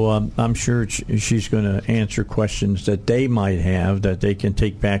 So I'm sure she's going to answer questions that they might have that they can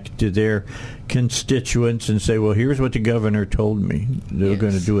take back to their constituents and say, well, here's what the governor told me. They're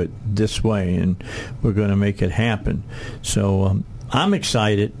going to do it this way, and we're going to make it happen. So I'm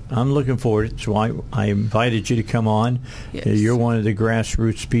excited. I'm looking forward. That's why I invited you to come on. Yes. You're one of the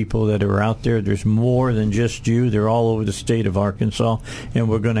grassroots people that are out there. There's more than just you. They're all over the state of Arkansas, and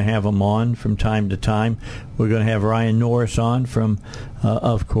we're going to have them on from time to time. We're going to have Ryan Norris on from,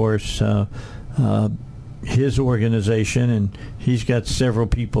 of course, his organization, and he's got several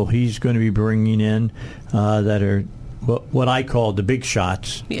people he's going to be bringing in that are what I call the big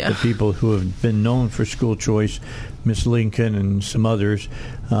shots, the people who have been known for school choice, Miss Lincoln and some others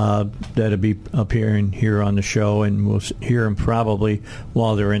that'll be appearing here on the show, and we'll hear them probably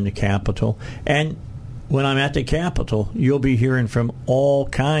while they're in the Capitol. And when I'm at the Capitol, you'll be hearing from all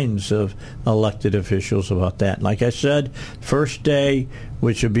kinds of elected officials about that. Like I said, first day,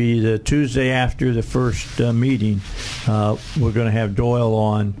 which will be the Tuesday after the first meeting, we're going to have Doyle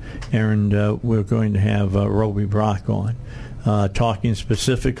on, and we're going to have Roby Brock on, talking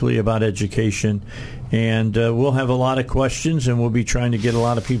specifically about education. And we'll have a lot of questions, and we'll be trying to get a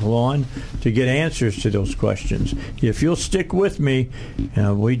lot of people on to get answers to those questions. If you'll stick with me,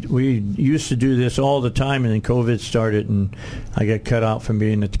 we used to do this all the time, and then COVID started, and I got cut out from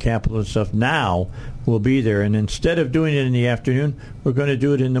being at the Capitol and stuff. Now we'll be there, and instead of doing it in the afternoon, we're going to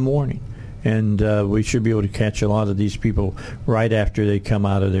do it in the morning. And we should be able to catch a lot of these people right after they come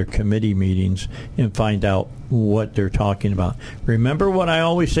out of their committee meetings and find out what they're talking about. Remember what I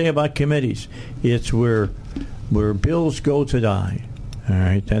always say about committees. It's where bills go to die. All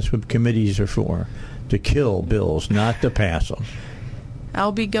right? That's what committees are for, to kill bills, not to pass them.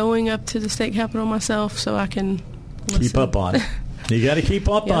 I'll be going up to the state capitol myself so I can listen. Keep up on it. You got to keep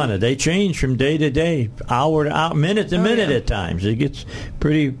up on it. They change from day to day, hour to hour, minute to minute at times. It gets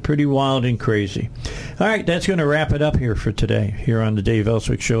pretty wild and crazy. All right, that's going to wrap it up here for today, here on the Dave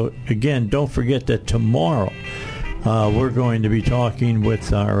Elswick Show. Again, don't forget that tomorrow we're going to be talking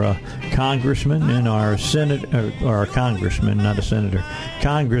with our congressman and our senator, or our congressman, not a senator,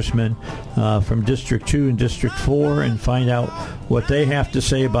 congressman from District 2 and District 4, and find out what they have to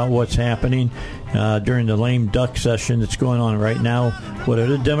say about what's happening during the lame duck session that's going on right now. What are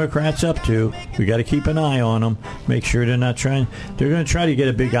the Democrats up to? We got to keep an eye on them. Make sure they're not trying. They're going to try to get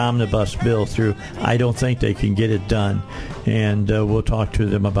a big omnibus bill through. I don't think they can get it done. And we'll talk to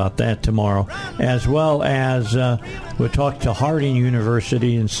them about that tomorrow, as well as we'll talk to Harding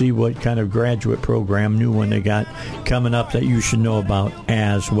University and see what kind of graduate program, new one they got coming up that you should know about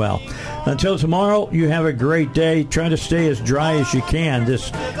as well. Until tomorrow, you have a great day. Try to stay as dry as you can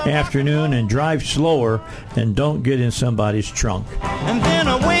this afternoon and drive slower, and don't get in somebody's trunk. And then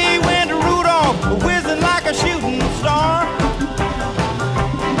away went Rudolph, whizzing like a shooting star.